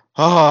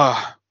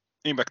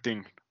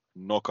 Impactin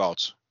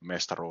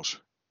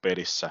Knockouts-mestaruus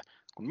pelissä,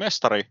 kun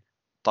mestari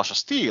Tasha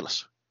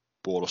Steelz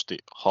puolusti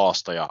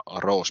haastaja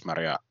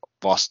Rosemarya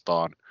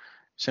vastaan.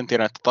 Sen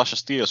tiedän, että Tasha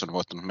Steelz on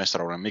voittanut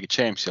mestaruuden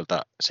Mickey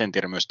Jamesilta. Sen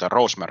tiedän myös, että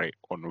Rosemary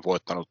on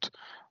voittanut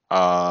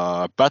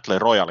Battle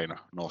Royalin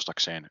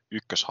noustakseen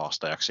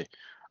ykköshaastajaksi.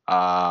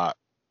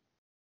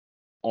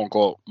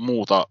 Onko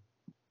muuta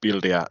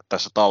bildiä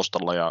tässä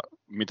taustalla ja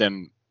miten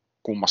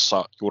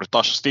kummassa juuri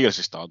Tasha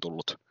Steelzistä on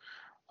tullut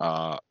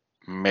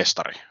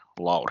mestari,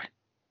 Lauri?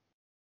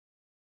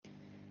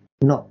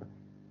 No,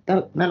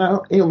 näillä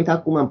ei ole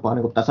mitään kummempaa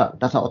niin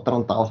tässä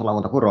ottelun taustalla,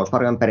 mutta kun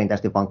Rosemary on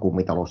perinteisesti vain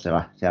kummitellut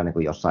siellä niin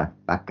kuin jossain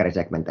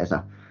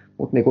päkkärisegmenteissä.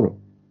 Mutta niin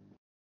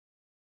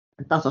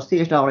Tasha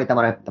Steelzillä oli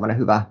tämmöinen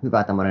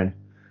hyvä tämmöinen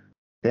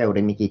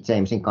feudi Mickey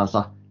Jamesin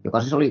kanssa,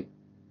 joka siis oli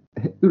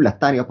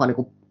yllättäen jopa niin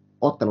kuin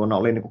otteluna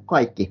oli niin kuin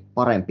kaikki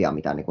parempia,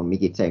 mitä niin kuin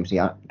Mickey James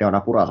ja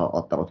Deonna Purrazzo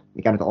ottelut,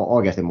 mikä nyt on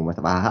oikeasti mun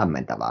mielestä vähän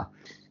hämmentävää.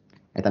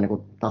 Että niin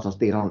kuin Tasha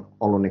Steelz on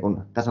ollut niin kuin,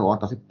 tässä on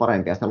tosi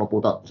parempi, ja sitten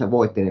lopulta se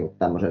voitti niin kuin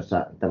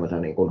tämmöisessä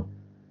niin kuin,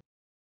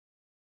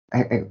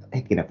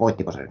 hetkinen,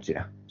 voittiko se nyt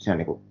siinä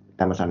niin kuin,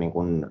 tämmöisessä niin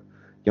kuin,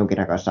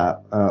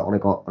 jonkinnäköisessä,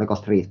 oliko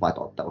Street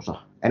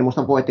Fight-ottelussa. En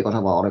muista voittiko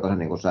se, vaan oliko se,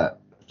 niin kuin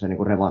se niin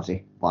kuin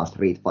revanssi, vaan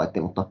Street Fight,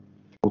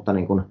 mutta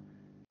niin kuin,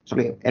 se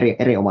oli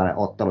erinomainen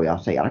ottelu, ja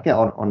sen jälkeen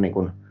on niin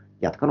kuin,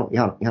 jatkanut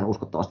ihan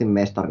uskottavasti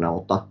mestarina,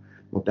 mutta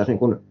jos niin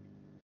kuin,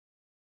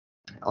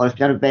 olisi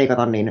pitänyt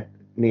veikata,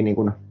 niin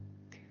kuin,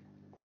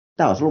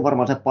 tämä olisi ollut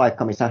varmaan se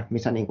paikka,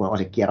 missä niin kuin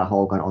olisi Kiera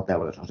Hogan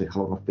ottelu, jos olisi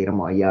halunnut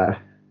firmaan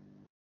jäädä.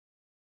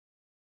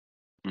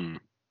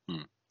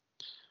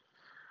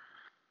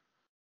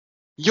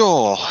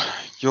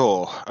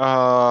 Joo.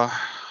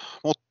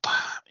 Mutta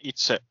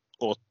itse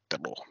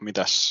ottelu.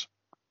 Mitäs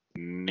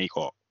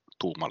Nico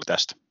tuumaili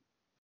tästä?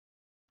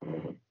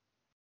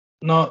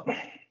 No,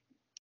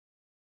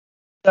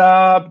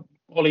 tämä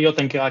oli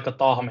jotenkin aika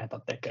tahmeata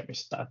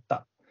tekemistä,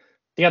 että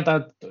tietää,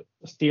 että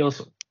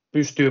Steels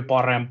pystyy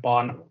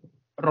parempaan.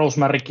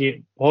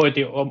 Rosemarykin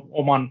hoiti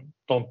oman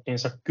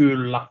tonttinsa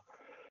kyllä.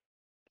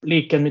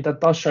 Liikkeet, mitä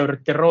Tasha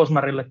yritti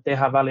Rosemarylle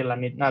tehdä välillä,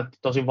 niin näytti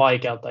tosi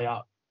vaikealta.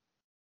 Ja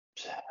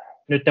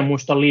nyt en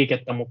muista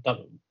liikettä, mutta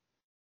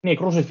niin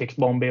Crucifix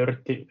Bombi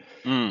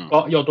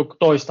joutui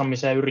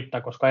toistamiseen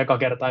yrittää, koska eka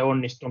kerta ei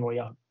onnistunut.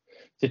 Ja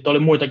sitten oli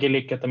muitakin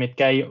liikkeitä,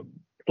 mitkä ei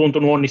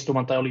tuntunut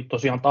onnistuvan tai oli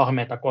tosiaan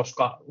tahmeita,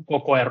 koska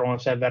koko ero on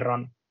sen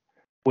verran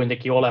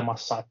kuitenkin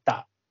olemassa,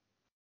 että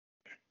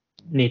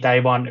niitä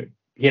ei vaan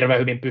hirveän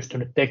hyvin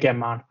pystynyt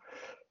tekemään.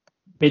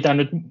 Mitä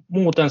nyt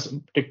muuten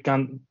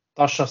tykkään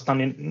Tashasta,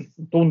 niin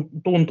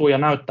tuntuu ja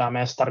näyttää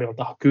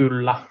mestarilta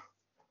kyllä,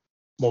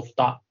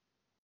 mutta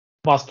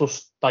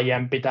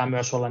vastustajien pitää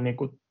myös olla, niin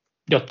kuin,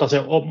 jotta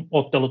se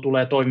ottelu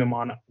tulee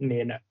toimimaan,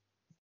 niin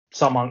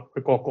saman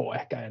koko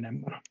ehkä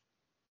enemmän.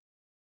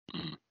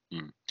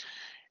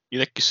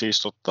 Itsekin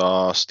siis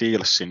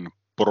Steelsin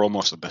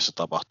promosta tässä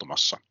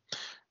tapahtumassa,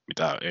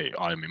 mitä ei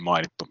aiemmin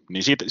mainittu,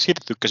 niin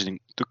siitä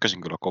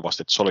tykkäsin kyllä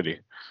kovasti, että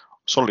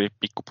solidi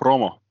pikku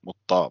promo,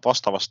 mutta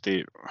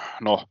vastaavasti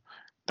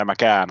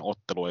tämäkään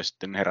ottelu ei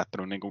sitten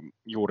herättänyt niin kuin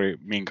juuri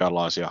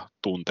minkäänlaisia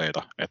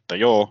tunteita, että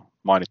joo,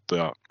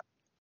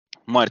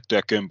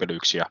 mainittuja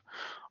kömpelyyksiä,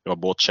 jopa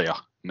botcheja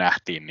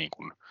nähtiin niin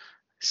kuin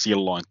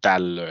silloin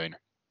tällöin,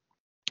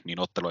 niin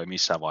ottelu ei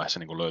missään vaiheessa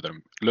niin kuin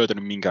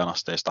löytänyt minkään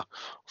asteista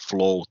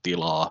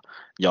flow-tilaa,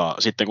 ja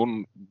sitten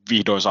kun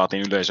vihdoin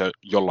saatiin yleisö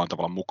jollain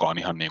tavalla mukaan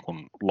ihan niin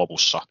kuin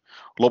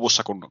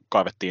lopussa kun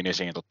kaivettiin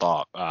esiin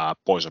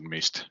Poison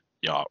Mist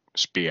ja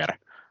Spear,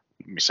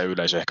 missä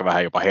yleisö ehkä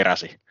vähän jopa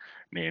heräsi,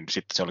 niin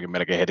sitten se olikin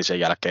melkein heti sen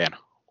jälkeen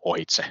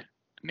ohitse,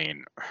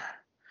 niin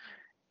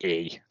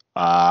ei.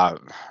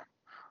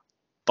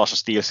 Taas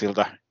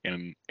Steelsiltä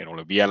en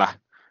ole vielä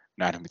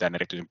nähnyt mitään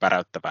erityisen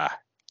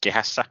päräyttävää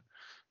kehässä.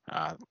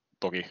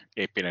 Toki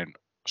eeppinen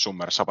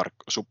Summer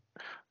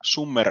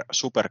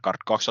Supercard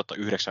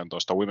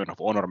 2019 Women of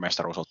Honor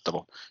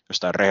 -mestaruusottelu,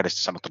 josta en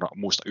rehellisesti sanottuna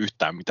muista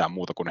yhtään mitään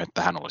muuta kuin,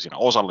 että hän oli siinä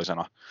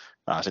osallisena.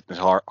 Sitten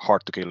se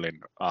Hard to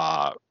Killin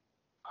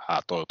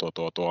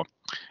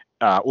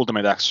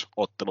Ultimate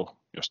X-ottelu,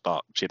 josta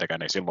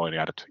siitäkään ei silloin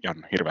jäänyt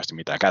ihan hirveästi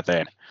mitään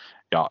käteen.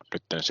 Ja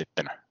nyt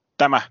sitten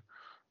tämä.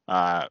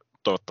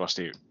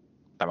 Toivottavasti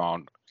tämä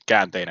on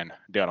käänteinen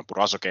Diana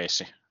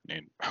Purrazzo-keissi,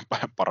 niin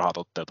parhaat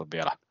otteet on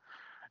vielä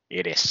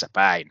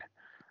edessäpäin.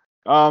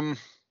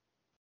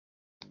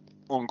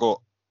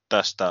 Onko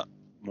tästä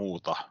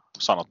muuta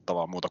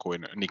sanottavaa muuta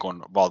kuin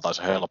Nikon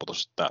valtaisa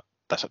helpotus, että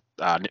tässä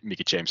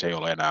Mickie James ei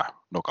ole enää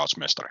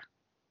knockouts-mestari?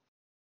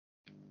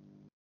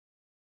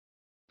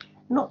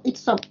 No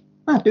itse asiassa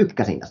mä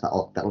tykkäsin tästä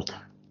ottelusta.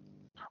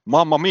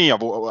 Mamma mia,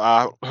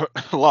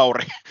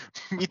 Lauri,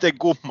 miten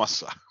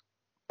kummassa?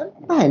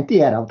 Mä en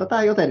tiedä, mutta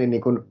tää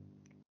jotenkin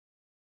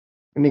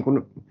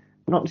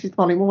no siis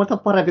mä olin mun mielestä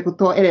parempi kuin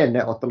tuo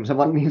edellinen ottelu, se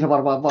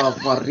varmaan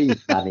vaan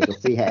riittää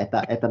siihen,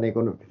 että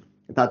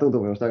tää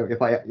tuntuu minusta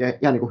jopa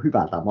ihan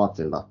hyvältä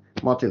matsilta,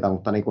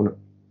 mutta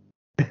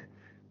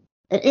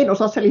en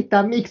osaa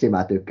selittää, miksi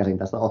mä tykkäsin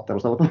tästä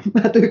ottelusta, mutta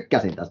mä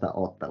tykkäsin tästä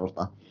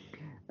ottelusta.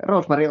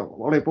 Rosemary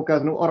oli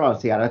pukeutunut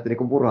oranssia ja näytti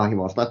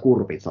murhahimosta ja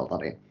kurpitsalta.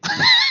 Niin.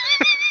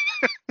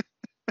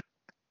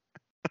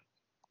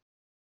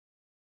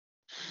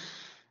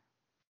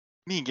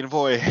 Niinkin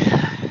voi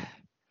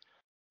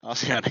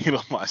asian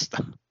ilmaista.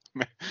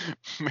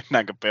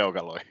 Mennäänkö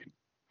peukaloihin?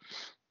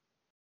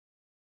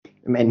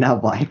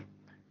 Mennään vain.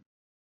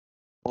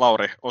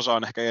 Lauri,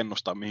 osaan ehkä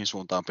ennustaa, mihin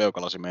suuntaan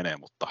peukalosi menee,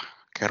 mutta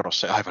kerro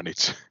se aivan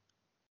itse.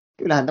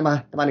 Kyllähän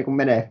tämä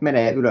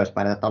menee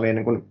ylöspäin, että oli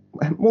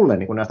mulle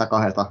näistä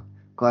kahdesta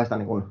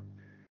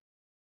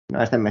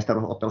naisten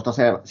mestaruusottelusta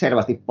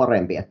selvästi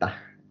parempi, että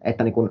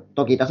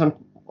toki tässä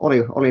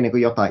oli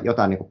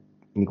jotain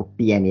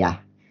pieniä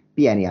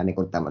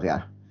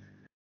tämmöisiä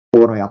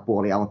huonoja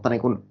puolia, mutta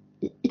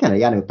itselle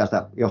jäänyt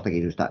tästä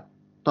jostakin syystä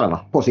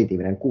todella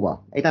positiivinen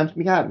kuva. Ei tämä nyt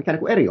mikään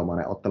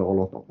erinomainen ottelu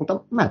ollut,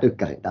 mutta mä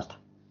tykkäsin tästä.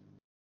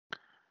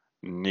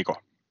 Nico.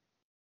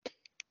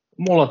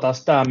 Mulla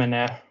taas tämä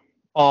menee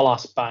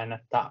alaspäin,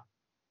 että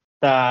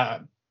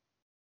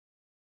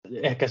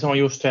ehkä se on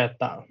just se,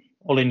 että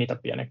oli niitä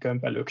pieniä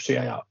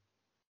kömpelyksiä ja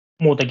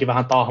muutenkin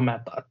vähän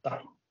tahmeita,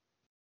 että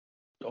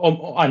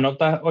ainoa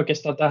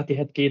oikeastaan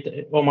tähtihetki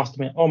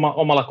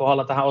omalla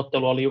kohdalla tähän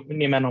otteluun oli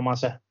nimenomaan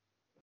se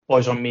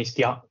Poison Mist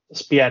ja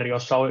Spear,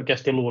 jossa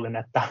oikeasti luulin,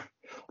 että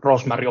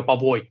Rosemary jopa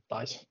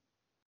voittaisi.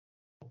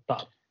 Mutta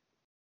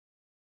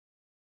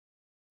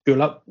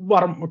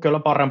kyllä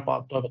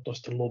parempaa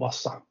toivottavasti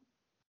luvassa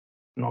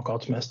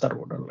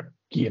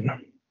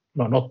knockouts-mestaruudellekin.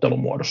 noin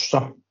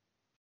ottelumuodossa.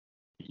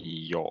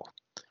 Joo.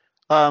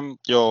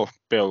 Joo,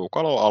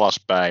 peukalo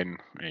alaspäin.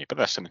 Eipä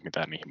tässä nyt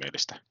mitään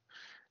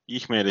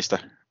ihmeellistä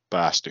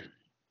päästy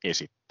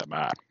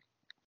esittämään.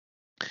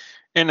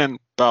 Ennen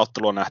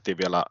pääottelua nähtiin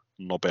vielä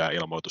nopea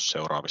ilmoitus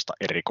seuraavista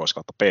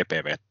erikoiskautta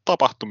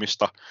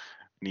PPV-tapahtumista.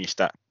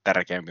 Niistä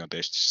tärkeämpi on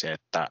tietysti se,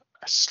 että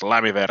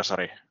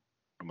Slammiversari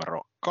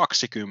numero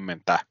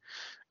 20,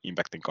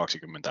 Impactin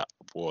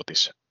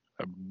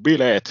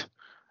 20-vuotisbileet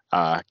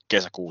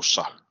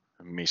kesäkuussa,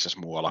 missäs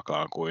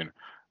muuallakaan kuin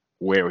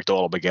Where It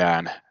All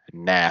Began,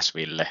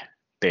 Nashville,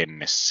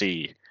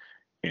 Tennessee.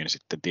 En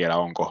sitten tiedä,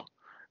 onko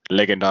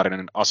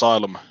legendaarinen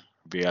Asylum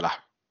vielä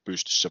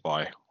pystyssä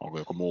vai onko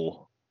joku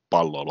muu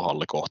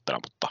palloiluhalli kohteena,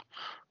 mutta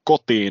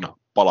kotiin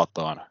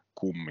palataan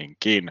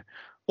kumminkin.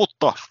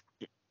 Mutta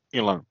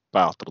illan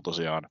pääottelu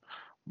tosiaan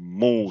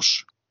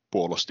Moose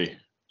puolusti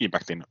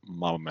Impactin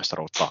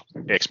maailmanmestaruutta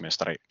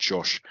ex-mestari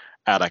Josh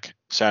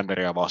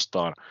Alexanderia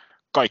vastaan.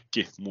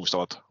 Kaikki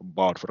muistavat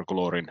Bound for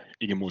Gloryn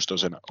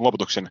ikimuistoisen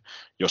loputuksen,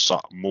 jossa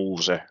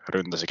Moose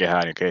ryntäsi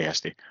kehään ja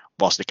keihästi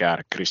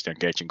vastikään Christian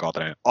Cagein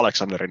kaltainen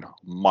Alexanderin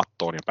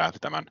mattoon ja päätti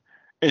tämän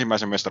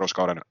ensimmäisen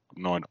mestaruuskauden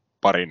noin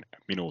parin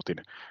minuutin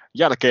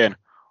jälkeen.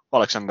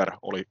 Alexander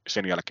oli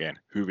sen jälkeen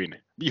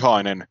hyvin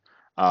vihainen,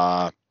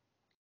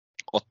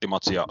 otti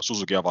matsia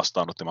Suzukia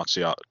vastaan, otti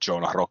matsia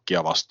Jonah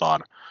Rockia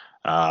vastaan,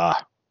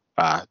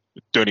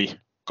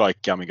 töni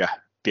kaikkia,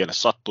 mikä tielle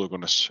sattui,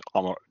 kunnes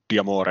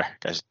Diamore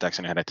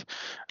käsittääkseni hänet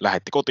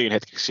lähetti kotiin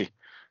hetkeksi.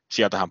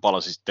 Sieltä hän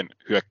palasi sitten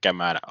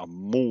hyökkäämään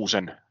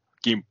Moosen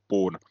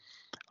kimppuun.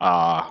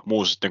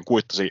 Moose sitten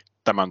kuittasi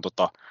tämän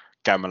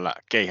käymällä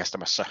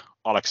keihästämässä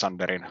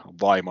Alexanderin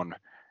vaimon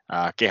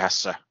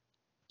kehässä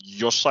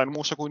jossain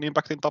muussa kuin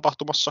Impactin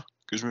tapahtumassa?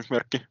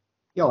 Kysymysmerkki.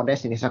 Joo,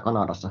 Destinissä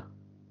Kanadassa.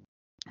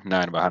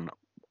 Näin vähän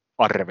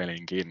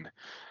arvelinkin.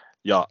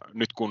 Ja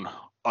nyt kun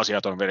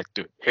asiat on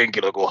vedetty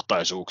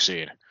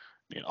henkilökohtaisuuksiin,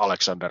 niin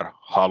Alexander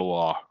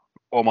haluaa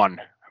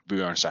oman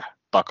vyönsä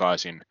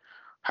takaisin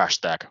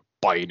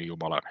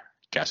 #painijumalan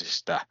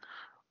käsistä.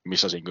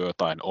 Missasinko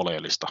jotain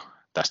oleellista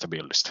tästä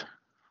bildistä?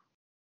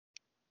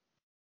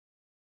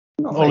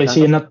 No,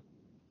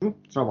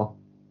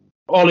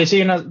 oli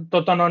siinä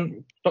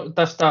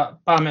tästä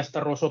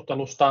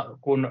päämestaruusottelusta,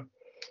 kun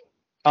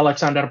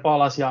Alexander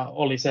palasi ja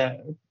oli se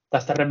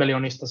tästä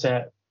Rebellionista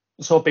se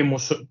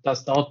sopimus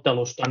tästä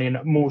ottelusta, niin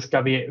Moose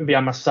kävi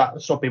viemässä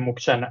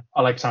sopimuksen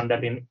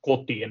Alexanderin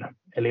kotiin,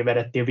 eli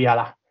vedettiin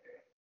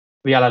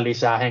vielä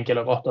lisää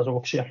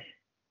henkilökohtaisuuksia.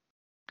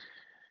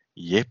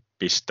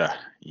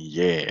 Jeppistä,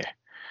 jee.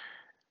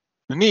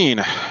 No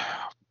niin,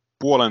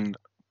 puolen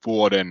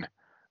vuoden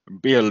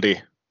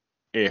buildi,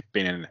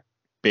 eeppinen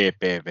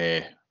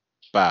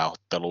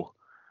PPV-pääottelu.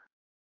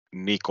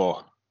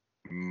 Nico,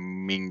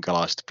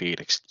 minkälaiset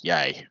fiilikset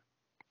jäi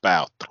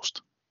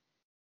pääottelusta?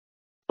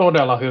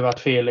 Todella hyvät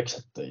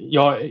fiilikset.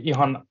 Jo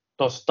ihan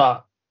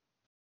tuosta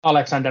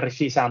Alexanderin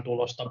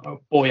sisääntulosta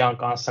pojan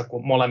kanssa,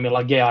 kun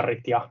molemmilla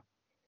gearit ja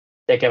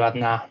tekevät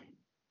nämä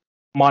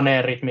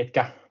maneerit,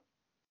 mitkä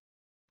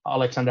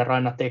Alexander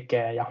aina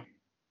tekee. Ja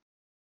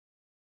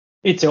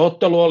itse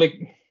ottelu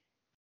oli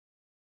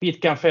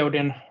pitkän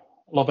feudin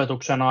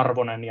lopetuksen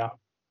arvoinen ja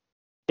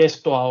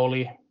kestoa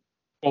oli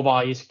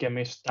kovaa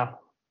iskemistä.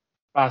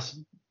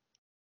 Pääsi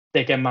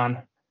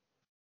tekemään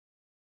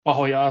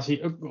pahoja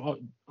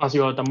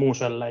asioita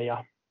Mooselle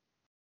ja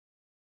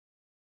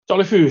se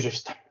oli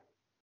fyysistä.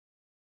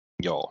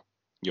 Joo.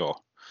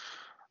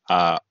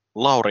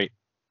 Lauri,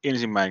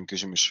 ensimmäinen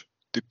kysymys.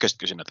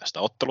 Tykkäsitkö sinä tästä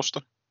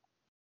ottelusta?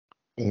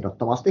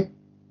 Ehdottomasti.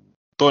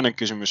 Toinen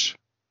kysymys.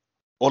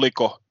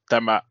 Oliko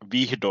tämä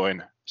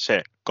vihdoin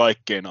se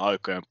kaikkien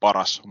aikojen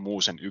paras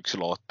Moosen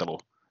yksilöottelu,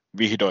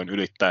 vihdoin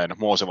ylittäen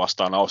Moose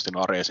vastaan Austin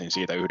Ariesin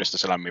siitä yhdestä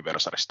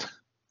Slammiversarista?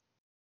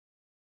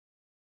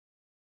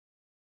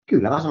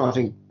 Kyllä mä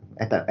sanoisin,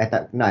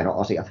 että näin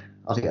on asiat.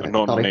 No,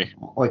 Tämä oli niin.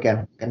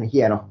 oikein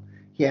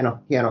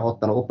hieno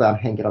ottelu, upean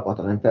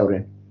henkilökohtaisen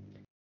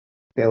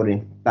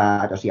feudin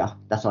päätös, ja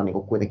tässä on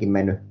niin kuitenkin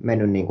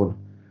mennyt niin kuin,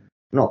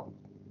 no,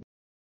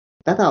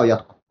 tätä on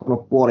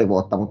jatkunut puoli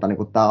vuotta, mutta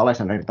niin tämä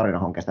Alexanderin tarina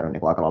on kestänyt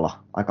niin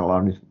aika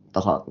lailla nyt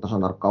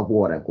tasan tarkkaan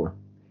vuoden,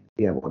 kun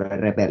viime vuoden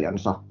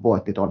Rebellionissa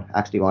voitti tuon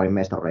X-Dividin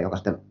mestaruuden, joka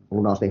sitten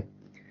lunasti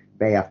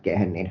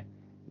BFG:hen,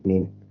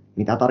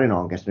 niin tämä tarina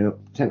on kestänyt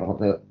sen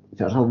osalta,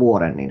 se on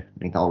vuoden, niin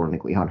niitä on ollut niin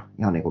kuin ihan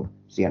niin kuin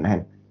siihen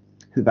nähden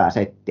hyvää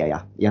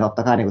settiä, ja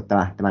totta kai niin kuin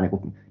tämä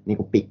niin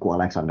kuin pikku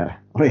Alexander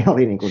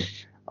oli niin kuin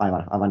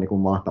aivan niin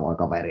kuin mahtava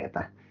kaveri,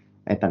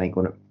 että niin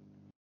kuin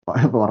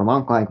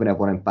varmaan 20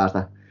 vuoden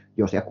päästä,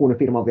 jos ja kun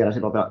firman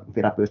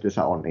vielä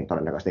pystyssä on, niin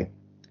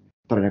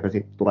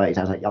todennäköisesti tulee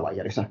isänsä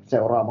jalanjäljissä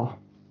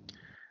seuraamaan.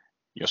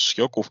 Jos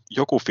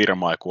joku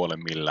firma ei kuole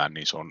millään,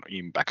 niin se on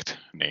Impact,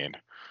 niin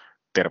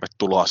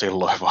tervetuloa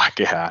silloin vaan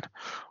kehään.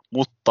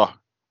 Mutta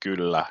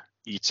kyllä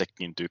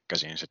itsekin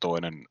tykkäsin se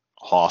toinen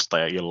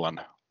haastaja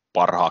illan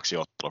parhaaksi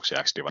otteluksi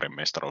X-Divarin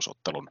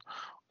mestaruusottelun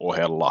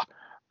ohella.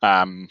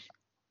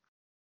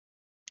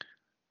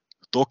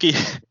 Toki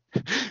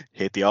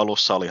heti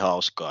alussa oli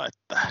hauskaa,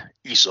 että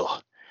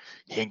iso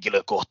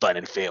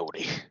henkilökohtainen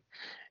feudi.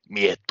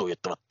 Miehet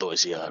tuijottavat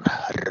toisiaan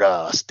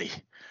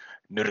raasti.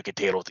 Nyrkit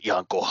heilut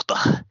ihan kohta.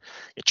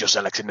 Ja Josh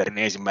Alexanderin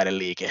ensimmäinen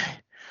liike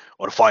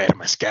on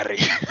Fireman's Carry.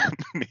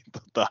 Niin,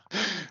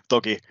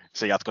 toki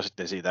se jatkoi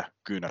sitten siitä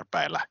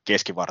kyynärpäillä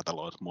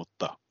keskivartaloon,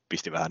 mutta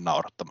pisti vähän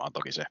naurattamaan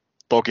toki se.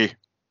 Toki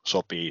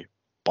sopii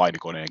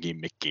painikoneen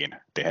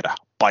gimmikkiin tehdä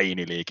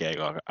painiliike,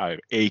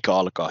 eikä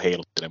alkaa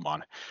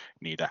heiluttelemaan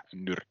niitä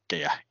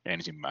nyrkkejä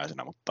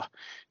ensimmäisenä, mutta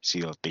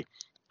silti.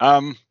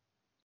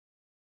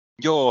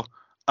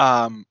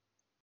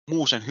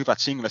 Moosen hyvät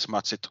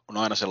singles-matchit on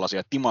aina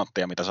sellaisia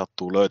timantteja, mitä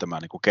sattuu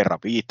löytämään niin kuin kerran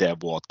 5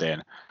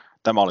 vuoteen.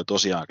 Tämä oli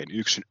tosiaankin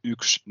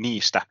yksi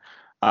niistä.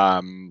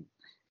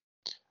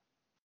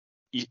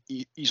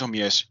 Iso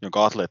mies,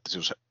 jonka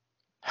atleettisuus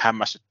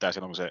hämmästyttää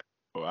silloin, kun se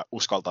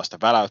uskaltaa sitä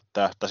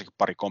väläyttää. Tässäkin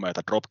pari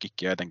komeata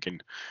dropkickia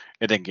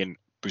etenkin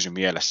pysyi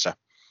mielessä,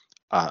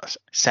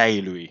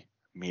 säilyi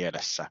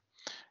mielessä.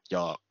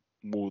 Ja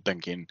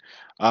muutenkin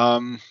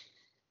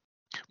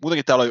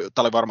tämä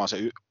oli varmaan se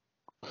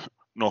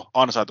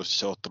ansaitusti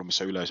se ottelu,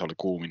 missä yleisö oli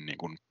kuumin niin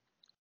kuin,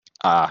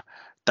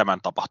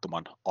 tämän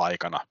tapahtuman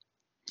aikana.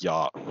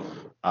 Ja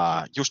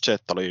just se,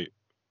 että oli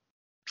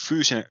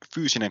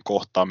fyysinen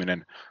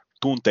kohtaaminen,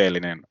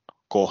 tunteellinen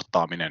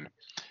kohtaaminen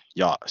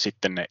ja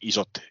sitten ne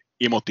isot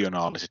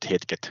emotionaaliset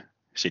hetket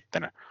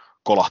sitten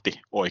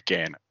kolahti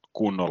oikein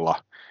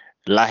kunnolla.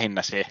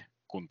 Lähinnä se,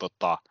 kun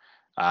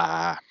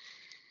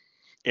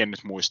en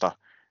nyt muista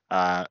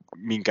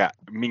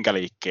minkä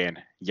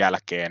liikkeen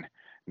jälkeen,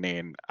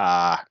 niin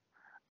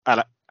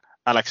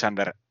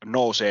Alexander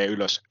nousee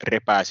ylös,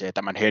 repäisee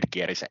tämän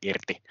headgearinsä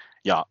irti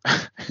ja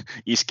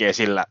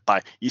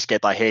iskee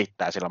tai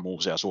heittää sillä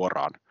Moosea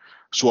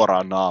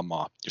suoraan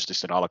naamaa, just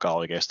sitten alkaa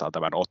oikeastaan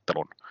tämän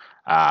ottelun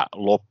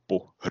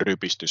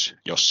loppurypistys,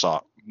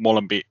 jossa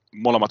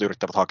molemmat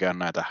yrittävät hakea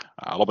näitä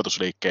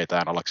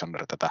lopetusliikkeitään.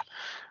 Alexander tätä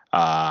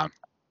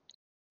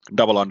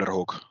double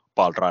underhook,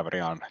 pile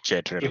driveriaan,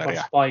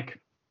 J-drilleria.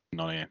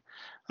 No niin.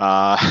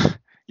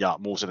 Ja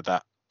Moose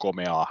tätä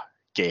komeaa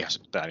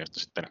keihäsyttää, josta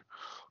sitten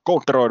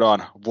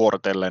counteroidaan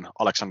vuorotellen.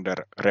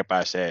 Alexander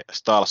repäisee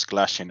Styles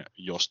Clashin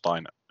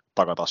jostain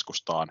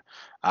takataskustaan.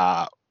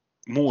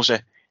 Moose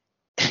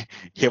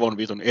hevon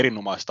vitun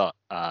erinomaista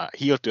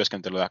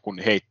heel-työskentelyä, kun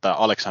heittää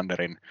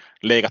Alexanderin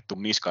leikattu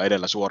niska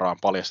edellä suoraan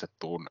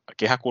paljastettuun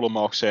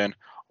kehäkulmaukseen.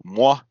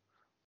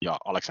 Ja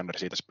Alexander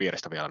siitä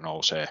spearistä vielä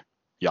nousee.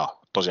 Ja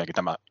tosiaankin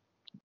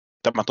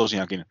tämä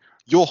tosiaankin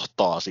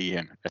johtaa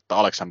siihen, että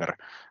Alexander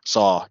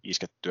saa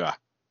iskettyä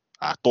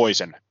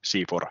toisen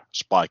C4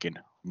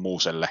 Spiken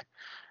Mooselle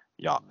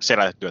ja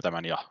selätettyä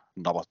tämän ja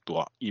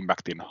navattua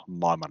Impactin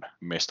maailman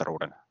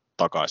mestaruuden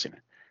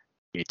takaisin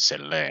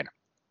itselleen.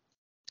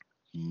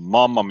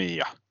 Mamma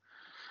mia.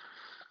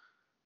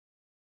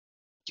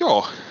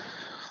 Joo.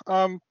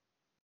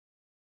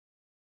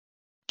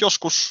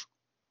 Joskus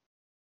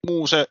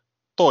Moose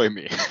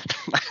toimii.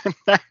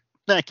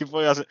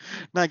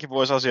 Näinkin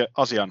voisi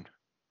asian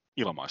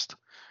ilmaista.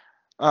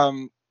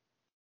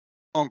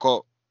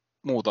 Onko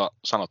muuta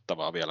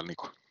sanottavaa vielä,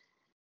 Nico?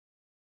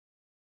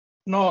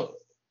 No,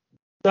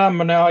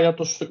 tämmöinen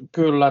ajatus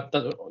kyllä, että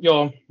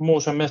joo,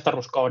 Moosen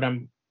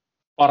mestaruuskauden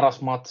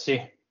paras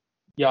matsi.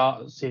 Ja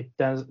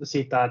sitten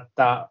sitä,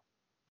 että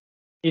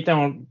itse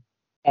on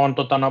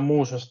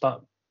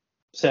Moosesta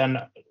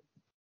sen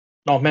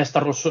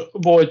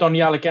mestaruusvoiton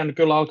jälkeen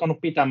kyllä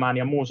alkanut pitämään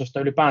ja Moosesta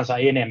ylipäänsä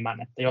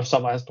enemmän. Että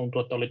jossain vaiheessa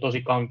tuntuu, että oli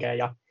tosi kankea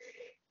ja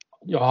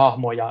jo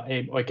hahmoja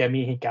ei oikein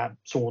mihinkään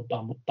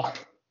suuntaan, mutta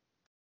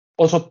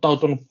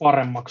osoittautunut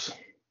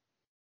paremmaksi.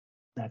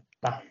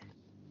 Että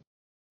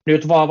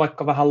nyt vaan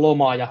vaikka vähän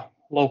lomaa ja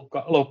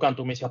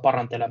loukkaantumisia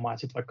parantelemaan ja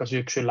sitten vaikka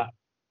syksyllä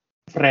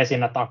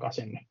freesinä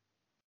takaisin, niin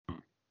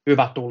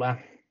hyvä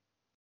tulee.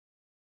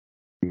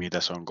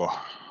 Mitäs onko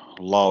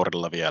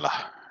Laurilla vielä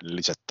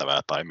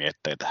lisättävää tai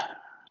mietteitä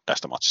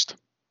tästä matsista?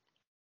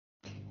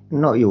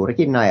 No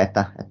juurikin näin,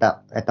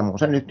 että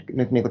Moose nyt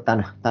niin kuin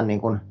tämän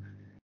niin kuin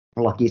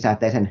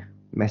lakisääteisen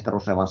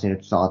mestaruusrevanssin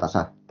nyt saa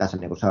tässä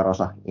niin kuin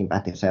seuraavassa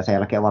Impactissa ja sen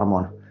jälkeen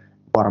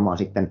varmaan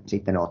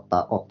sitten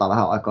ottaa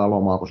vähän aikaa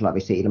lomaa, kun sillä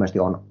vissiin ilmeisesti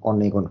on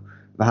niin kuin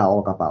vähän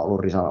olkapää ollut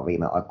risalla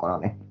viime aikoina,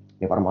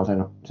 niin varmaan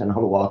sen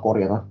haluaa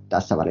korjata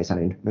tässä välissä,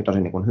 niin nyt on se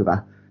niin kuin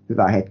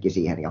hyvä hetki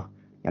siihen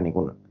ja niin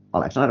kuin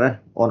Alexander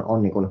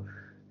on niin kuin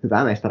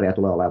hyvä mestari ja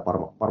tulee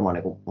olemaan varmaan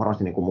niin kuin,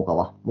 varmasti niin kuin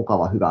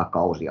mukava hyvä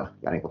kausi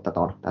ja niin kuin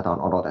tätä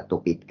on odotettu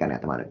pitkään ja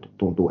tämä nyt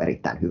tuntuu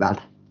erittäin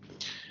hyvältä.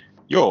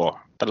 Joo,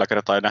 tällä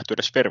kertaa ei nähty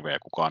edes verveä,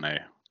 kukaan ei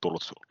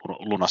tullut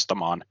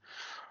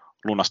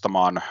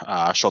lunastamaan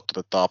shot to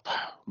the top,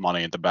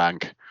 money in the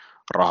bank,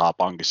 rahaa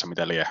pankissa,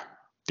 mitä lie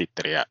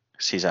titteliä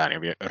sisään ja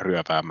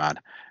ryöväämään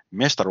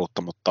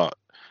mestaruutta, mutta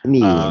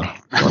niin,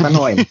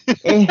 noin.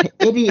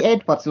 Eddie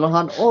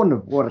Edwardsillahan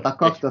on vuodelta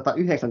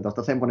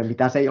 2019 semmoinen,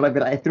 mitä se ei ole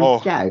vielä ehtinyt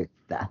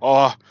käyttää.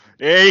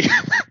 Ei!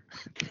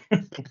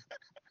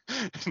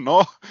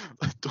 No,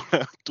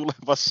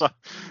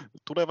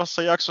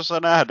 tulevassa jaksossa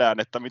nähdään,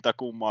 että mitä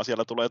kummaa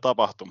siellä tulee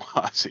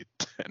tapahtumaan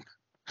sitten.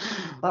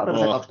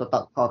 Taudellisen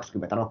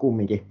 2020, no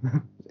kumminkin.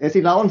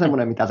 Sillä on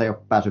semmoinen, mitä se ei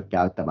ole päässyt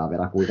käyttämään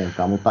vielä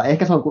kuitenkaan, mutta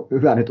ehkä se on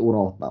hyvä nyt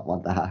unohtaa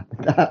vaan tähän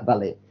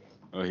väliin.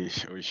 Oi.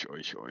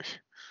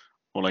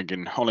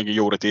 Olenkin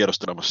juuri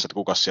tiedostelemassa, että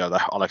kuka sieltä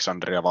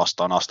Alexandria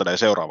vastaan astelee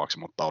seuraavaksi,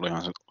 mutta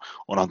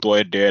onhan tuo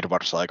Eddie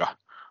Edwards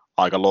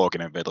aika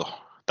looginen veto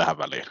tähän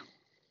väliin.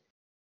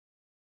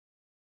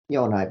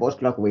 Joo, näin voisi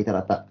kyllä kuvitella,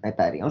 että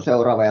Eddie on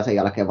seuraava ja sen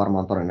jälkeen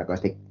varmaan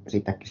todennäköisesti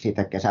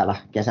sitten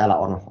kesällä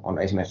on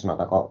esimerkiksi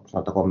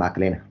sanotaanko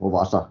Macklin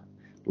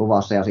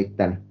luvassa ja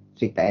sitten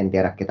en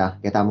tiedä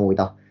ketä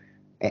muita.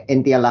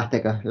 En tiedä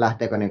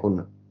lähteekö niin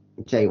kuin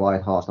Jay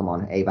White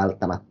haastamaan, ei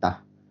välttämättä.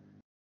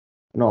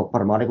 No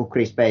varmaan niin kuin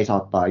Chris Bay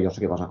saattaa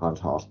jossakin vaiheessa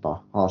kanssa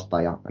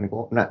haastaa ja niin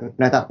kuin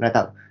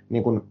näitä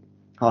niin kuin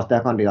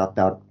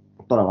haastajakandidaatteja on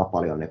todella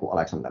paljon niin kuin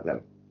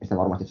Alexanderille. Sitä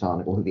varmasti saa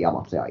niin kuin hyviä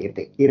matseja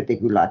irti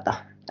kyllä,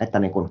 että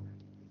niin kuin,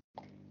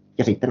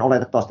 ja sitten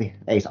oletettavasti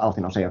Ace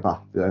Austin on se,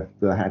 joka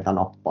vyö häneltä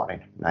nappaa,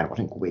 niin näin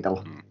voisin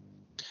kuvitella.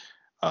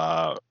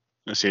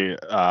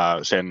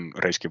 Sen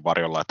riskin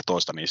varjolla, että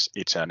toistan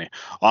itseäni,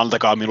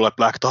 antakaa minulle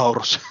Black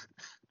Taurus.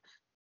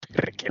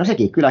 No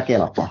sekin kyllä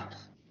kelpaa.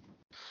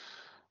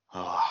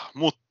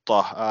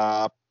 Mutta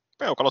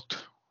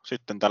peukalot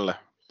sitten tälle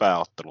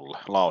pääottelulle,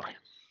 Lauri.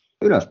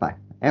 Ylöspäin,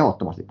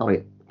 ehdottomasti. Tämä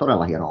oli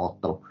todella hieno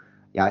ottelu.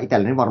 Ja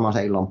itselleni varmaan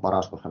se illan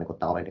paras, koska niin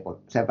tämä oli niin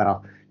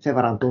sen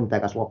verran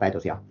tunteikas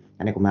lopetus. Ja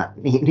niin kuin mä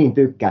niin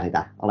tykkään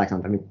sitä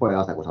Alexanderin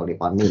pojasta, kun se oli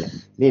vaan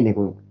niin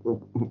kuin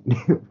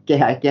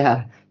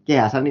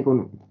kehässä niin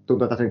kuin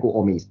tuntuu, että se niin kuin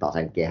omistaa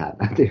sen kehän.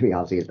 Näytti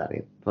ihan siltä,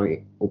 niin se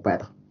oli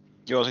upeata.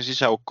 Joo, siis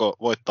sisäukko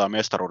voittaa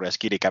mestaruuden ja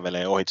skidi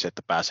kävelee ohitse,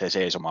 että pääsee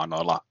seisomaan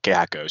noilla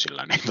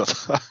kehäköysillä, niin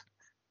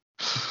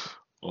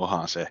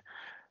onhan se.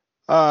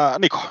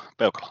 Nico,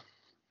 peukalo.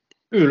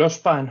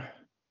 Ylöspäin.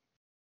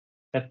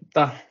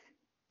 Että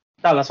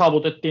tällä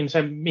saavutettiin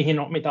se,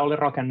 mitä oli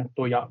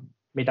rakennettu ja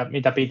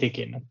mitä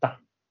pitikin. Että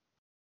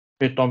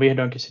nyt on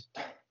vihdoinkin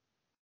sitten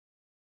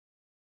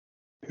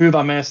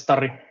hyvä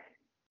mestari,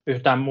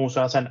 yhtään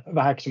muuta sen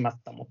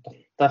väheksymättä, mutta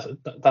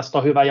tästä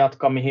on hyvä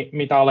jatkaa,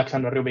 mitä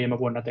Alexander viime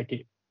vuonna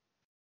teki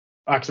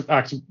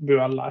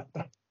X-vyöllä.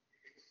 Että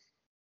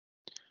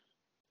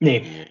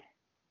niin.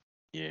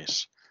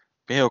 Yes.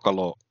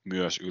 Peukalo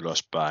myös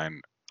ylöspäin.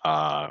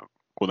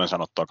 Kuten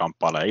sanottua,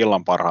 kamppailee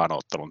illan parhaan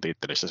ottelun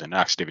tittelissä sen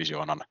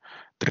X-divisioonan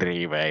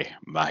Trivey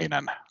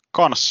Mähinän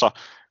kanssa.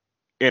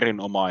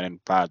 Erinomainen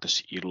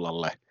päätös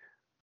illalle.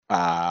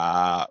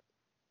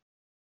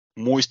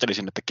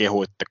 Muistelisin, että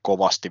kehuitte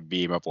kovasti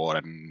viime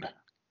vuoden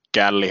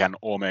Källihän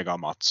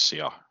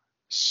Omega-matsia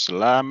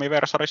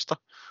Slammiversarista,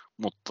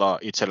 mutta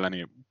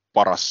itselleni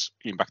paras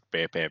Impact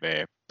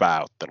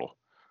PPV-pääottelu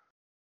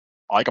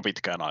aika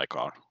pitkään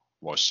aikaan,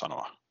 voisi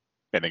sanoa.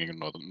 Etenkin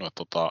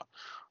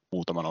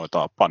muutama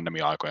noita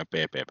pandemia-aikojen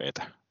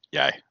PPVtä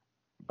jäi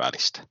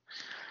välistä.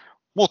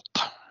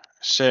 Mutta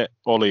se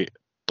oli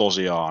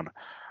tosiaan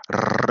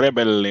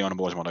Rebellion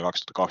vuosivuonna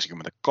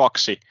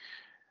 2022.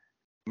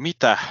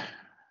 Mitä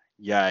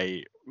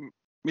jäi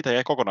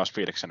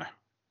kokonaisfiiliksenä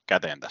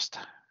käteen tästä,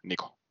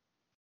 Nico?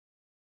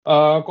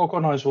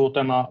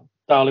 Kokonaisuutena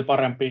tämä oli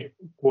parempi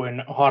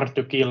kuin Hard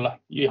to Kill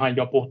ihan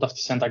jo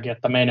puhtaasti sen takia,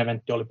 että main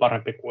eventti oli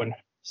parempi kuin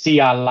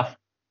siellä.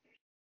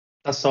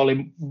 Tässä oli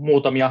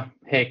muutamia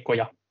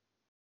heikkoja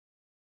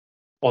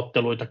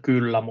otteluita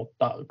kyllä,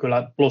 mutta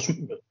kyllä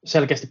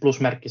selkeästi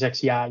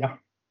plusmerkkiseksi jää ja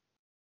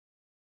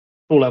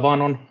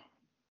tulevaan on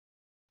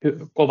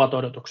kovat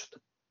odotukset.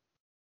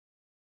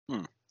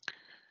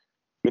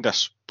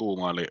 Mitäs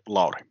tuumaili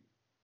Lauri?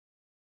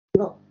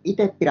 No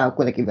itse pidän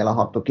kuitenkin vielä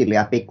Hard to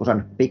Killia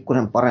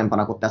pikkusen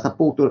parempana, kun tästä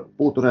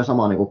puuttui se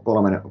sama niin kuin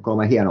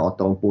kolme hienoa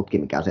ottelun putki,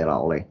 mikä siellä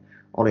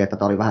oli, että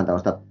tämä oli vähän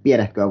tällaista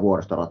pienehköä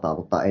vuoristorataa,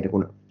 mutta ei niin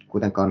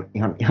kuitenkaan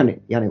ihan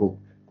niin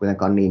kuin,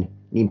 kuitenkaan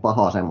niin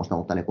pahaa semmoista,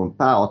 mutta niin kuin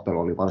pääottelu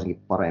oli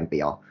varsinkin parempi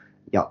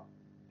ja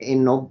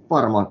en ole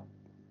varma,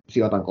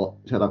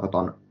 sijoitanko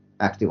tuon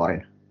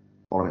X-Divarin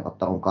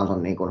kolmiottelun kanssa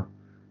niin kuin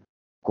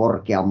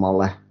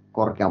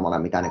korkeammalle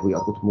mitä niin kuin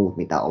jotkut muut,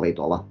 mitä oli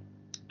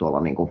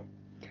tuolla niin kuin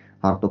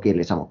Hard to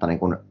Killissä, mutta niin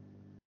kuin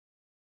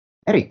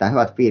erittäin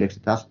hyvät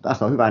fiilikset.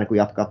 Tästä on hyvä niin kuin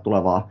jatkaa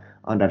tulevaa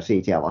Under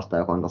Siegea vastaan,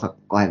 joka on tuossa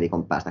 2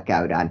 viikon päästä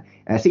käydään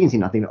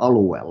Cincinnatin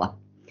alueella.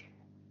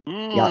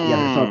 Ja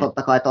se on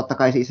totta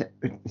kai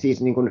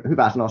siis niin kuin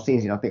hyvä sanoa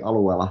Cincinnatin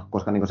alueella,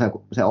 koska niin kuin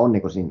se on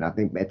niin kuin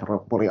Cincinnatin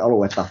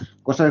metropolialuetta,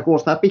 koska se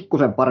kuulostaa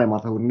pikkusen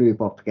paremmalta kuin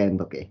Newport,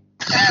 Kentucky.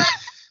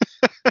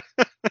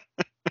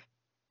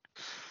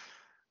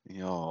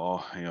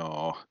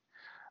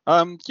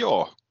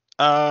 Joo.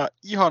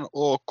 Ihan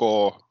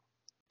ok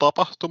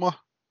tapahtuma.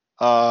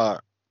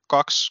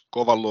 2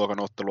 kovan luokan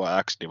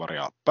ottelua X-Divar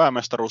ja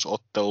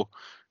päämestaruusottelu.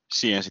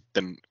 Siihen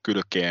sitten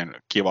kylkeen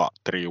kiva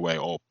three-way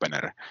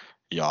opener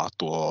ja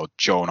tuo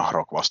Jonah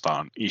Rock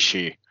vastaan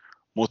Ishii.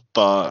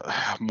 Mutta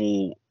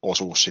muu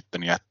osuus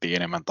sitten jätti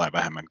enemmän tai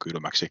vähemmän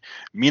kylmäksi.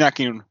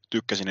 Minäkin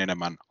tykkäsin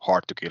enemmän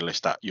Hard to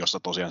Killistä, jossa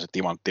tosiaan se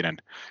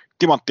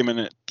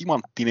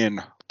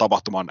timanttinen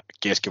tapahtuman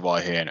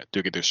keskivaiheen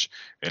tykitys,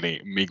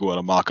 eli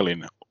Miguel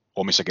Macklin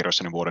omissa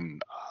kirjoissani vuoden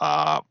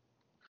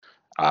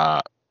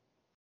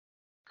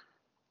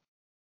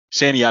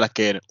sen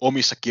jälkeen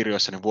omissa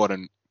kirjoissani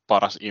vuoden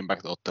paras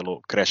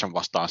Impact-ottelu Gresham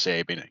vastaan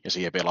Sabin ja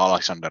siihen vielä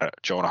Alexander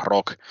Jonah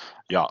Rock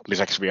ja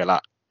lisäksi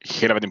vielä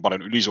helvetin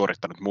paljon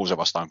ylisuorittanut Moosen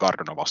vastaan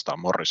Cardona vastaan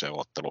Morrisen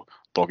ottelu.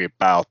 Toki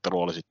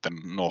pääottelu oli sitten,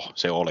 no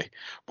se oli,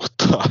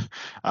 mutta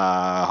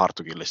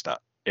Hartugillista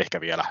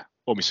ehkä vielä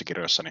omissa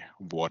kirjoissani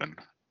vuoden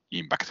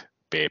Impact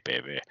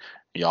PPV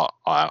ja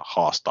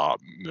haastaa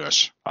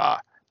myös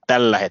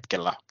tällä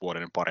hetkellä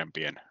vuoden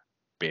parempien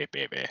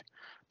PPV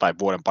tai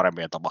vuoden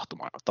parempien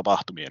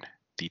tapahtumien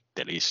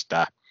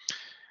tittelistä.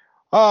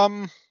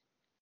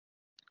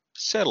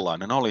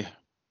 Sellainen oli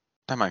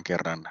tämän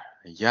kerran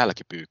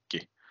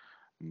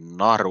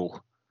Jälkipyykkinaru.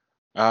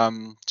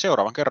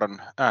 Seuraavan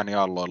kerran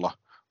äänialloilla.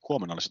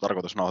 Huomenna olisi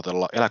tarkoitus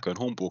nauhoitella Eläköön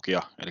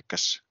humpuukia, eli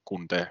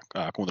kun te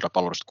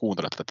kuuntelijapalvelusta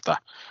kuuntelette tätä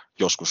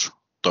joskus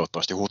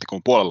toivottavasti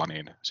huhtikuun puolella,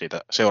 niin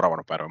siitä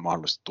seuraavana päivänä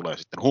mahdollisesti tulee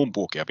sitten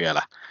humpuukia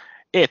vielä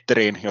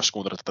eetteriin. Jos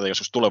kuuntelette tätä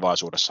joskus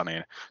tulevaisuudessa,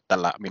 niin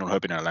tällä minun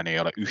höpinälläni ei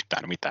ole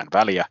yhtään mitään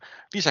väliä.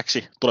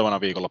 Lisäksi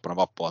tulevana viikonloppuna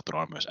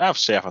vappuaattona on myös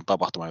FCF:n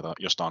tapahtuma,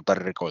 josta on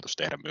tarkoitus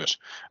tehdä myös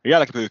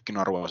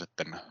Jälkipyykkinarulla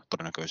sitten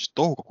todennäköisesti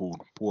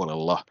toukokuun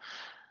puolella.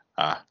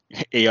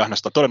 Ei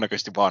ainoastaan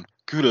todennäköisesti, vaan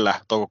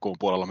kyllä toukokuun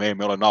puolella me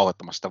emme ole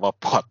nauhoittamassa sitä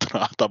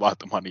vappuaattona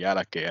tapahtuman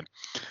jälkeen.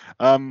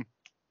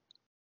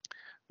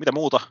 Mitä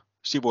muuta?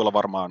 Sivuilla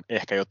varmaan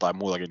ehkä jotain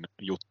muutakin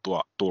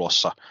juttua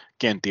tulossa.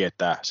 Ken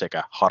tietää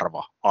sekä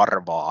harva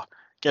arvaa.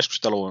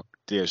 Keskusteluun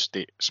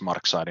tietysti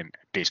Smarksidein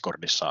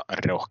Discordissa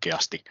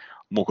rohkeasti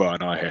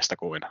mukaan aiheesta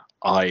kuin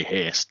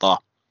aiheesta.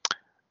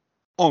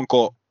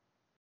 Onko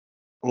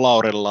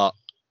Laurilla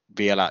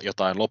vielä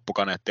jotain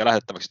loppukaneettia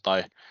lähettäväksi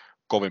tai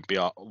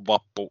kovimpia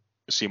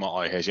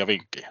vappu-sima-aiheisia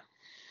vinkkejä?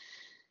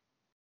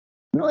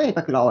 No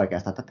eipä kyllä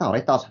oikeastaan. Tämä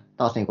oli taas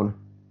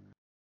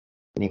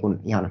niin kuin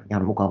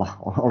ihan mukava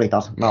oli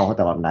taas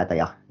nauhoitella näitä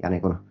ja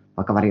niin kuin,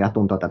 vaikka välillä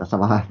tuntuu, että tässä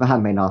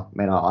vähän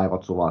meinaa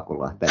aivot sulaa,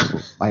 kun lähtee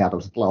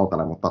ajatukset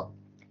laukalle, mutta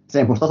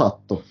se musta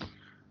sattuu.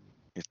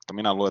 Että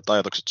minä luulen, että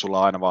ajatukset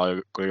sulla aina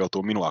vaan, kun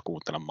joutuu minua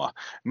kuuntelemaan.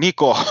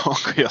 Niko,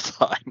 onko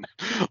jotain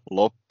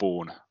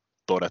loppuun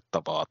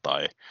todettavaa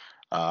tai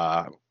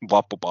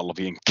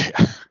vappupallovinkkejä?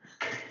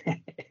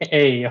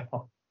 Ei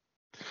ole.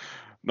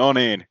 No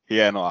niin,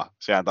 hienoa.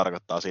 Sehän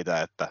tarkoittaa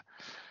sitä, että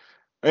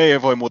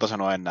ei voi muuta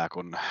sanoa enää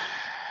kuin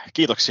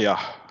kiitoksia,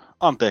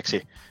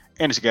 anteeksi,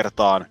 ensi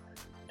kertaan.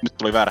 Nyt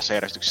tuli väärässä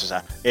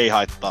järjestyksessä, ei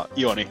haittaa,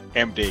 Ioni,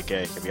 MDK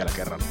ja vielä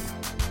kerran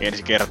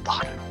ensi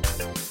kertaan.